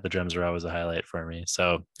 After that, the drums are always a highlight for me.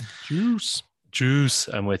 So Juice,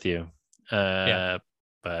 I'm with you. But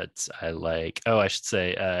I like. Oh, I should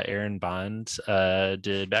say, Aaron Bond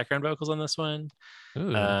did background vocals on this one.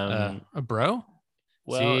 Ooh, a bro.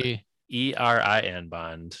 Well, See, Erin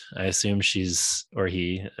Bond. I assume she's or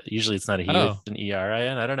he. Usually, it's not a he Oh. with an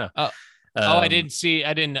Erin. I don't know. Oh. I didn't see.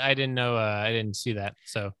 I didn't know. I didn't see that.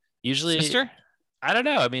 So Usually, sister. I don't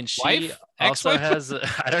know. I mean, she Wife? also Ex-wife? has.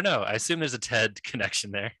 I don't know. I assume there's a Ted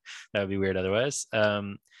connection there. That would be weird otherwise.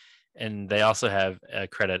 And they also have a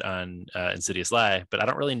credit on Insidious Lie, but I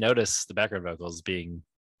don't really notice the background vocals being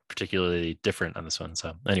particularly different on this one.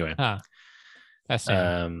 So anyway, Huh.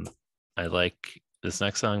 Fascinating. I like this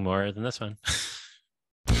next song more than this one.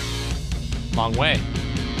 Long way.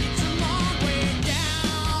 It's a long way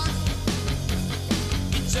down.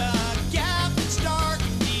 It's a gap that's dark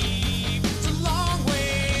and deep. It's a long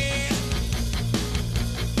way.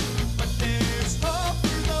 But there's hope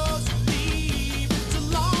for those who leave. It's a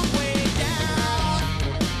long way down.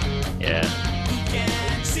 Yeah. Who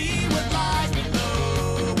can see what lies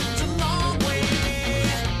below? It's a long way.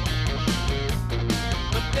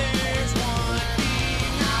 But there's one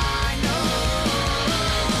thing I know.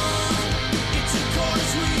 It's a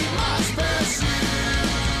course we must pursue.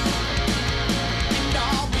 And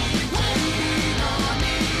I'll be waiting on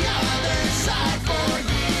the other side for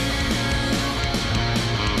you.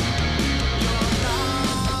 You're not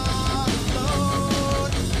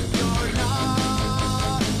alone. You're not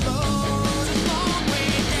alone. It's a long way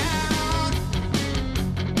down.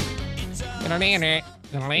 It's a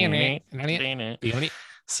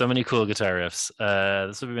So many cool guitar riffs.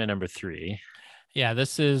 This will be my number 3. Yeah,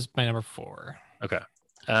 this is my number 4. Okay.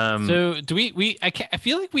 So do we? I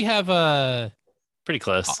feel like we have Pretty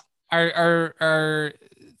close. our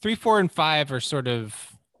 3, 4, and 5 are sort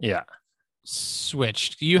of Yeah.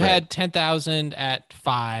 switched. You Right. had 10,000 at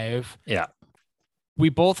 5. Yeah. We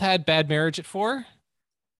both had Bad Marriage at 4.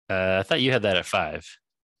 I thought you had that at 5.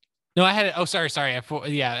 No, I had it. Oh, sorry. At 4.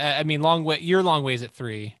 Yeah, I mean, long way. Your long ways at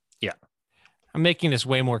 3. Yeah. I'm making this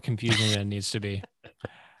way more confusing than it needs to be.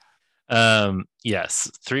 Yes,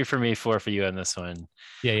 3 for me, 4 for you on this one.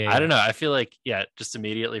 Yeah. I don't know. I feel like, just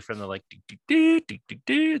immediately from the like,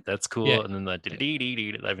 that's cool, Yeah. and then the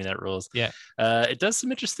I mean, that rules. Yeah. It does some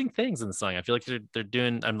interesting things in the song. I feel like they're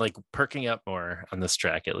doing. I'm like perking up more on this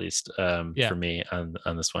track, at least for me on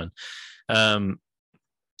this one.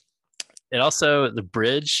 It also, the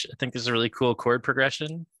bridge, I think there's a really cool chord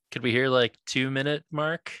progression. Could we hear like 2-minute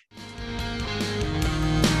mark?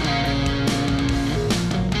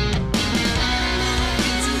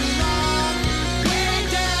 It's a long way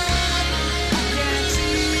down. I can't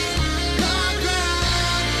see the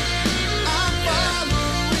ground. I'm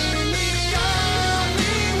following the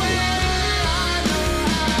only way I know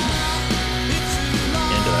how. It's a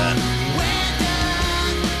Into that. long way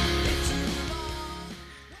down. It's a long.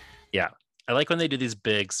 Yeah. I like when they do these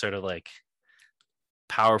big sort of like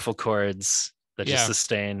powerful chords that just Yeah.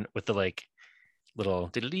 sustain with the like little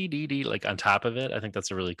dee like on top of it. I think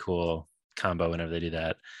that's a really cool combo whenever they do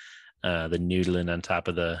that. The noodling on top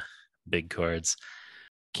of the big chords.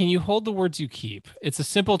 Can you hold the words you keep? It's a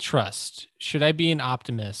simple trust. Should I be an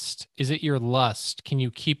optimist? Is it your lust? Can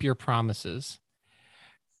you keep your promises?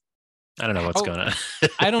 I don't know what's Oh, going on.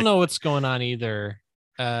 I don't know what's going on either.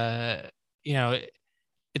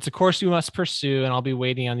 It's a course you must pursue, and I'll be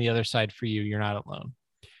waiting on the other side for you. You're not alone.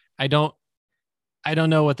 I don't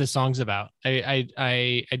know what this song's about. I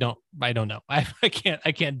don't know. I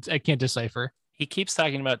can't decipher. He keeps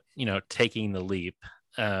talking about, taking the leap.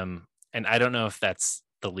 And I don't know if that's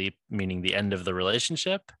the leap meaning the end of the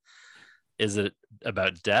relationship? Is it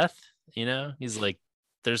about death? You know, he's like,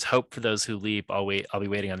 there's hope for those who leap. I'll be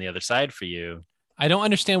waiting on the other side for you. I don't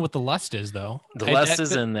understand what the lust is, though. The lust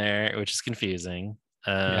is in there, which is confusing.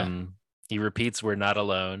 He repeats "we're not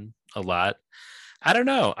alone" a lot. I don't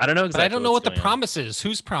know exactly. But I don't know what the going on. promise is.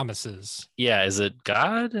 Whose promises? Yeah, is it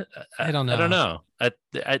God? I don't know. I don't know.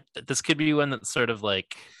 This could be one that's sort of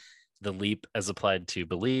like the leap as applied to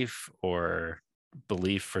belief, or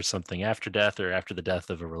belief for something after death, or after the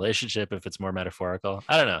death of a relationship, if it's more metaphorical.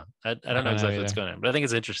 I don't know. I don't know exactly what's going on, but I think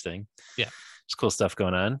it's interesting. Yeah, there's cool stuff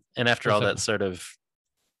going on. And after all that sort of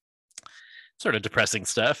depressing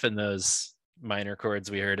stuff and those minor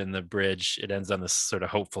chords we heard in the bridge, it ends on this sort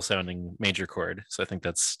of hopeful sounding major chord. So I think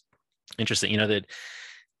that's interesting. You know, that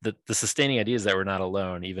the sustaining idea is that we're not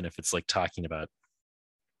alone, even if it's like talking about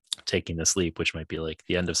taking this leap, which might be like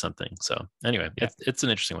the end of something. So anyway, it's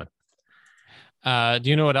an interesting one. Do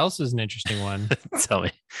you know what else is an interesting one? Tell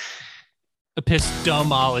me.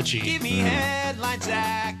 Epistemology. Give me headlines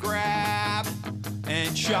that grab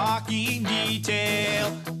and shocking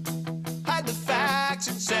detail. Hide the facts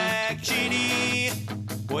in section E,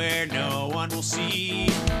 where no one will see.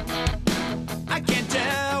 I can't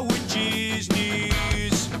tell which is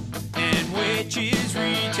news and which is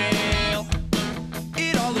retail.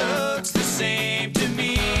 It all looks the same to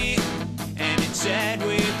me, and it's said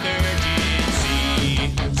with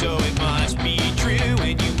urgency. So it must be true,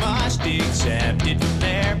 and you must accept it from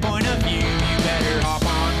their point of view. You better hop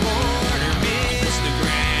on board or miss the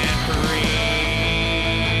grand parade.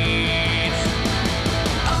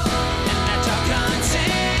 And that's how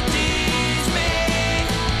consent is made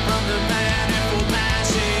from the manifold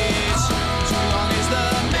masses. So long as the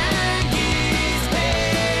man gets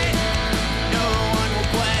paid, no one will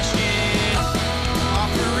question.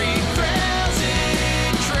 Offering thrills in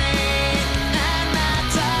trade, and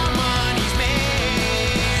that's how money's made.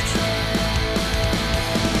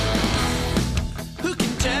 Who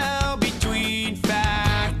can tell between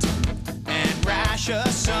fact and rash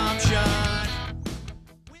assumption?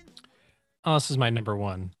 Oh, this is my number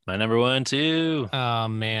one. My number one too. Oh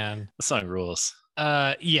man. The song rules.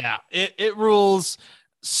 Yeah, it rules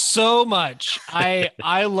so much. I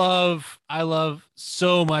love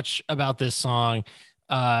so much about this song.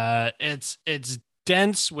 It's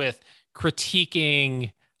dense with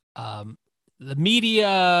critiquing the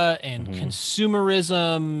media and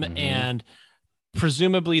consumerism and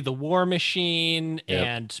presumably the war machine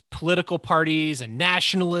and political parties and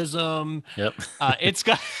nationalism. Yep. It's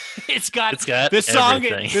got this song.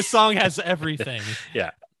 everything. This song has everything.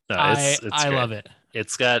 Yeah. No, I great. love it.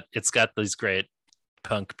 It's got these great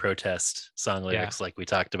punk protest song lyrics like we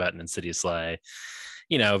talked about in Insidious Lie.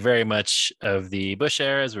 You know, very much of the Bush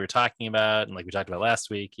era, as we were talking about, and like we talked about last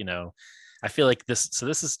week. You know, I feel like this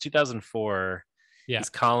is 2004. Yeah. He's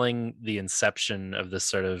calling the inception of this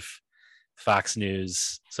sort of Fox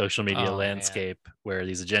News social media landscape where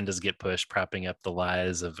these agendas get pushed, propping up the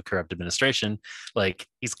lies of a corrupt administration. Like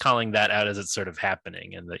he's calling that out as it's sort of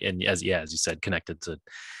happening, and as you said, connected to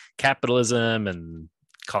capitalism and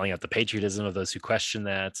calling out the patriotism of those who question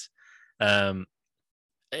that.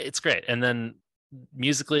 It's great. And then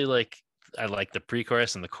musically, like I like the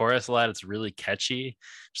pre-chorus and the chorus a lot. It's really catchy.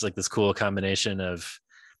 Just like this cool combination of,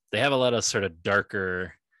 they have a lot of sort of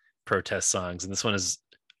darker protest songs, and this one is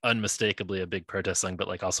unmistakably a big protest song, but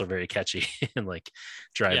like also very catchy and like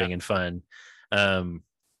driving and fun. But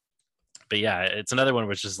yeah, it's another one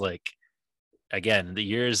which is like, again, the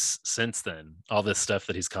years since then, all this stuff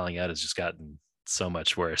that he's calling out has just gotten so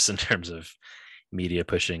much worse in terms of media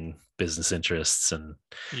pushing business interests. And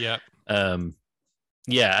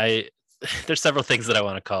there's several things that I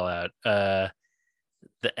want to call out. The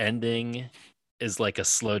ending is like a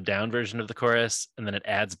slowed down version of the chorus, and then it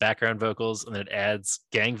adds background vocals, and then it adds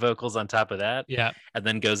gang vocals on top of that. Yeah. And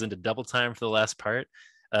then goes into double time for the last part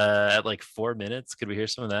at like 4 minutes. Could we hear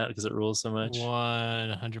some of that because it rules so much?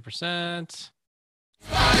 100%.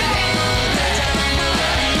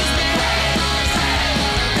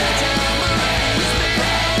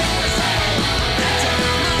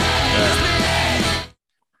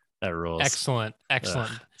 That rules. Excellent.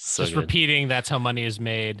 So just good. repeating, that's how money is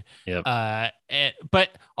made. Yep. But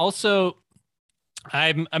also,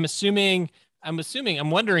 I'm wondering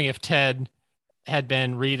if Ted had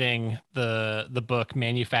been reading the book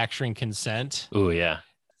Manufacturing Consent. Oh yeah.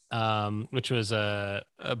 Which was a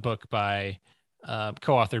book by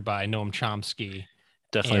co-authored by Noam Chomsky.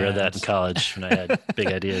 Definitely read that in college when I had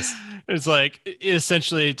big ideas. It's like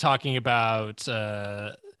essentially talking about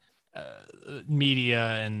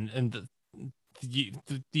media and the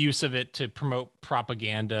use of it to promote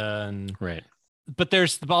propaganda and right. but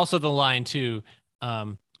there's also the line too.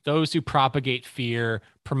 Those who propagate fear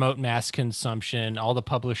promote mass consumption. All the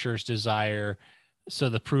publishers desire, so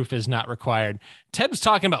the proof is not required. Ted was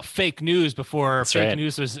talking about fake news before That's fake right.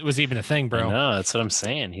 news was even a thing, bro. No, that's what I'm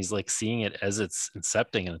saying. He's like seeing it as it's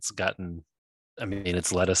incepting, and it's gotten. I mean,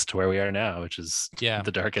 it's led us to where we are now, which is Yeah.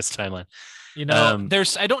 the darkest timeline. You know,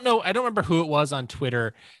 there's I don't remember who it was on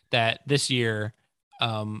Twitter that this year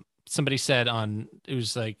somebody said it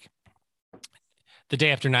was like the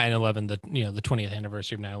day after 9/11, the 20th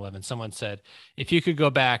anniversary of 9/11, someone said, if you could go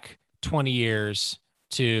back 20 years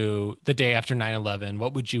to the day after 9/11,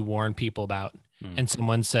 what would you warn people about? And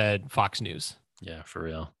someone said Fox News. Yeah, for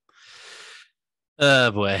real.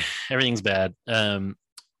 Oh boy, everything's bad. But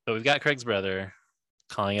we've got Craig's brother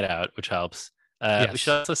calling it out, which helps. We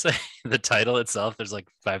should also say the title itself, there's like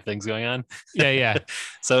 5 things going on. Yeah.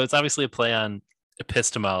 So it's obviously a play on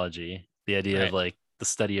epistemology, the idea Right. of like the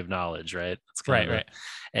study of knowledge, right? It's Right.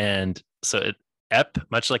 And so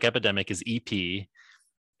much like epidemic, is EP,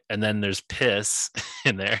 and then there's piss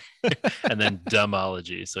in there, and then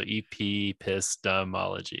dumbology. So EP, piss,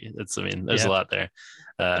 dumbology. There's a lot there.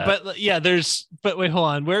 But wait, hold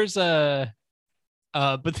on. Where's but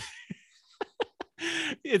I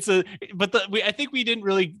think we didn't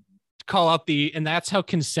really call out and that's how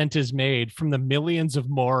consent is made, from the millions of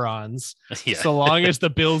morons. Yeah. So long as the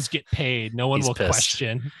bills get paid, no one He's will pissed.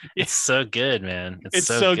 question. It's so good, man. It's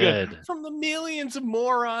so good. From the millions of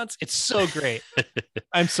morons. It's so great.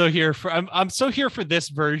 I'm so here for this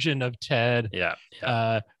version of Ted.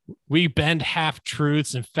 Yeah. We bend half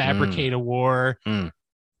truths and fabricate a war.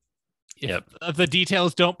 If the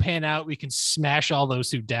details don't pan out, we can smash all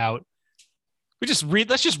those who doubt.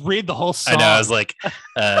 Let's just read the whole song. I know. I was like,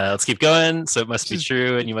 let's keep going. So it must be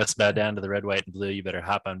true, and you must bow down to the red, white, and blue. You better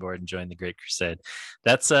hop on board and join the Great Crusade.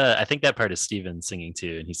 That's I think that part is Steven singing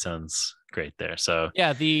too, and he sounds great there. So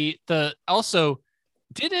yeah, the also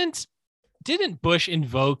didn't Bush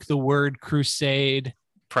invoke the word crusade?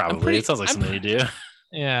 Probably. It sounds like something you do.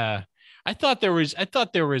 Yeah. I thought there was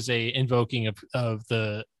a invoking of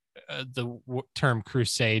the term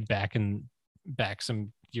crusade back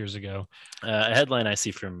some years ago. A headline I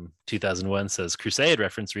see from 2001 says Crusade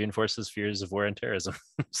reference reinforces fears of war and terrorism.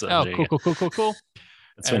 So there you go. Cool.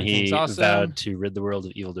 That's when he awesome. vowed to rid the world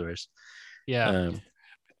of evildoers. Yeah.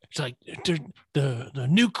 It's like the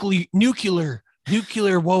nuclear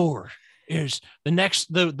war is the next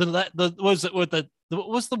what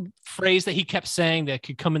was the phrase that he kept saying that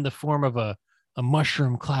could come in the form of a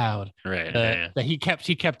mushroom cloud, right? That he kept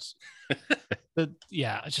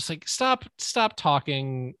it's just like stop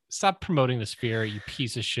talking, stop promoting this fear, you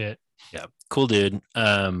piece of shit. Yeah, cool dude.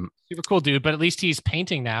 Super cool dude, but at least he's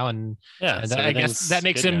painting now, and so I guess that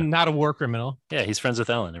makes him not a war criminal. Yeah, he's friends with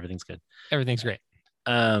Ellen. Everything's good. Everything's great.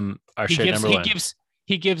 Our shared number one.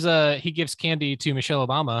 He gives candy to Michelle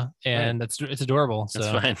Obama, and it's adorable. So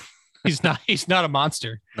that's fine. he's not a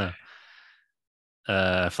monster. No.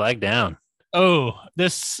 Flag down. Oh,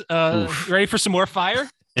 this ready for some more fire?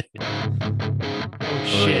 Oh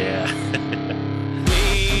shit.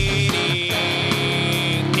 Waiting,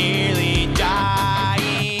 nearly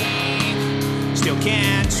dying. Still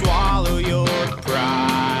can't swallow your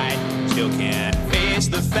pride. Still can't face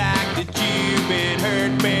the fact that you've been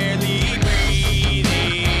hurt, barely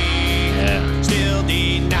breathing. Yeah. Still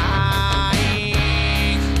denying.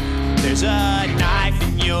 There's a knife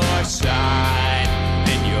in your side,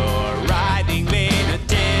 and you're writhing in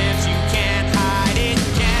attempts you can't hide it.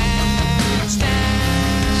 Can't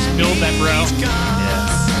stand. Spill that, bro.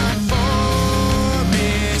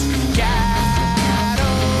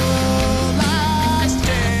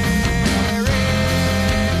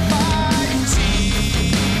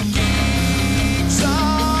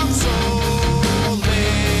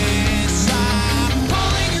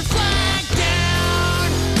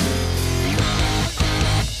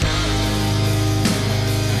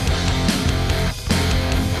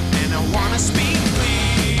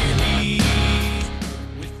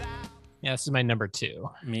 Yeah, this is my number 2.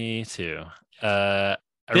 Me too. This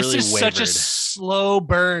really is wavered. such a slow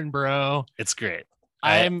burn, bro. It's great.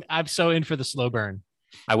 I'm so in for the slow burn.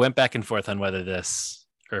 I went back and forth on whether this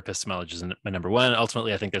or epistemology is my number 1.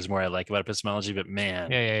 Ultimately, I think there's more I like about epistemology, but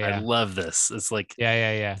man, I love this. It's like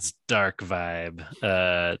it's dark vibe.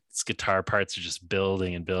 Its guitar parts are just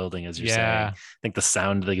building and building as you're saying. I think the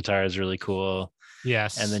sound of the guitar is really cool.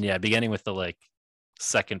 Yes. And then beginning with the like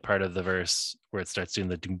second part of the verse where it starts doing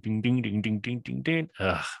the ding ding ding ding ding ding ding ding.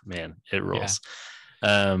 Oh man, it rolls.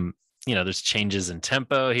 there's changes in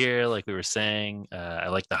tempo here, like we were saying. I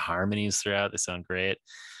like the harmonies throughout; they sound great.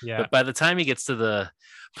 Yeah. But by the time he gets to the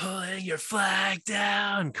 "pulling your flag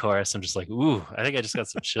down" chorus, I'm just like, ooh, I think I just got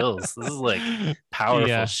some chills. This is like powerful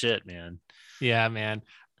Yeah. shit, man. Yeah, man.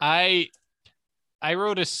 I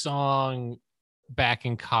wrote a song back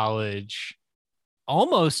in college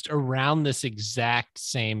almost around this exact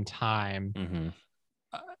same time, Mm-hmm.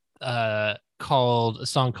 called a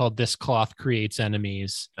song called "This Cloth Creates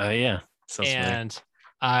Enemies." Oh yeah, sounds familiar.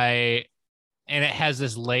 And it has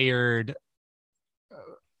this layered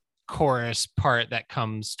chorus part that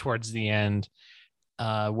comes towards the end,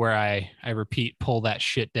 where I repeat, "Pull that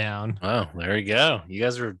shit down." Oh, there we go. You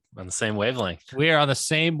guys were on the same wavelength. We are on the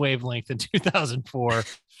same wavelength in 2004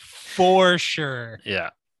 for sure.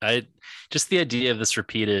 Yeah, I just the idea of this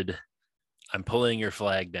repeated, "I'm pulling your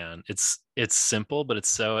flag down." It's simple, but it's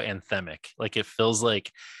so anthemic. Like it feels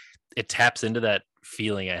like it taps into that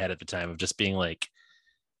feeling I had at the time of just being like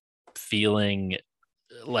feeling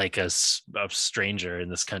like a stranger in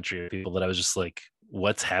this country of people that I was just like,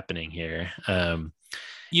 what's happening here? And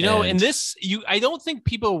this, I don't think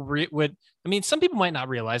people would. I mean, some people might not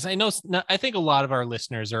realize. I think a lot of our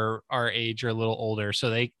listeners are our age or a little older, so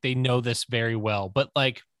they know this very well. But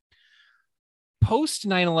like post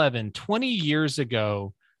 9/11, 20 years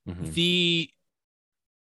ago, Mhm.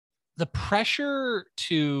 the pressure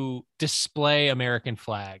to display American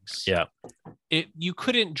flags. Yeah. You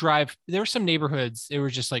couldn't drive. There were some neighborhoods, there were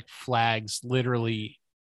just like flags literally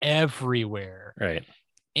everywhere. Right.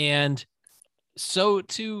 And so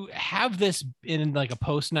to have this in like a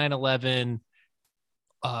post 9/11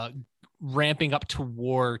 ramping up to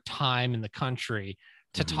war time in the country,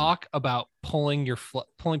 to Mhm. talk about pulling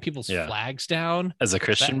people's Yeah. flags down As a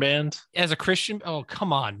Christian band? as a Christian. Oh,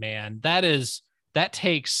 come on, man. That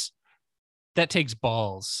takes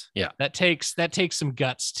balls. Yeah. That takes some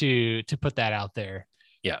guts to put that out there.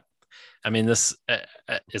 I mean, this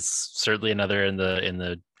is certainly another in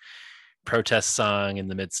the protest song in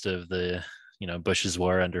the midst of the Bush's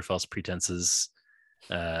war under false pretenses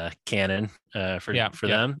canon for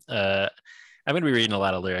them. I'm going to be reading a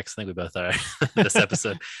lot of lyrics. I think we both are this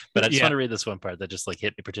episode, but I just want to read this one part that just like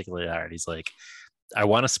hit me particularly hard. He's like, "I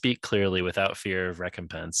want to speak clearly without fear of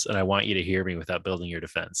recompense, and I want you to hear me without building your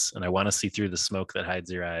defense. And I want to see through the smoke that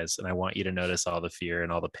hides your eyes, and I want you to notice all the fear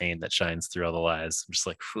and all the pain that shines through all the lies." I'm just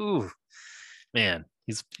like, whew, man,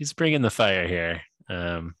 he's bringing the fire here.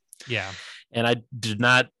 Yeah. And I did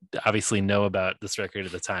not obviously know about this record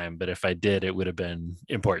at the time, but if I did, it would have been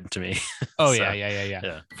important to me. Oh, So,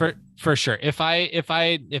 yeah. For sure. If I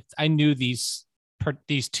knew these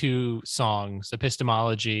two songs,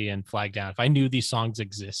 Epistemology and Flag Down, if I knew these songs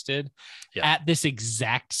existed at this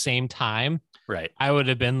exact same time, right, I would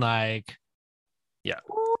have been like, yeah.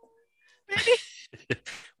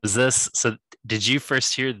 Was this so? Did you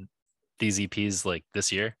first hear these EPs like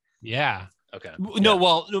this year? Yeah. Okay. No,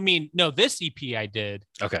 well, I mean, no, this EP I did.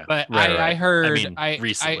 Okay. But Right. I heard. I mean,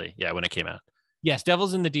 recently, when it came out. Yes,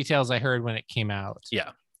 Devil's in the Details. I heard when it came out.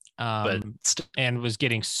 Yeah. But and was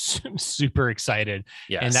getting super excited.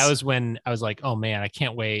 Yes. And that was when I was like, oh man, I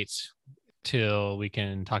can't wait till we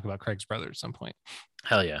can talk about Craig's Brother at some point.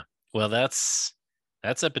 Hell yeah. Well, that's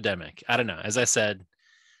Epidemic. I don't know. As I said,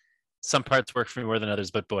 some parts work for me more than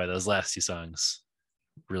others, but boy, those last two songs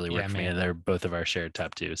really work for me. And they're both of our shared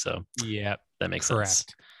top two. So yeah, that makes sense.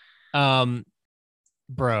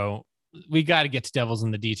 Bro, we got to get to Devils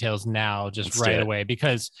in the Details now, just right away,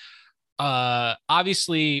 because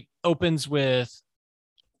obviously opens with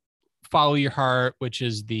Follow Your Heart, which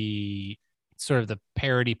is the sort of the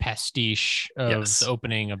parody pastiche of the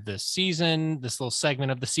opening of this season, this little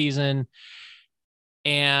segment of the season.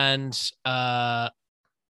 And I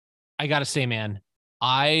gotta say, man,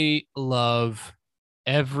 I love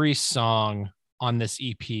every song on this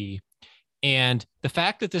EP. And the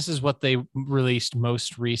fact that this is what they released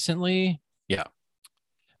most recently,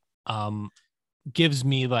 gives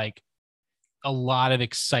me like a lot of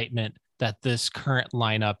excitement that this current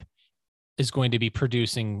lineup is going to be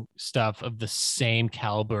producing stuff of the same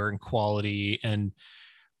caliber and quality. And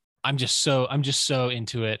I'm just so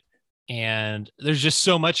into it. And there's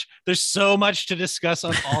so much to discuss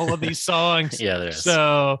on all of these songs. Yeah, there is.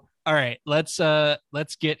 So, all right, let's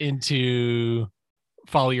get into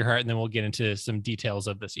Follow Your Heart, and then we'll get into some details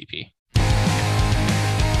of this EP.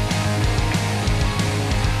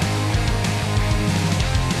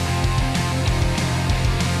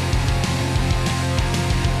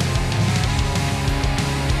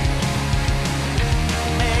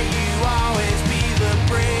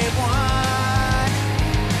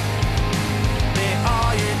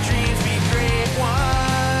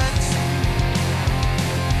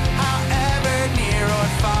 How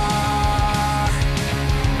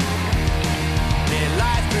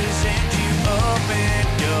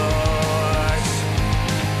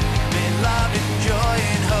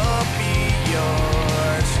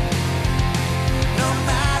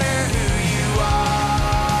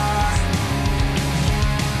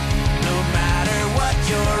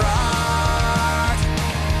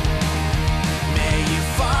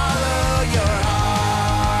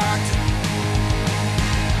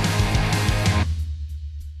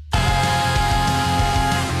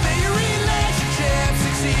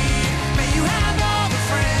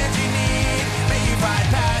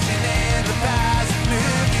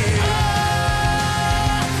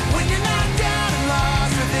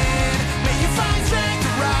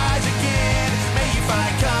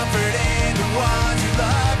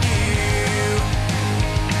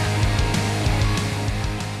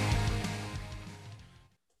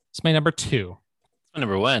It's my number 2.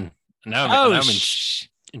 Number 1. Now Oh, I'm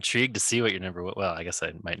intrigued to see what your number. Well, I guess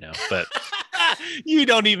I might know, but you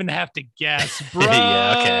don't even have to guess, bro.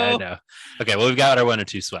 yeah, okay, I know. Okay, well, we've got our 1 and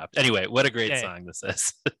 2 swapped. Anyway, what a great Okay. song this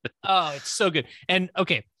is. Oh, it's so good. And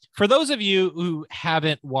okay, for those of you who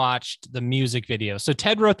haven't watched the music video, so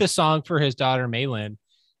Ted wrote this song for his daughter Maylin,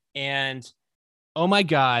 and oh my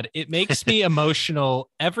God, it makes me emotional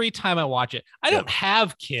every time I watch it. I don't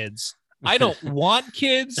have kids. I don't want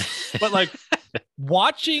kids, but like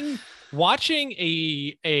watching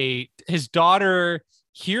his daughter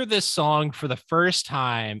hear this song for the first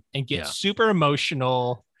time and get super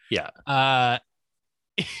emotional. Yeah.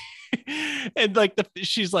 And like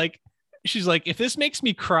she's like, if this makes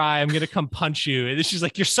me cry, I'm gonna come punch you. And she's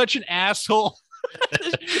like, you're such an asshole.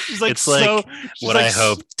 She's like, it's like she's what like, I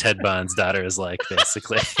hope Ted Bond's daughter is like,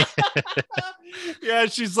 basically. Yeah,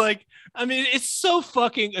 she's like, I mean, it's so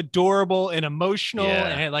fucking adorable and emotional,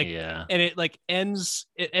 and it like ends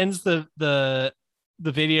the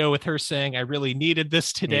video with her saying, "I really needed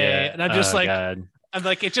this today," and I'm just God. I'm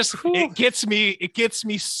like, it gets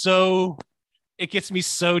me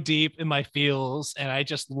so deep in my feels, and I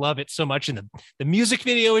just love it so much. And the music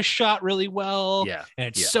video is shot really well, and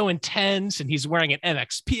it's so intense, and he's wearing an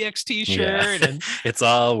MXPX t-shirt, and it's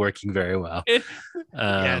all working very well.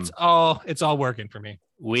 It's all working for me.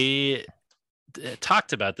 We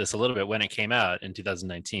talked about this a little bit when it came out in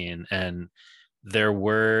 2019, and there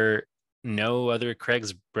were no other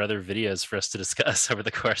Craig's Brother videos for us to discuss over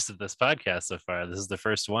the course of this podcast so far. This is the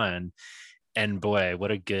first one, and boy,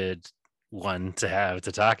 what a good one to have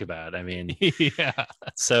to talk about. I mean,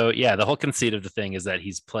 So the whole conceit of the thing is that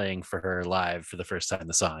he's playing for her live for the first time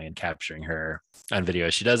the song and capturing her on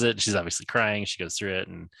video. She does it. She's obviously crying. She goes through it,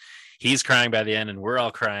 and he's crying by the end, and we're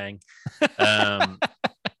all crying.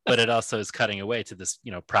 But it also is cutting away to this,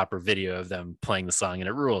 proper video of them playing the song, and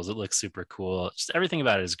it rules. It looks super cool. Just everything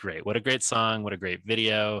about it is great. What a great song. What a great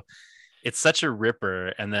video. It's such a ripper.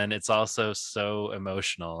 And then it's also so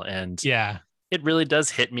emotional. And it really does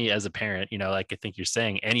hit me as a parent. Like I think you're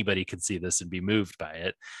saying, anybody could see this and be moved by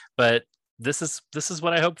it. But this is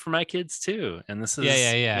what I hope for my kids too. And this is,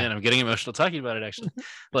 man, I'm getting emotional talking about it actually.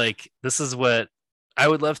 Like, this is what I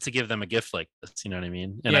would love to give them, a gift like this. You know what I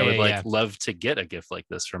mean? And I would love to get a gift like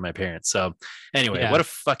this from my parents. So anyway, what a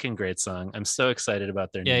fucking great song. I'm so excited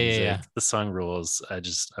about their music. The song rules. I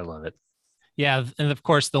love it. Yeah. And of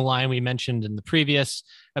course, the line we mentioned in the previous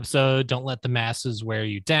episode, don't let the masses wear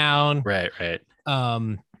you down. Right.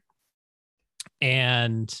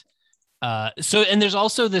 And there's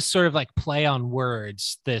also this sort of like play on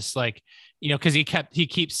words, this like, because he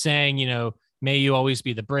keeps saying, may you always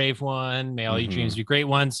be the brave one. May all your dreams be great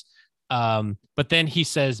ones. But then he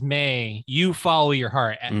says, may you follow your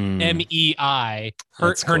heart. MEI,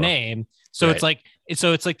 her name. So it's like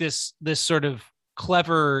this sort of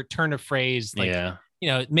clever turn of phrase. Like,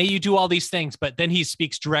 may you do all these things, but then he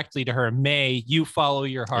speaks directly to her. May you follow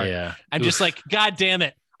your heart. Yeah. I'm just like, God damn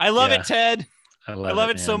it. I love it, Ted. I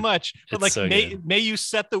love it so much. But it's like, so may you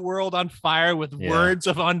set the world on fire with words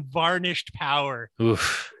of unvarnished power.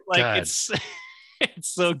 Oof. Like, God. it's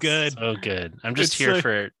so good. So good. I'm just here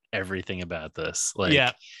for everything about this.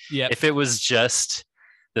 Like, if it was just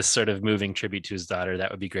this sort of moving tribute to his daughter, that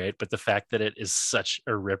would be great. But the fact that it is such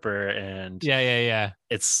a ripper, and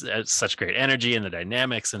it's such great energy, and the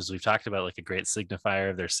dynamics, and as we've talked about, like a great signifier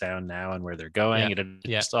of their sound now and where they're going, it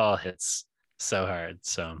just all hits so hard.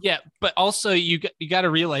 So but also you got to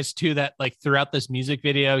realize too that like throughout this music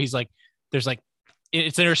video, he's like, there's like,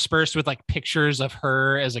 it's interspersed with like pictures of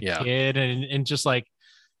her as a kid, and just like,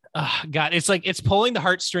 God, it's like, it's pulling the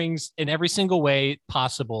heartstrings in every single way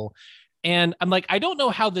possible. And I'm like, I don't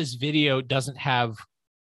know how this video doesn't have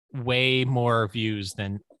way more views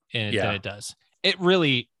than it does. It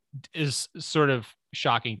really is sort of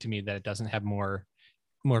shocking to me that it doesn't have more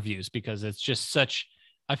views, because it's just such,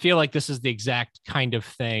 I feel like this is the exact kind of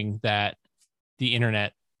thing that the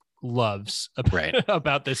internet loves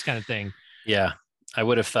about this kind of thing. Yeah. I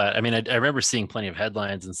would have thought, I mean, I remember seeing plenty of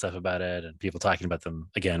headlines and stuff about it and people talking about them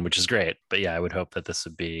again, which is great. But yeah, I would hope that this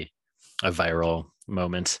would be a viral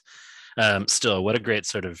moment. Still, what a great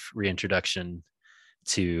sort of reintroduction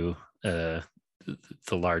to the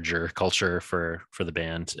larger culture for the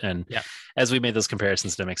band. And as we made those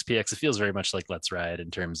comparisons to MXPX, it feels very much like Let's Ride in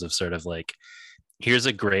terms of sort of like, here's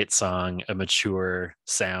a great song, a mature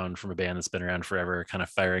sound from a band that's been around forever, kind of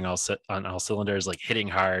firing on all cylinders, like hitting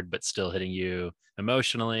hard, but still hitting you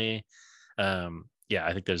emotionally. I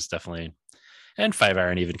think there's definitely, and 5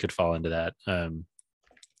 Iron even could fall into that.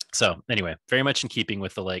 So anyway, very much in keeping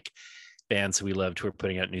with the like bands who we loved who are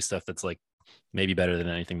putting out new stuff that's like maybe better than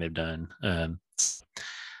anything they've done.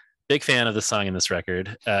 Big fan of the song in this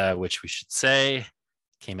record, which we should say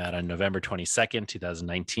came out on November 22nd,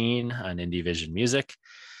 2019 on Indie Vision Music.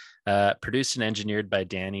 Produced and engineered by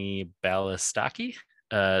Danny Balastaki.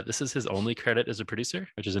 This is his only credit as a producer,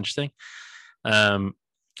 which is interesting.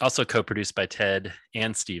 Also co-produced by Ted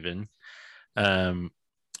and Steven.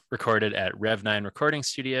 Recorded at Rev9 Recording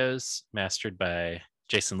Studios, mastered by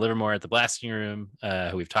Jason Livermore at the Blasting Room,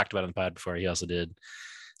 who we've talked about on the pod before. He also did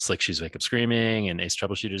Slick Shoes Wake Up Screaming and Ace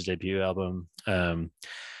Troubleshooter's debut album.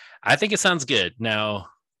 I think it sounds good. Now,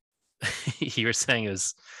 you were saying it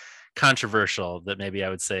was controversial, that maybe I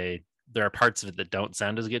would say there are parts of it that don't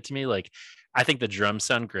sound as good to me. Like, I think the drums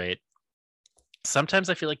sound great. Sometimes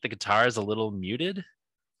I feel like the guitar is a little muted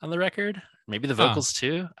on the record. Maybe the vocals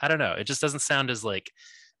too. I don't know. It just doesn't sound as like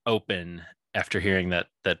open after hearing that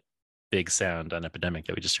big sound on Epidemic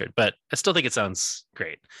that we just heard. But I still think it sounds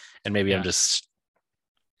great. And maybe I'm just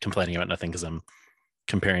complaining about nothing because I'm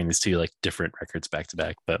comparing these two like different records back to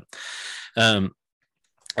back. But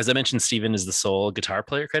as I mentioned, Steven is the sole guitar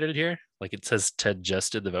player credited here. Like, it says Ted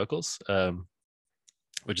just did the vocals,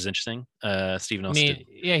 which is interesting. Steven also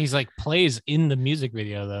he's like plays in the music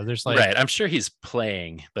video though. There's like, right. I'm sure he's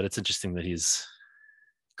playing, but it's interesting that he's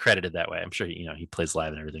credited that way. I'm sure he plays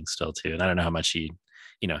live and everything still too. And I don't know how much he's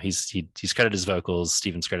credited his vocals.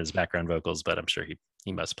 Steven's credited his background vocals, but I'm sure he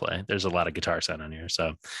must play. There's a lot of guitar sound on here.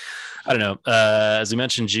 So I don't know. As we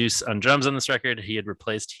mentioned, Juice on drums on this record. He had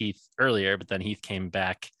replaced Heath earlier, but then Heath came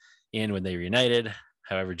back in when they reunited.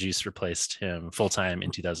 However, Juice replaced him full-time in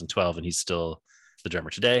 2012, and he's still the drummer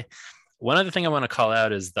today. One other thing I want to call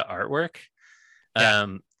out is the artwork.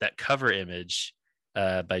 That cover image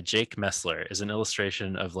by Jake Messler is an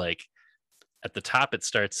illustration of, like, at the top it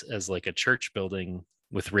starts as like a church building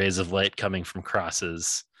with rays of light coming from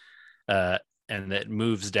crosses, and it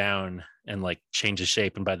moves down and like changes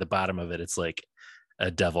shape, and by the bottom of it it's like a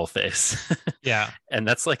devil face. And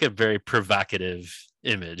that's like a very provocative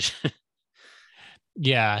image.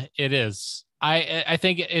 Yeah, it is. I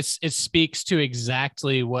think it speaks to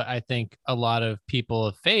exactly what I think a lot of people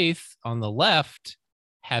of faith on the left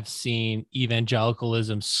have seen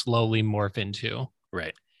evangelicalism slowly morph into.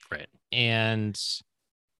 Right. And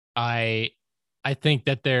I think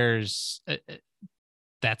that there's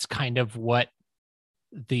that's kind of what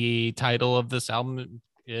the title of this album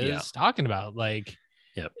is talking about. Like,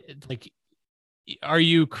 like, are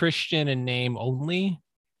you Christian in name only?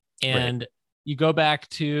 And you go back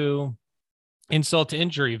to Insult to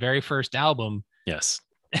Injury, very first album. Yes.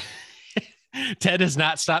 Ted has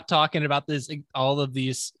not stopped talking about all of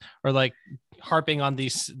these, or like harping on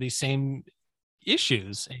these same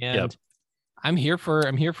issues. And I'm here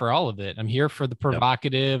for all of it. I'm here for the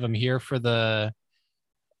provocative. I'm here for the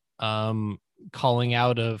calling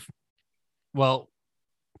out of, well,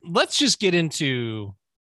 let's just get into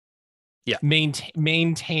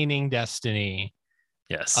maintaining destiny.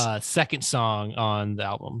 Yes. Second song on the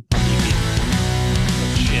album. We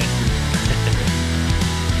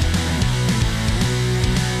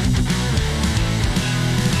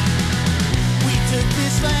took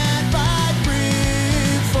this land by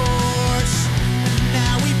brute force.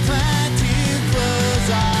 Now we plan to close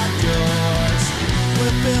our doors.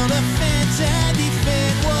 We'll build a fence and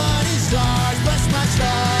defend what is ours. Bless my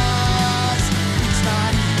stars. It's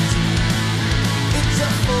not easy. It's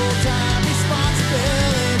a full-time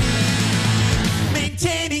responsibility.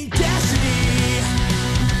 Maintaining destiny.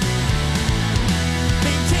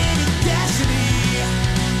 Maintaining destiny.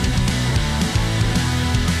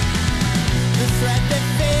 The threat that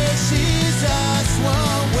faces us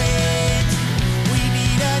won't wait. We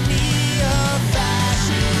need a neo-fascist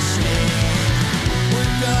state.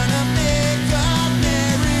 We're gonna make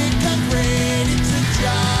America great. It's a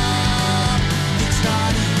job. It's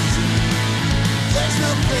not easy. There's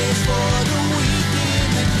no place for the weak in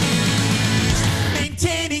the knees.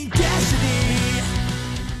 Maintaining destiny.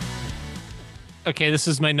 Okay, this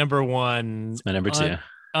is my number one. It's my number two.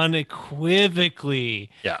 Unequivocally.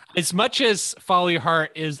 Yeah. As much as Follow Your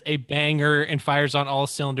Heart is a banger and fires on all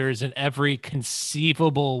cylinders in every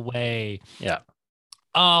conceivable way. Yeah.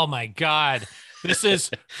 Oh my God. This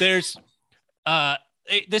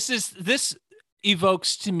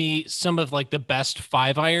evokes to me some of like the best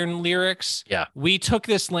Five Iron lyrics. Yeah. We took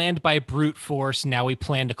this land by brute force. Now we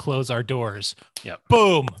plan to close our doors. Yep.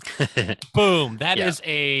 Boom. Boom. That is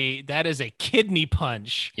a kidney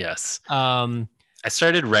punch. Yes. Um, I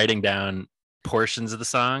started writing down portions of the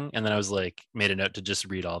song, and then I was like, made a note to just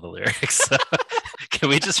read all the lyrics. So, can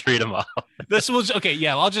we just read them all? This was okay.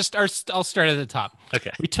 Yeah, I'll start at the top.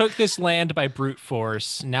 Okay. We took this land by brute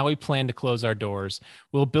force. Now we plan to close our doors.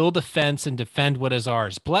 We'll build a fence and defend what is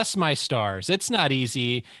ours. Bless my stars. It's not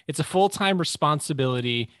easy. It's a full-time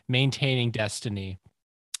responsibility maintaining destiny.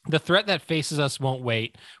 The threat that faces us won't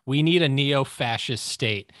wait. We need a neo-fascist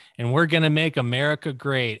state, and we're going to make America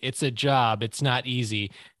great. It's a job. It's not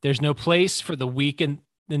easy. There's no place for the weak in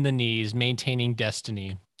the knees, maintaining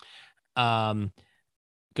destiny.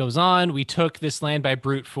 Goes on, we took this land by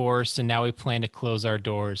brute force, and now we plan to close our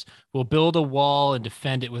doors. We'll build a wall and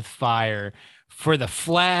defend it with fire. For the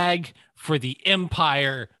flag, for the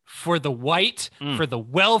empire, for the white, for the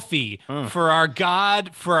wealthy, for our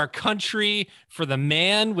God, for our country, for the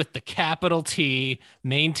man with the capital T,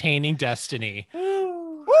 maintaining destiny.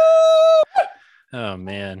 Oh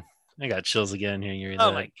man, I got chills again hearing you read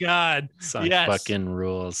Oh that. my God. Song Yes. fucking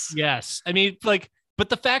rules. Yes. I mean, like, but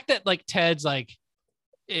the fact that like Ted's like,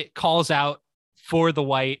 it calls out for the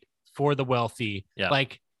white, for the wealthy, Yeah.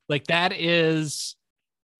 like that is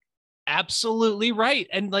absolutely right.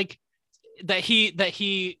 And like that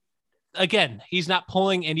he again, he's not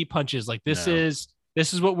pulling any punches. Like this No. is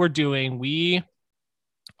what we're doing. We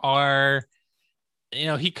are,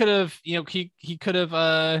 he could have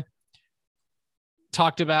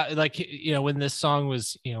talked about, like, when this song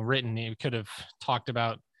was written, he could have talked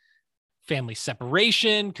about family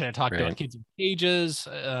separation, could have talked Right. about kids in cages,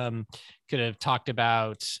 could have talked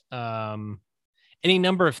about any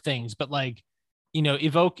number of things, but like,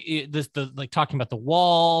 evoke the like talking about the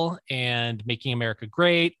wall and making America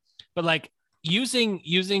great, but like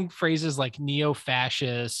using phrases like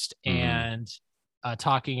neo-fascist and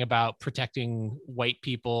talking about protecting white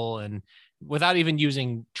people, and without even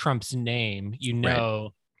using Trump's name,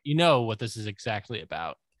 what this is exactly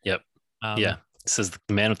about. Yep. Yeah. This is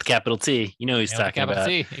the man with the capital T. You know who he's talking about.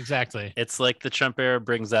 T, exactly. It's like the Trump era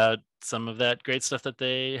brings out some of that great stuff that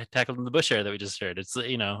they tackled in the Bush era that we just heard. It's,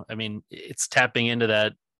 I mean, it's tapping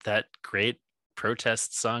into that great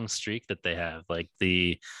protest song streak that they have, like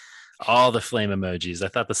all the flame emojis. I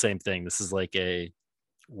thought the same thing. This is like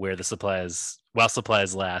while supplies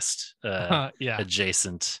last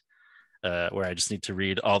adjacent, where I just need to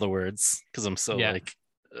read all the words because I'm so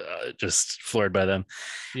just floored by them.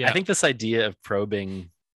 Yeah. I think this idea of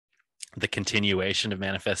probing the continuation of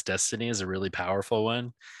Manifest Destiny is a really powerful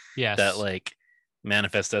one. Yes. That like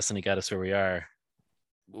Manifest Destiny got us where we are.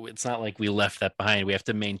 It's not like we left that behind. We have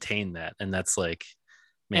to maintain that. And that's like,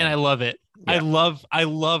 man. And I love it. Yeah. I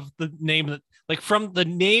love the name, like from the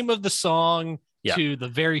name of the song to the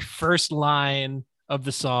very first line of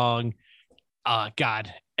the song.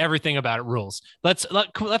 God, everything about it rules. Let's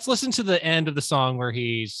listen to the end of the song where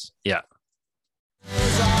he's We'll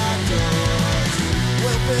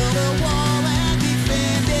build a wall and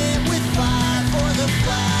defend it with fire for the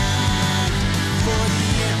flag, for the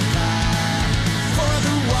empire, for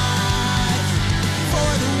the white,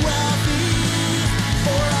 for the wealthy,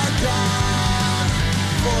 for our God,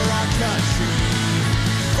 for our country,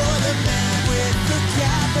 for the man with the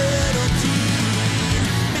capital T,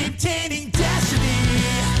 maintaining destiny.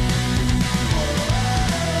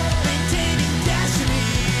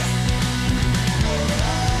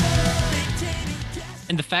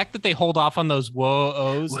 and the fact that they hold off on those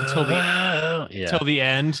whoa-ohs until the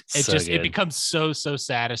end, it becomes so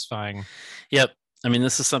satisfying. Yep. I mean,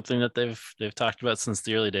 this is something that they've talked about since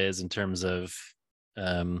the early days in terms of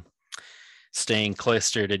staying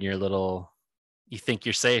cloistered in your little, you think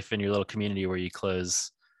you're safe in your little community where you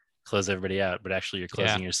close everybody out, but actually you're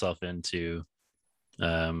closing yourself into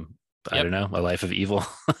I don't know, a life of evil.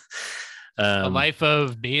 A life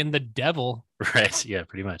of being the devil. Right. Yeah,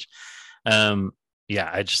 pretty much. I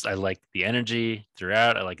like the energy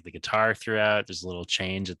throughout. I like the guitar throughout. There's a little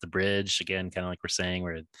change at the bridge again, kind of like we're saying,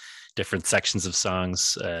 where different sections of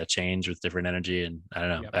songs change with different energy. And I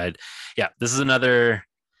don't know. This is another,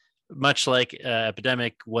 much like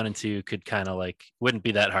Epidemic 1 and 2 could kind of like, wouldn't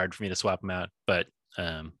be that hard for me to swap them out, but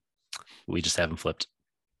we just haven't flipped.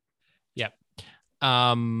 Yep.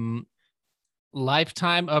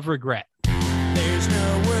 Lifetime of Regret. There's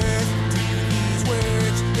no worth to these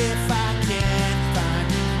words if I can't find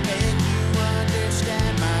make you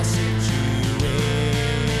understand my situation.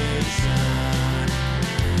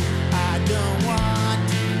 I don't want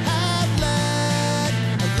to have led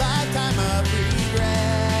a lifetime of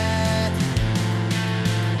regret,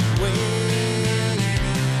 waiting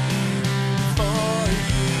for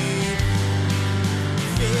you to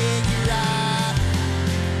figure out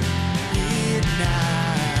it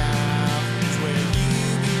now.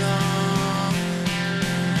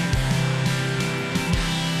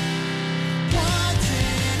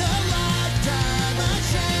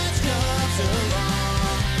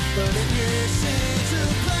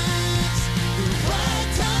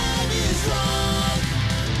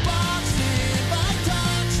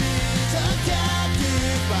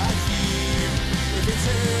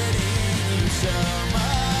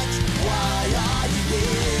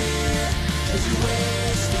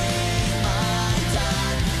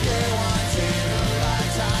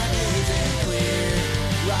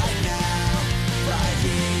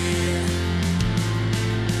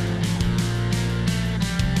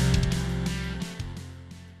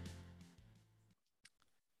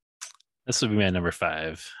 This would be my number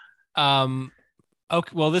 5. Okay,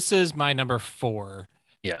 well, this is my number 4.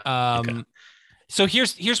 Yeah. Okay. So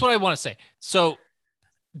here's what I want to say. So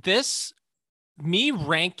me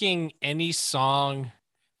ranking any song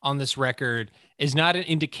on this record is not an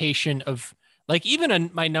indication of, like, even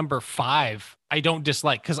my number 5, I don't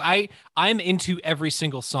dislike, because I'm into every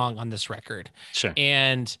single song on this record. Sure.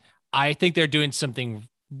 And I think they're doing something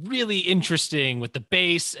really interesting with the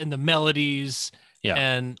bass and the melodies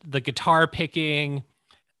and the guitar picking,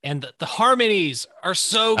 and the harmonies are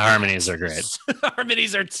so The harmonies are great. The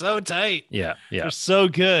harmonies are so tight. Yeah. They're so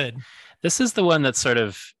good. This is the one that's sort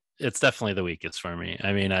of, it's definitely the weakest for me.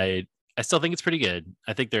 I mean, I still think it's pretty good.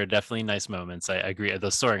 I think there are definitely nice moments. I agree.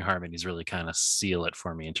 Those soaring harmonies really kind of seal it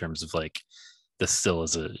for me in terms of, like, this still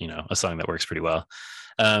is a song that works pretty well.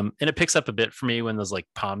 And it picks up a bit for me when those, like,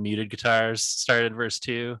 palm muted guitars start in verse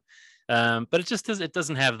 2. But it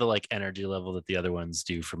doesn't have the, like, energy level that the other ones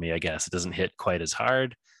do for me, I guess. It doesn't hit quite as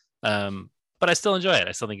hard. But I still enjoy it.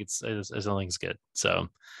 I still think it's good. So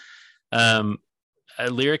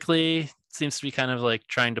lyrically, it seems to be kind of like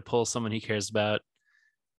trying to pull someone he cares about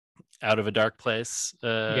out of a dark place,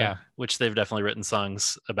 which they've definitely written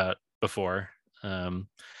songs about before.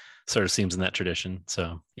 Sort of seems in that tradition.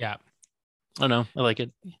 So yeah, I don't know, I like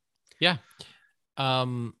it.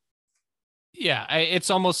 It's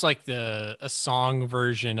almost like a song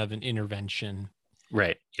version of an intervention,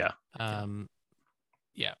 right?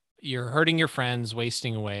 You're hurting your friends,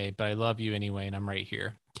 wasting away, but I love you anyway, and I'm right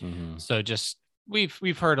here. Mm-hmm. So just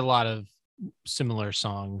we've heard a lot of similar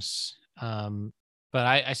songs, but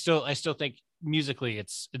I still think musically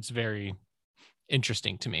it's very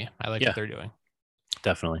interesting to me. I like what they're doing.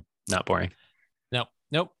 Definitely not boring. Nope.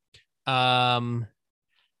 And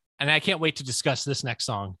I can't wait to discuss this next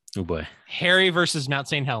song. Oh boy, Harry versus Mount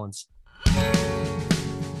St. Helens.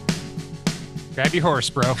 Grab your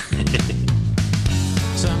horse, bro.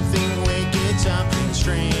 Something wicked, something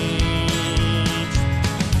strange.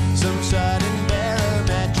 Some sudden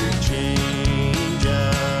barometric change.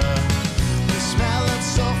 The smell of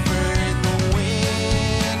sulfur in the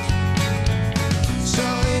wind. So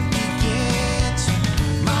it begins,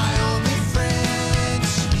 my only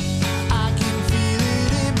friends. I can feel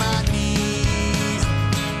it in my knees.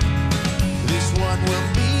 This one will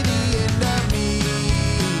be the end of me.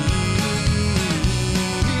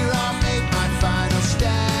 Here I'll make my final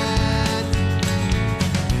stand.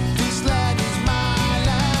 This land is my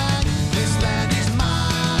land. This land is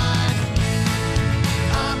mine.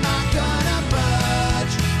 I'm not gonna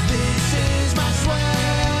budge. This is my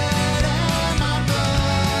sweat and my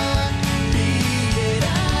blood. Be it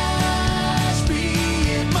ash, be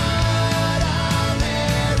it mud. I'm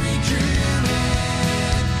Harry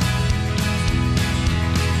Truman.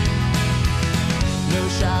 No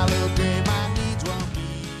shallow grave, my needs won't be.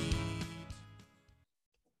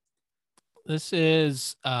 This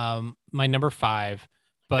is my number 5,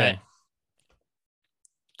 but Okay.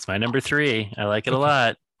 It's my number 3. I like it a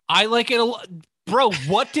lot. I like it a lot. Bro,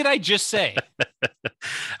 what did I just say?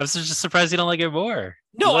 I'm just surprised you don't like it more.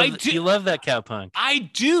 No, I You do. love that cowpunk. I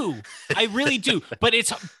do. I really do. But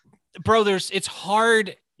it's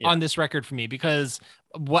hard on this record for me, because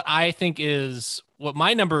what I think is what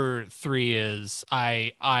my number 3 is,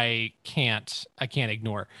 I can't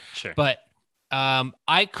ignore. Sure. But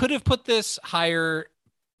I could have put this higher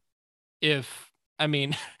I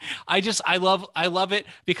love it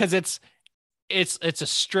because it's a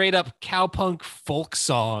straight up cowpunk folk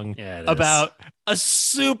song Yeah, it is. about a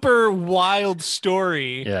super wild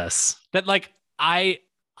story Yes. that, like, I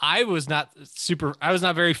was not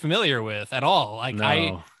very familiar with at all. Like,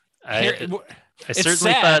 No. I it's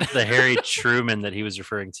certainly sad. thought the Harry Truman that he was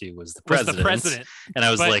referring to was the was president. the president. And I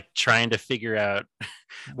was But- like trying to figure out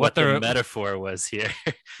what the metaphor was here.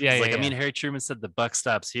 Yeah, It's yeah, I mean, Harry Truman said the buck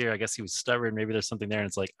stops here. I guess he was stubborn. Maybe there's something there. And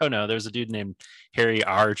it's like, oh no, there's a dude named Harry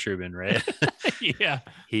R. Truman, right? yeah.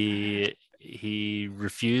 He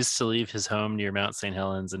refused to leave his home near Mount St.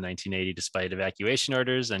 Helens in 1980 despite evacuation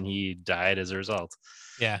orders, and he died as a result.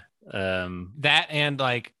 Yeah. Um, That and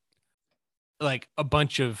like a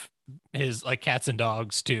bunch of his, like, cats and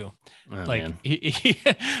dogs too. oh, Like man.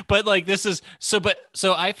 but like this is so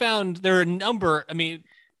I found there are a number. I mean,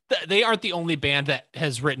 they aren't the only band that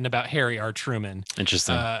has written about Harry R. Truman.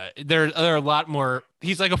 Interesting. There are a lot more.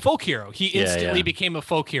 He's like a folk hero. He Yeah, instantly yeah. became a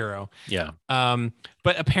folk hero. Yeah.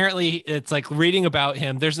 But apparently it's like reading about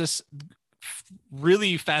him. There's this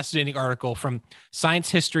really fascinating article from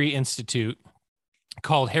Science History Institute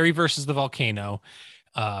called Harry versus the Volcano.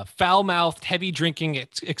 Foul-mouthed, heavy-drinking,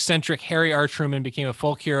 eccentric Harry R. Truman became a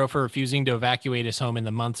folk hero for refusing to evacuate his home in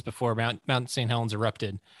the months before Mount St. Helens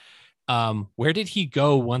erupted. Where did he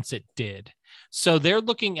go once it did? So they're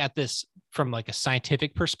looking at this from like a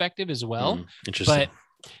scientific perspective as well. Interesting.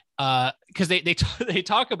 But because they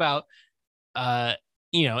talk about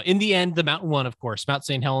in the end, the Mountain One, of course, Mount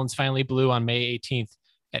St. Helens finally blew on May 18th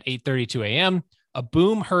at 8:32 a.m. A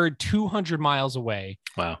boom heard 200 miles away.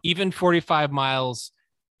 Wow. Even 45 miles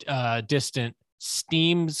distant,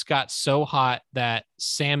 steams got so hot that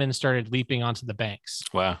salmon started leaping onto the banks.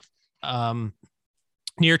 Wow.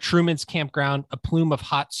 Near Truman's campground, a plume of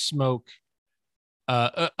hot smoke,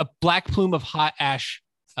 a black plume of hot ash,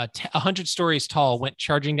 100 stories tall, went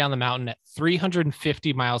charging down the mountain at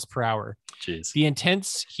 350 miles per hour. Jeez. The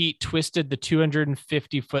intense heat twisted the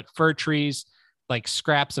 250-foot fir trees like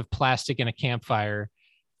scraps of plastic in a campfire.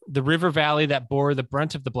 The river valley that bore the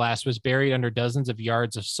brunt of the blast was buried under dozens of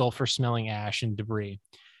yards of sulfur-smelling ash and debris.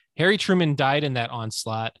 Harry Truman died in that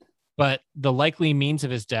onslaught, but the likely means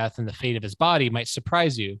of his death and the fate of his body might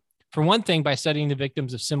surprise you. For one thing, by studying the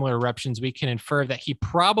victims of similar eruptions, we can infer that he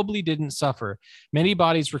probably didn't suffer. Many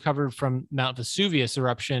bodies recovered from Mount Vesuvius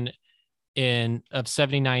eruption of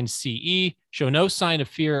 79 CE show no sign of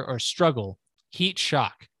fear or struggle. Heat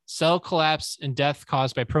shock, cell collapse, and death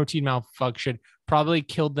caused by protein malfunction probably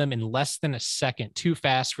killed them in less than a second, too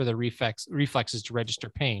fast for the reflexes to register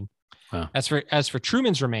pain. Wow. As for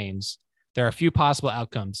Truman's remains, there are a few possible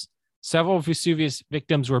outcomes. Several Vesuvius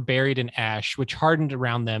victims were buried in ash, which hardened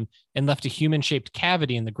around them and left a human-shaped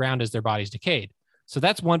cavity in the ground as their bodies decayed. So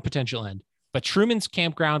that's one potential end. But Truman's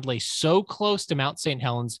campground lay so close to Mount St.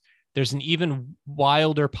 Helens, there's an even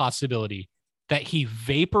wilder possibility that he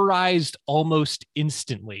vaporized almost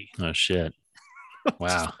instantly. Oh, shit.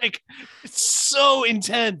 Wow. It's so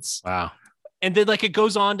intense. Wow. And then it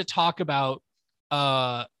goes on to talk about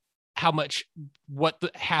what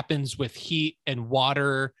happens with heat and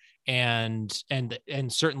water and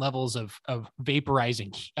certain levels of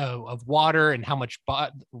vaporizing of water and how much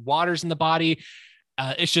water's in the body.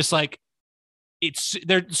 It's just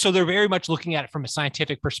they're very much looking at it from a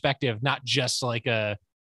scientific perspective, not just like a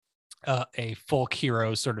folk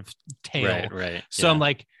hero sort of tale. Right. So yeah. I'm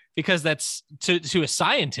like, because that's to a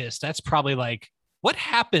scientist, that's probably like, what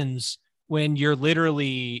happens when you're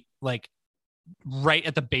literally like right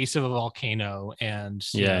at the base of a volcano and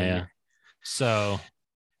so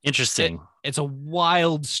interesting. It's a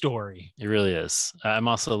wild story. It really is. I'm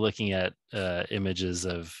also looking at images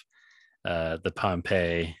of the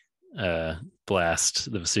Pompeii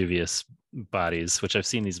blast, the Vesuvius bodies, which I've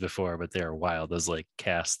seen these before, but they are wild. Those like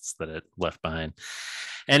casts that it left behind.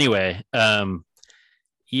 Anyway,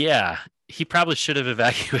 he probably should have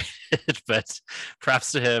evacuated, but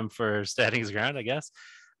props to him for standing his ground, I guess.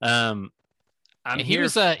 He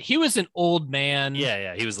was an old man.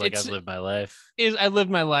 Yeah. He was like, I've lived my life. I lived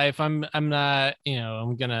my life. I'm not,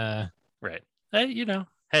 I'm gonna. Right.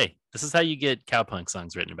 Hey, this is how you get cowpunk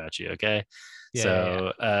songs written about you. Okay.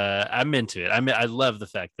 I'm into it. I love the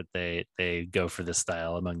fact that they go for this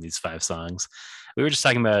style among these 5 songs. We were just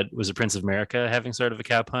talking about, was it Prince of America having sort of a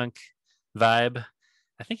cowpunk vibe?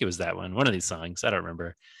 I think it was that one of these songs. I don't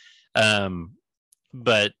remember.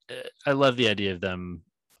 But I love the idea of them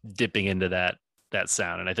dipping into that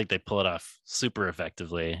sound, and I think they pull it off super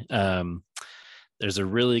effectively. There's a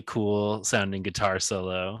really cool sounding guitar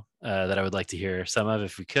solo that I would like to hear some of,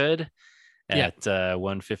 if we could, at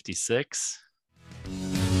 156.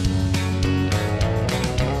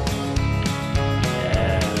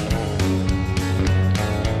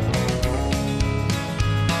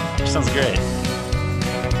 Sounds great.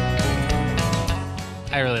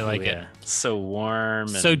 I really like it. So warm,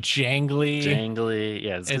 and so jangly.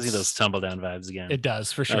 Yeah, it's giving those tumble down vibes again. It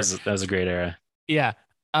does, for sure. That was a great era. Yeah.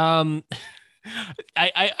 I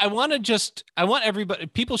want everybody,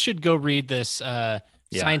 people should go read this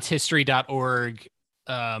sciencehistory.org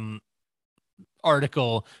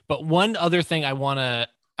article. But one other thing I want to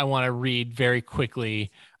read very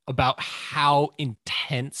quickly about how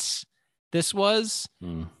intense this was.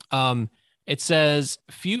 It says,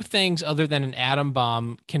 few things other than an atom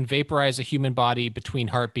bomb can vaporize a human body between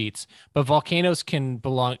heartbeats, but volcanoes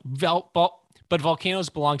belong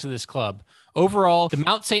to this club. Overall, the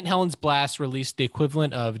Mount St. Helens blast released the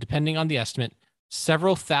equivalent of, depending on the estimate,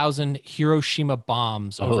 several thousand Hiroshima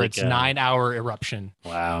bombs over its 9-hour eruption.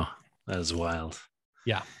 Wow. That is wild.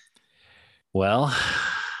 Yeah. Well,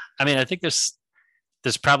 I mean, I think there's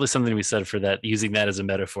probably something to be said for that, using that as a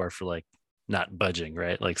metaphor for like not budging,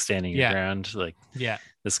 right? Like standing your ground. Like,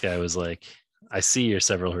 this guy was like, I see your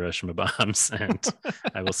several Hiroshima bombs and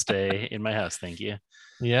I will stay in my house. Thank you.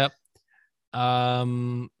 Yep.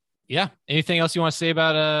 Yeah. Anything else you want to say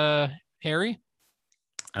about Harry?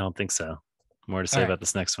 I don't think so. More to say about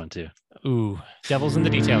this next one too. Ooh, devil's in the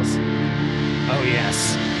details. Oh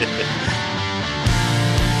yes.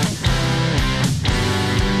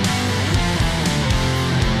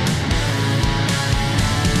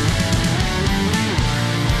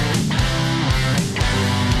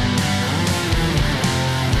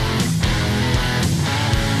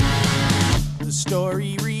 The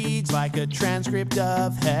story reads like a transcript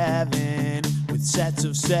of heaven, with sets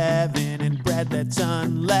of 7 and bread that's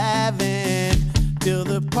unleavened, till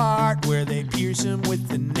the part where they pierce him with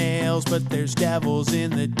the nails. But there's devils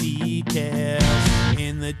in the details,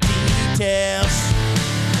 in the details.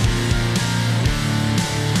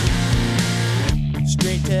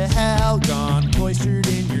 Straight to hell, gone cloistered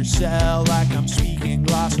in your cell, like I'm speaking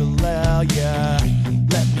glossolalia.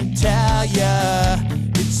 Let me tell ya,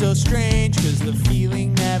 it's so strange, cause the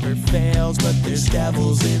feeling never fails. But there's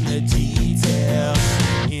devils in the details,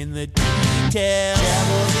 in the details.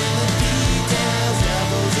 Devils in the details,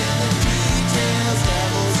 devils in the details,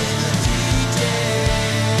 devils in the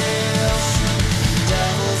details.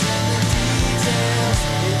 Devils in the details,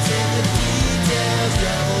 it's in the details,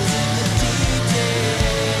 devils in the details.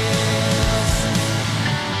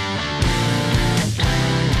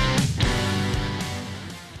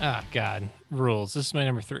 Oh God, rules. This is my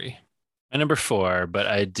number 3. My number 4, but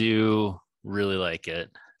I do really like it.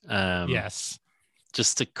 Yes.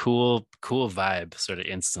 Just a cool vibe sort of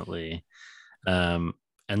instantly. And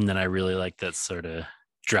then I really like that sort of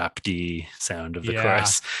drop D sound of the Yeah.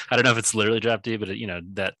 chorus. I don't know if it's literally drop D, but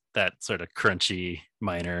that sort of crunchy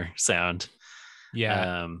minor sound.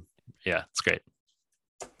 Yeah. Yeah, it's great.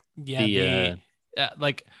 Yeah.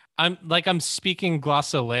 I'm speaking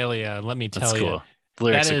glossolalia. Let me tell That's you. cool. The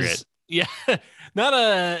lyrics That are is, great. yeah, not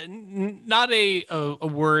a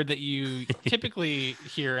word that you typically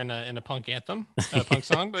hear in a punk anthem, a punk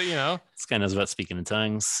song, but This guy knows about speaking in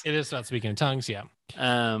tongues. it is about speaking in tongues. Yeah.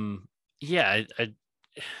 Yeah,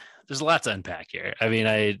 there's a lot to unpack here. I mean,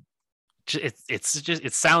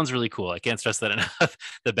 it sounds really cool. I can't stress that enough.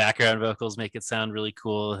 The background vocals make it sound really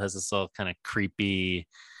cool. It has this all kind of creepy,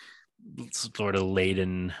 sort of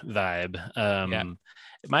laden vibe. Yeah.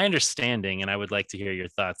 My understanding, and I would like to hear your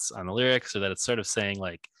thoughts on the lyrics, are that it's sort of saying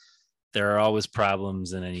like there are always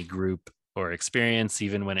problems in any group or experience,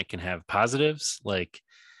 even when it can have positives. Like,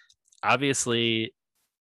 obviously,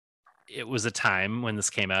 it was a time when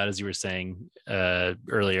this came out, as you were saying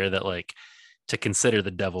earlier, that like to consider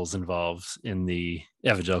the devils involved in the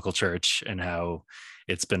evangelical church and how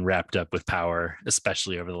it's been wrapped up with power,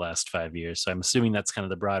 especially over the last 5 years. So I'm assuming that's kind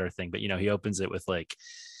of the broader thing. But he opens it with like,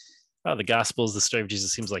 oh, the gospels, the story of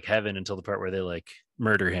Jesus seems like heaven until the part where they like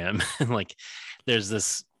murder him. And like there's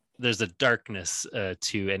a darkness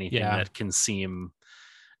to anything that can seem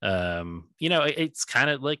it's kind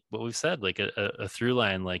of like what we've said, like a through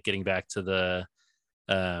line, like getting back to the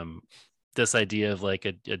this idea of like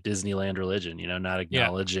a Disneyland religion, not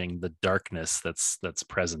acknowledging the darkness that's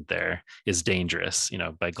present there is dangerous.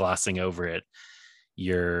 By glossing over it,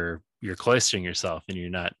 you're cloistering yourself, and you're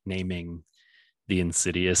not naming the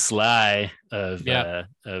insidious lie of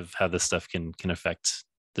how this stuff can affect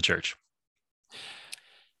the church.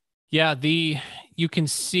 Yeah, you can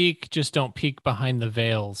seek, just don't peek behind the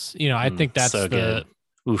veils. I think that's so good.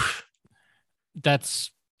 Oof.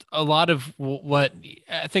 That's a lot of what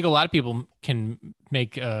I think a lot of people can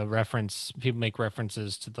make reference. People make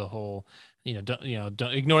references to the whole,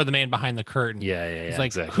 don't ignore the man behind the curtain. Yeah. It's like,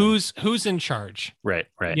 exactly. who's in charge? Right.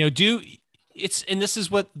 And this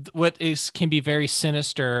is what can be very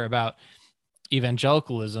sinister about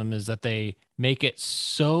evangelicalism, is that they make it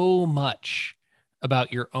so much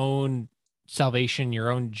about your own salvation,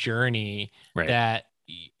 your own journey, that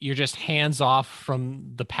you're just hands off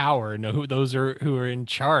from the power. Who are in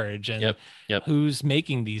charge and who's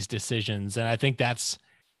making these decisions. And I think it's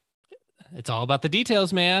all about the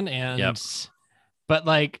details, man. And but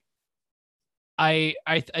like I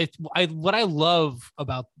what I love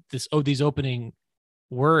about these opening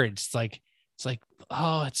words, it's like,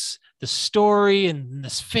 oh, it's the story and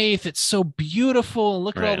this faith, it's so beautiful, and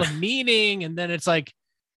look at all the meaning. And then it's like,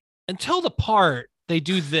 until the part they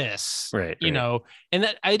do this, and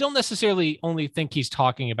that I don't necessarily only think he's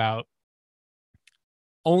talking about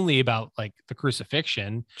like the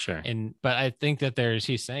crucifixion. Sure. But I think that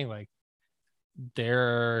he's saying like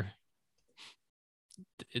there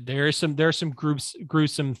are some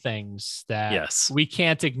gruesome things that we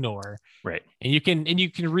can't ignore. Right. And you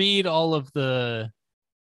can read all of the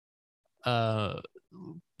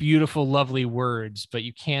beautiful, lovely words, but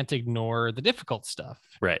you can't ignore the difficult stuff.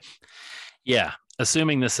 Right. Yeah.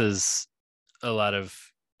 Assuming this is a lot of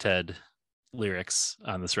Ted lyrics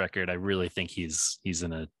on this record, I really think he's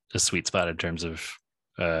in a sweet spot in terms of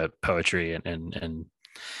poetry and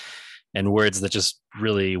and words that just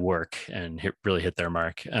really work and really hit their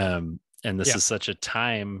mark. And this is such a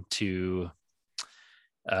time to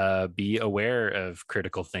be aware of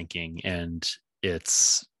critical thinking and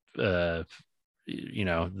its the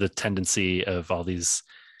tendency of all these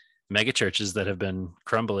mega churches that have been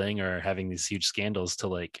crumbling or having these huge scandals to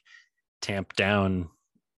like tamp down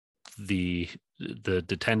the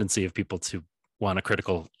tendency of people to want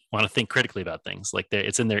to think critically about things. Like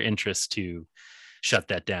it's in their interest to shut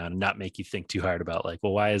that down and not make you think too hard about like,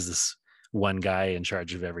 well, why is this one guy in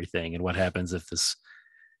charge of everything, and what happens if this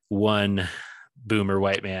one boomer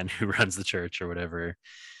white man who runs the church or whatever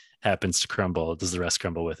happens to crumble? Does the rest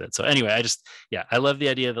crumble with it? So anyway, I love the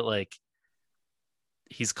idea that like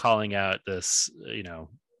he's calling out this,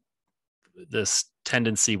 this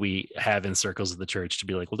tendency we have in circles of the church to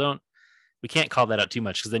be like, well, we can't call that out too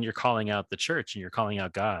much, because then you're calling out the church and you're calling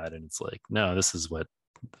out God. And it's like, no, this is what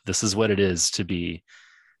it is to be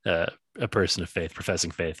a person of faith, professing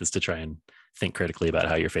faith, is to try and think critically about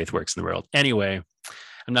how your faith works in the world. Anyway,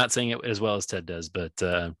 I'm not saying it as well as Ted does, but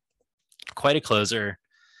quite a closer,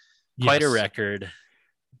 quite a record.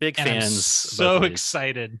 Big And I'm fans. so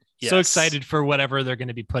excited. So excited for whatever they're going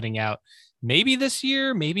to be putting out. Maybe this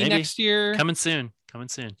year, maybe next year. Coming soon.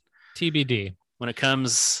 TBD. When it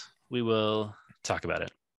comes, we will talk about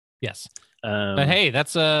it. Yes. But hey,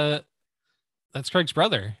 that's Craig's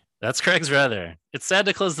brother. That's Craig's brother. It's sad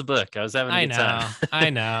to close the book. I was having a good time. I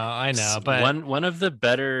know. But one of the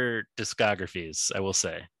better discographies, I will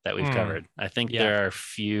say, that we've covered. I think there are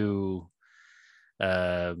few.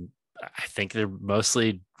 I think they're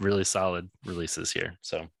mostly really solid releases here.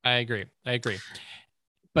 So I agree.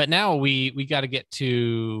 But now we got to get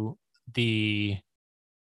to the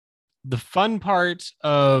fun part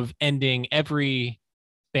of ending every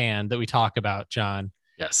band that we talk about, John.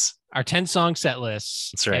 Yes. Our 10-song set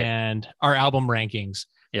lists. That's right. And our album rankings.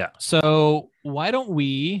 Yeah. So why don't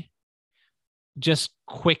we just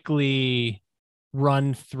quickly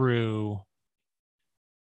run through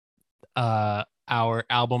our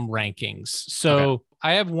album rankings. So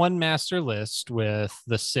I have one master list with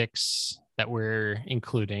the 6 that we're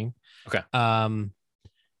including. Okay.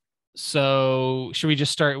 So should we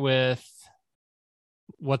just start with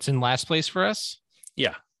what's in last place for us?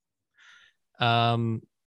 Yeah.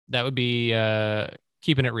 That would be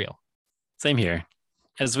Keeping It Real. Same here.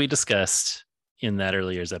 As we discussed in that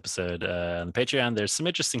earlier year's episode on the Patreon, there's some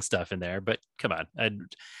interesting stuff in there, but come on,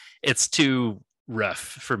 it's too rough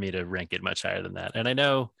for me to rank it much higher than that. And I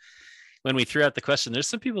know when we threw out the question, there's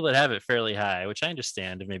some people that have it fairly high, which I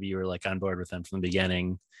understand. And maybe you were like on board with them from the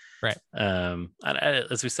beginning. Right.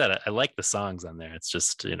 As we said, I like the songs on there. It's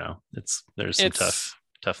just, there's some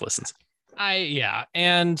tough listens.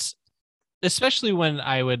 And especially when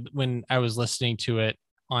I was listening to it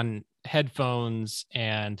on headphones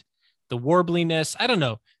and the warbliness, I don't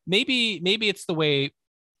know, maybe it's the way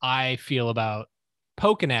I feel about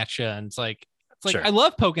Poking At Ya, and it's like sure. I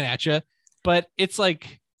love Poking At Ya, but it's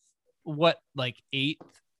like 8th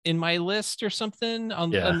in my list or something on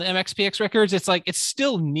the MXPX records. It's like, it's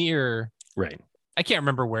still near, right? I can't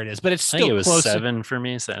remember where it is, but it's still close. I think it was 7 for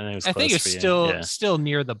me. So I think it's still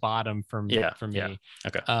near the bottom for me. For me. Yeah.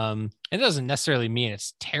 Okay. It doesn't necessarily mean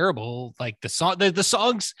it's terrible. Like the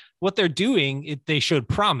songs, what they're doing, they showed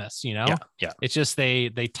promise. Yeah. It's just they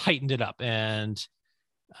tightened it up, and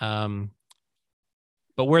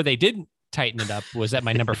but where they didn't tighten it up was at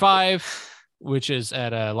my number 5, which is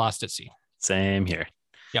at Lost at Sea. Same here.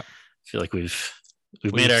 Yep. I feel like we've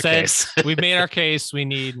made our case. We've made our case. We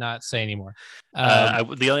need not say anymore.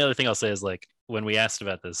 The only other thing I'll say is, like, when we asked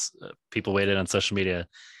about this, people waited on social media.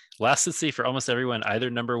 Lost at Sea for almost everyone, either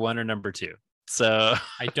number 1 or number 2. So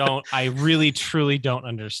I really truly don't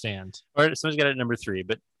understand. Or someone's got it at number 3,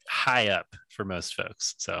 but high up for most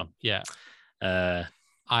folks. So yeah.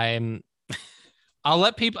 I'll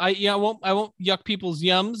let people. I won't yuck people's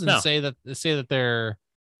yums and say that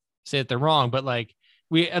they're wrong. But like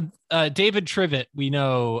David Trivet, we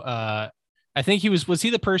know. I think was he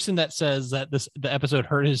the person that says that the episode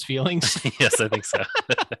hurt his feelings? Yes, I think so.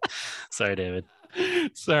 Sorry, David.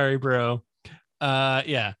 Sorry, bro.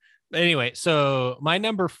 Yeah. Anyway, so my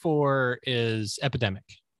number 4 is Epidemic.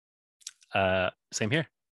 Same here.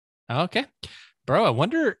 Okay, bro. I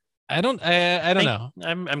wonder. I don't know.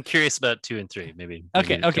 I'm curious about 2 and 3. Maybe.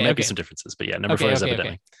 Okay. There might be some differences, but yeah, number 4 is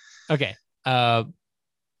Epidemic. Okay.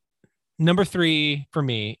 Number 3 for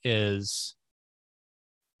me is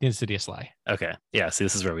The Insidious Lie. Okay. Yeah. See,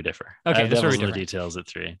 this is where we differ. Okay. Devil's in the Details at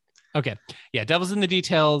 3. Okay. Yeah. Devil's in the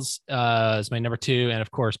Details is my number 2, and of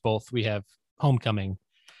course, both we have Homecoming.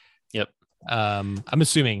 Yep. I'm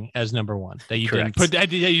assuming as number one that you Correct. you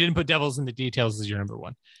didn't put Devils in the Details as your number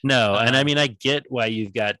one. No, and I mean I get why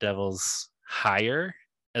you've got Devils higher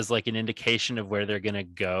as like an indication of where they're gonna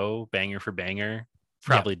go, banger for banger.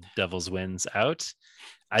 Probably Devils wins out.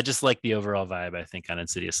 I just like the overall vibe, I think, on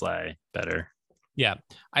Insidious Lie better. Yeah,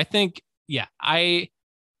 I think. Yeah, I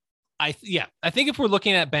think if we're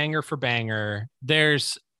looking at banger for banger,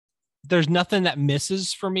 there's nothing that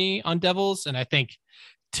misses for me on Devils, and I think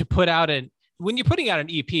to put out when you're putting out an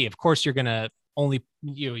EP, of course you're gonna only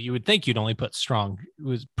you would think you'd only put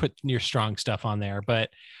your strong stuff on there, but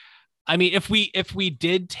I mean if we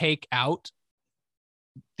did take out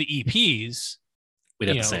the EPs, we'd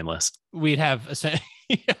have the same list. We'd have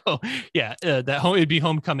it'd be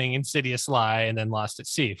Homecoming, Insidious Lie, and then Lost at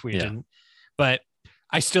Sea if we didn't. But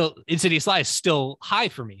Insidious Lie is still high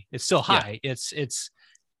for me. It's still high. Yeah.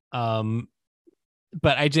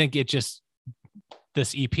 But I think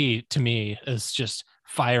this EP to me is just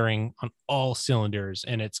firing on all cylinders,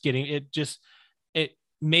 and it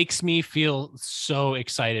makes me feel so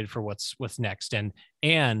excited for what's next,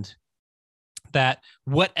 and that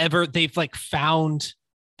whatever they've like found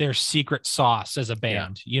their secret sauce as a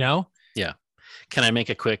band, Yeah. Can I make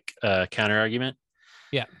a quick counter argument?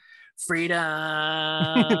 Yeah. Freedom.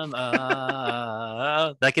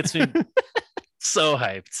 That gets me so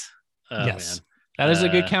hyped. Oh, yes. Man. That is a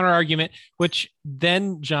good counter argument, which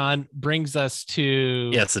then, John, brings us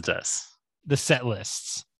to yes, it does. The set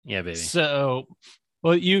lists. Yeah, baby. So,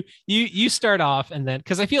 well, you start off, and then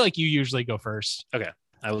because I feel like you usually go first. Okay,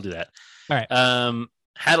 I will do that. All right.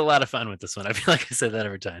 Had a lot of fun with this one. I feel like I say that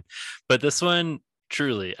every time, but this one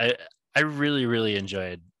truly, I really, really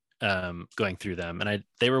enjoyed going through them, and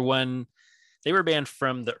they were a band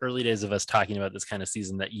from the early days of us talking about this kind of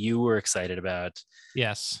season that you were excited about.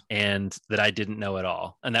 Yes. And that I didn't know at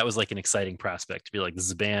all. And that was like an exciting prospect to be like, this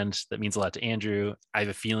is a band that means a lot to Andrew. I have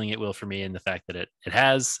a feeling it will for me. And the fact that it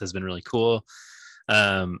has been really cool.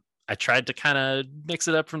 I tried to kind of mix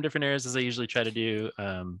it up from different areas as I usually try to do.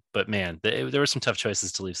 But man, there were some tough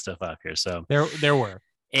choices to leave stuff off here. So there were.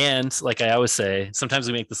 And like I always say, sometimes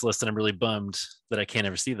we make this list and I'm really bummed that I can't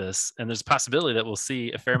ever see this. And there's a possibility that we'll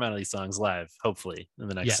see a fair amount of these songs live, hopefully, in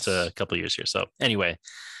the next couple of years here. So anyway,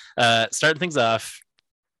 starting things off,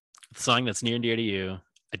 the song that's near and dear to you.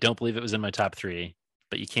 I don't believe it was in my top 3,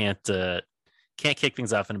 but you can't kick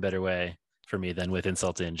things off in a better way for me than with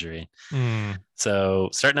Insult to Injury. So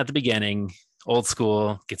starting at the beginning, old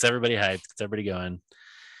school, gets everybody hyped, gets everybody going.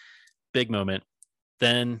 Big moment.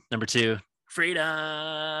 Then number 2,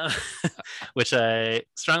 Freedom, which I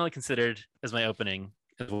strongly considered as my opening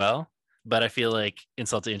as well. But I feel like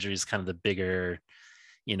Insult to Injury is kind of the bigger,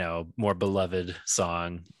 more beloved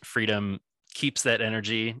song. Freedom keeps that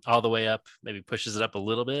energy all the way up, maybe pushes it up a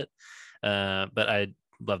little bit. But I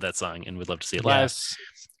love that song and would love to see it live. Yes.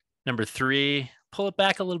 Number 3, pull it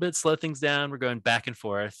back a little bit, slow things down. We're going back and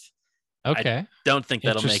forth. Okay. I don't think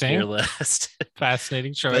that'll make your list.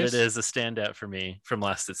 Fascinating choice. But it is a standout for me from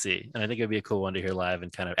Lost at Sea. And I think it'd be a cool one to hear live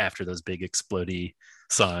and kind of after those big explodey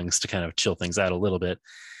songs to kind of chill things out a little bit.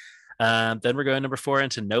 Then we're going number 4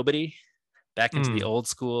 into Nobody. Back into the old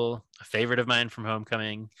school, a favorite of mine from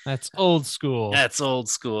Homecoming. That's old school. I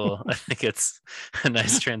think it's a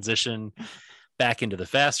nice transition back into the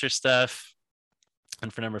faster stuff.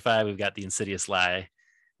 And for number 5, we've got the Insidious Lie,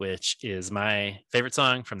 which is my favorite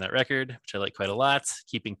song from that record, which I like quite a lot,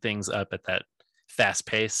 keeping things up at that fast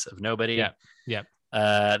pace of Nobody. Yeah.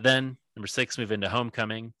 Then number 6, move into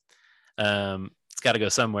Homecoming. It's got to go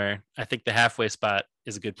somewhere. I think the halfway spot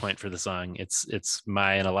is a good point for the song. It's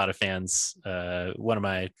my and a lot of fans one of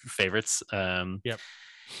my favorites. And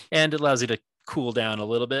it allows you to cool down a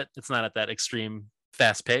little bit. It's not at that extreme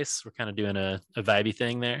fast pace. We're kind of doing a vibey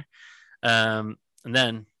thing there. And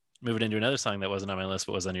then moving into another song that wasn't on my list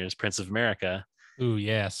but was on yours, Prince of America. Ooh,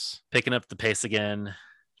 yes. Picking up the pace again,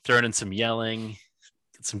 throwing in some yelling,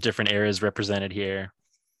 get some different eras represented here.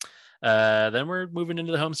 Then we're moving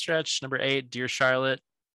into the home stretch. Number 8, Dear Charlotte,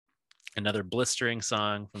 another blistering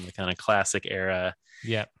song from the kind of classic era.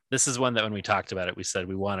 Yeah. This is one that when we talked about it, we said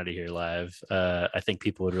we wanted to hear live. I think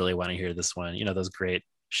people would really want to hear this one. Those great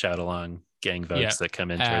shout along gang votes that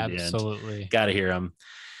come in toward the end. Absolutely. Got to hear them.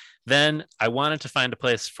 Then I wanted to find a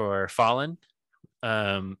place for Fallen.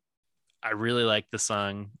 I really like the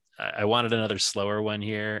song. I wanted another slower one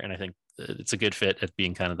here, and I think it's a good fit at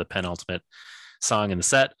being kind of the penultimate song in the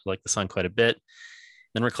set. I like the song quite a bit.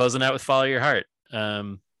 Then we're closing out with Follow Your Heart.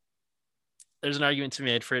 There's an argument to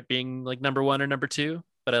be made for it being like number 1 or number 2,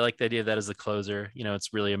 but I like the idea of that as a closer.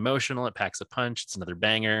 It's really emotional. It packs a punch. It's another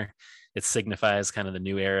banger. It signifies kind of the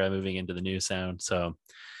new era moving into the new sound. So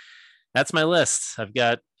That's my list. I've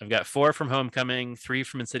got 4 from Homecoming, 3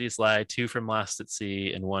 from Insidious Lie, 2 from Lost at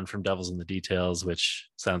Sea, and 1 from Devils in the Details, which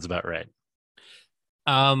sounds about right.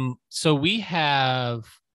 So we have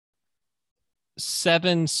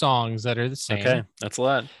 7 songs that are the same. Okay, that's a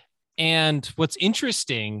lot. And what's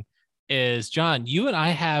interesting is, John, you and I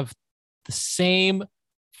have the same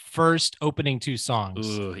first opening 2 songs.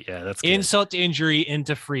 Ooh, yeah, that's good. Insult to Injury,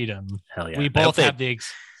 Into Freedom. Hell yeah. We both have the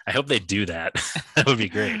I hope they do that. That would be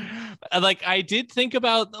great. Like, I did think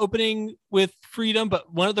about opening with Freedom,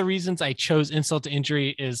 but one of the reasons I chose Insult to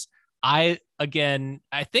Injury is I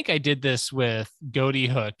think I did this with Goaty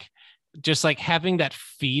Hook, just like having that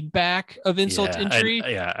feedback of Insult to Injury.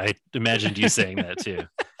 I imagined you saying that too.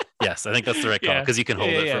 Yes, I think that's the right call because you can hold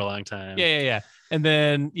it for a long time. Yeah. And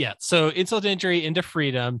then, so Insult to Injury, Into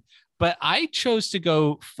Freedom. But I chose to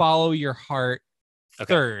go Follow Your Heart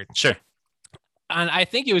third. Sure. And I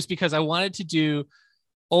think it was because I wanted to do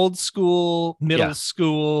old school, middle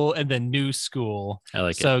school, and then new school. I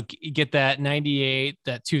like it. So get that 98,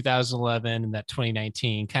 that 2011, and that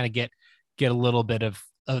 2019, kind of get a little bit of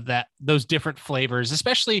that, those different flavors,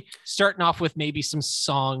 especially starting off with maybe some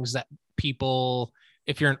songs that people,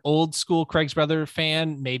 if you're an old school Craig's Brother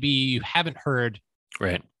fan, maybe you haven't heard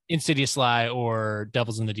right. Insidious Lie or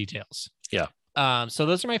Devils in the Details. Yeah. So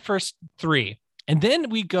those are my first 3. And then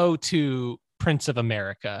we go to Prince of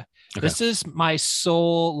America. Okay. This is my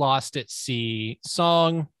Soul Lost at Sea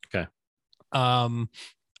song. Okay. I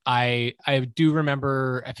do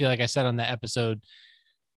remember, I feel like I said on the episode,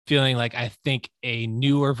 feeling like I think a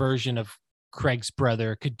newer version of Craig's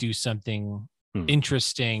Brother could do something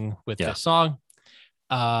interesting with this song.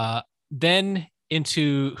 Then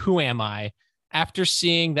into Who Am I? After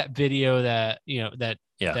seeing that video that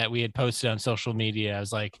we had posted on social media, I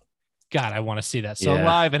was like, God, I want to see that song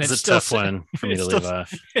live. And it's a tough one for me to leave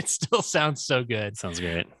off. It still sounds so good. Sounds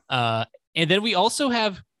great. And then we also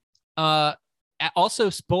have, also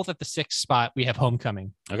both at the 6th spot, we have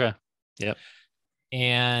Homecoming. Okay. Yep.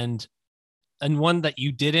 And one that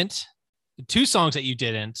you didn't, 2 songs that you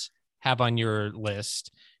didn't have on your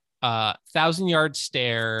list, 1,000 Yard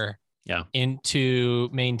Stare. Yeah. Into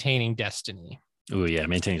Maintaining Destiny. Oh yeah,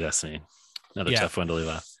 Maintaining Destiny. Another tough one to leave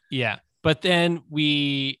off. Yeah. But then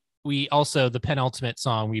we also, the penultimate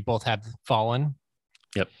song, we both have Fallen.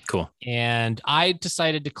 Yep. Cool. And I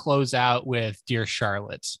decided to close out with Dear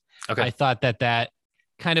Charlotte. Okay. I thought that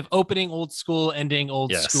kind of opening old school, ending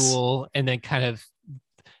old school, and then kind of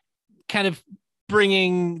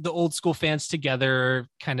bringing the old school fans together,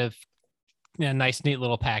 kind of nice, neat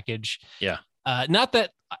little package. Yeah. Not that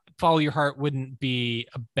Follow Your Heart wouldn't be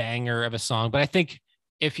a banger of a song, but I think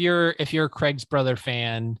if you're a Craig's Brother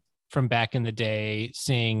fan from back in the day,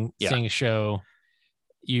 seeing a show,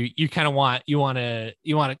 you kind of want to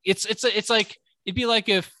it's like, it'd be like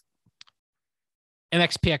if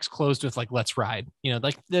MXPX closed with like Let's Ride,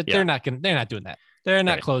 like they're not doing that. They're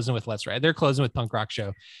not closing with Let's Ride. They're closing with Punk Rock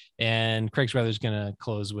Show, and Craig's Brother's gonna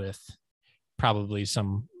close with probably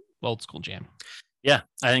some old school jam. Yeah,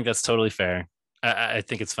 I think that's totally fair. I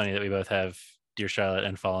think it's funny that we both have Dear Charlotte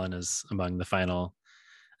and Fallen as among the final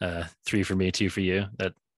 3 for me, 2 for you.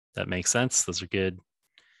 That makes sense. Those are good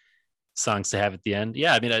songs to have at the end.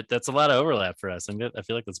 Yeah, I mean, that's a lot of overlap for us. I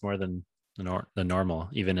feel like that's more than the normal,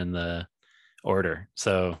 even in the order.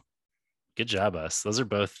 So good job, us. Those are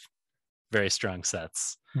both very strong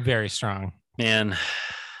sets. Very strong. Man,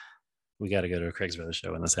 we got to go to a Craig's Brother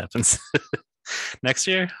show when this happens. Next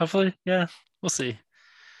year, hopefully. Yeah, we'll see.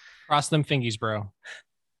 Cross them fingies, bro.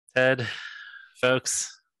 Ted,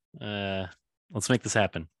 folks, let's make this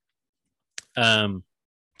happen.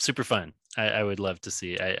 Super fun. I would love to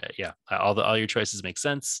see. All your choices make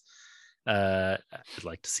sense. I'd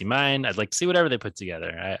like to see mine. I'd like to see whatever they put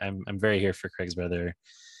together. I'm very here for Craig's Brother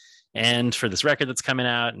and for this record that's coming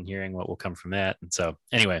out and hearing what will come from that. And so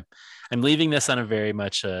anyway, I'm leaving this on a very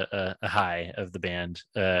much a high of the band,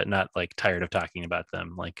 not like tired of talking about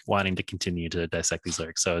them, like wanting to continue to dissect these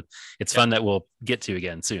lyrics. So it's fun that we'll get to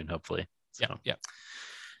again soon, hopefully. So, yeah.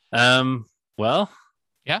 Well,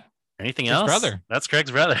 yeah. Anything Craig's else? Brother. That's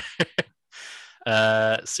Craig's Brother.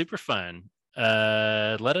 Super fun.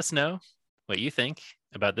 Let us know what you think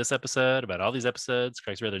about this episode, about all these episodes,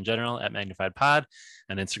 Craig's Brother in general, at Magnified Pod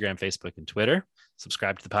on Instagram, Facebook, and Twitter.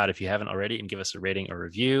 Subscribe to the pod if you haven't already and give us a rating or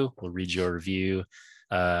review. We'll read your review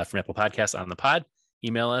from Apple Podcasts on the pod.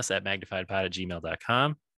 Email us at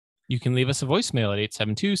magnifiedpod@gmail.com. You can leave us a voicemail at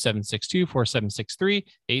 872-762-4763,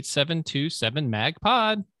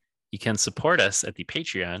 8727-MAGPOD. You can support us at the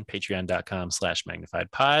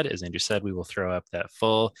patreon.com/magnifiedpod. As Andrew said, we will throw up that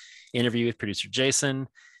full interview with producer Jason.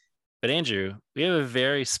 But Andrew, we have a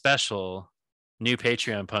very special new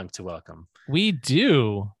Patreon punk to welcome. We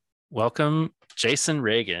do. Welcome, Jason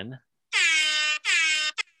Reagan.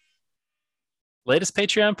 Latest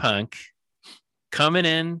Patreon punk coming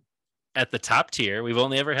in at the top tier. We've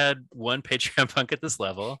only ever had one Patreon punk at this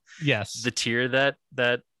level. Yes. The tier that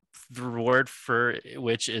the reward for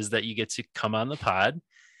which is that you get to come on the pod.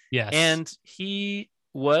 Yes. And he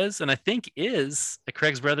was, and I think is, a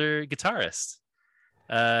Craig's Brother guitarist.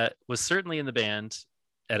 Was certainly in the band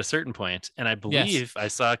at a certain point, and I believe I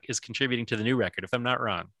saw is contributing to the new record, if I'm not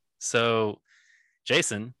wrong. So,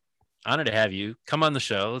 Jason, honored to have you come on the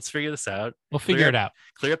show. Let's figure this out. We'll figure it out.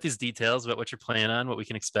 Clear up these details about what you're playing on, what we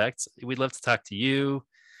can expect. We'd love to talk to you.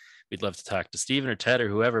 We'd love to talk to Steven or Ted or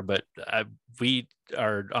whoever, but we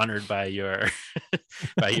are honored by your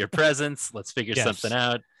by your presence. Let's figure something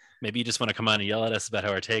out. Maybe you just want to come on and yell at us about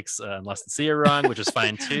how our takes on Lost at Sea are wrong, which is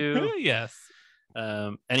fine too. Yes.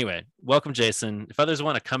 Anyway, welcome, Jason. If others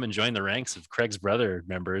want to come and join the ranks of Craig's Brother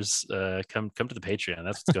members, come to the Patreon.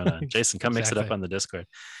 That's what's going on. Jason, come mix it up on the Discord.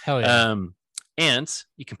 Hell yeah. And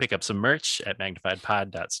you can pick up some merch at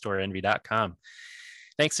magnifiedpod.storeenvy.com.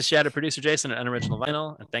 Thanks to Shadow producer Jason at Unoriginal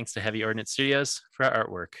Vinyl, and thanks to Heavy Ordnance Studios for our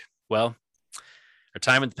artwork. Well, our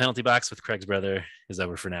time in the penalty box with Craig's Brother is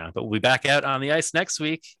over for now, but we'll be back out on the ice next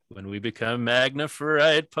week when we become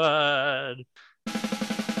Magnified Pod.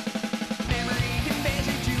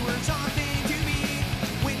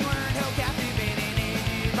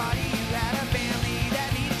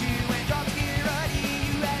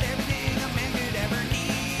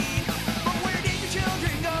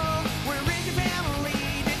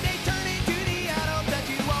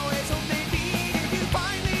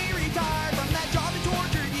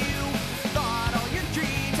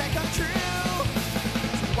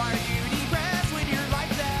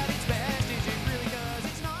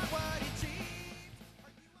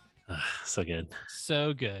 So good.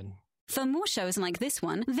 So good. For more shows like this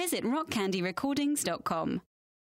one, visit rockcandyrecordings.com.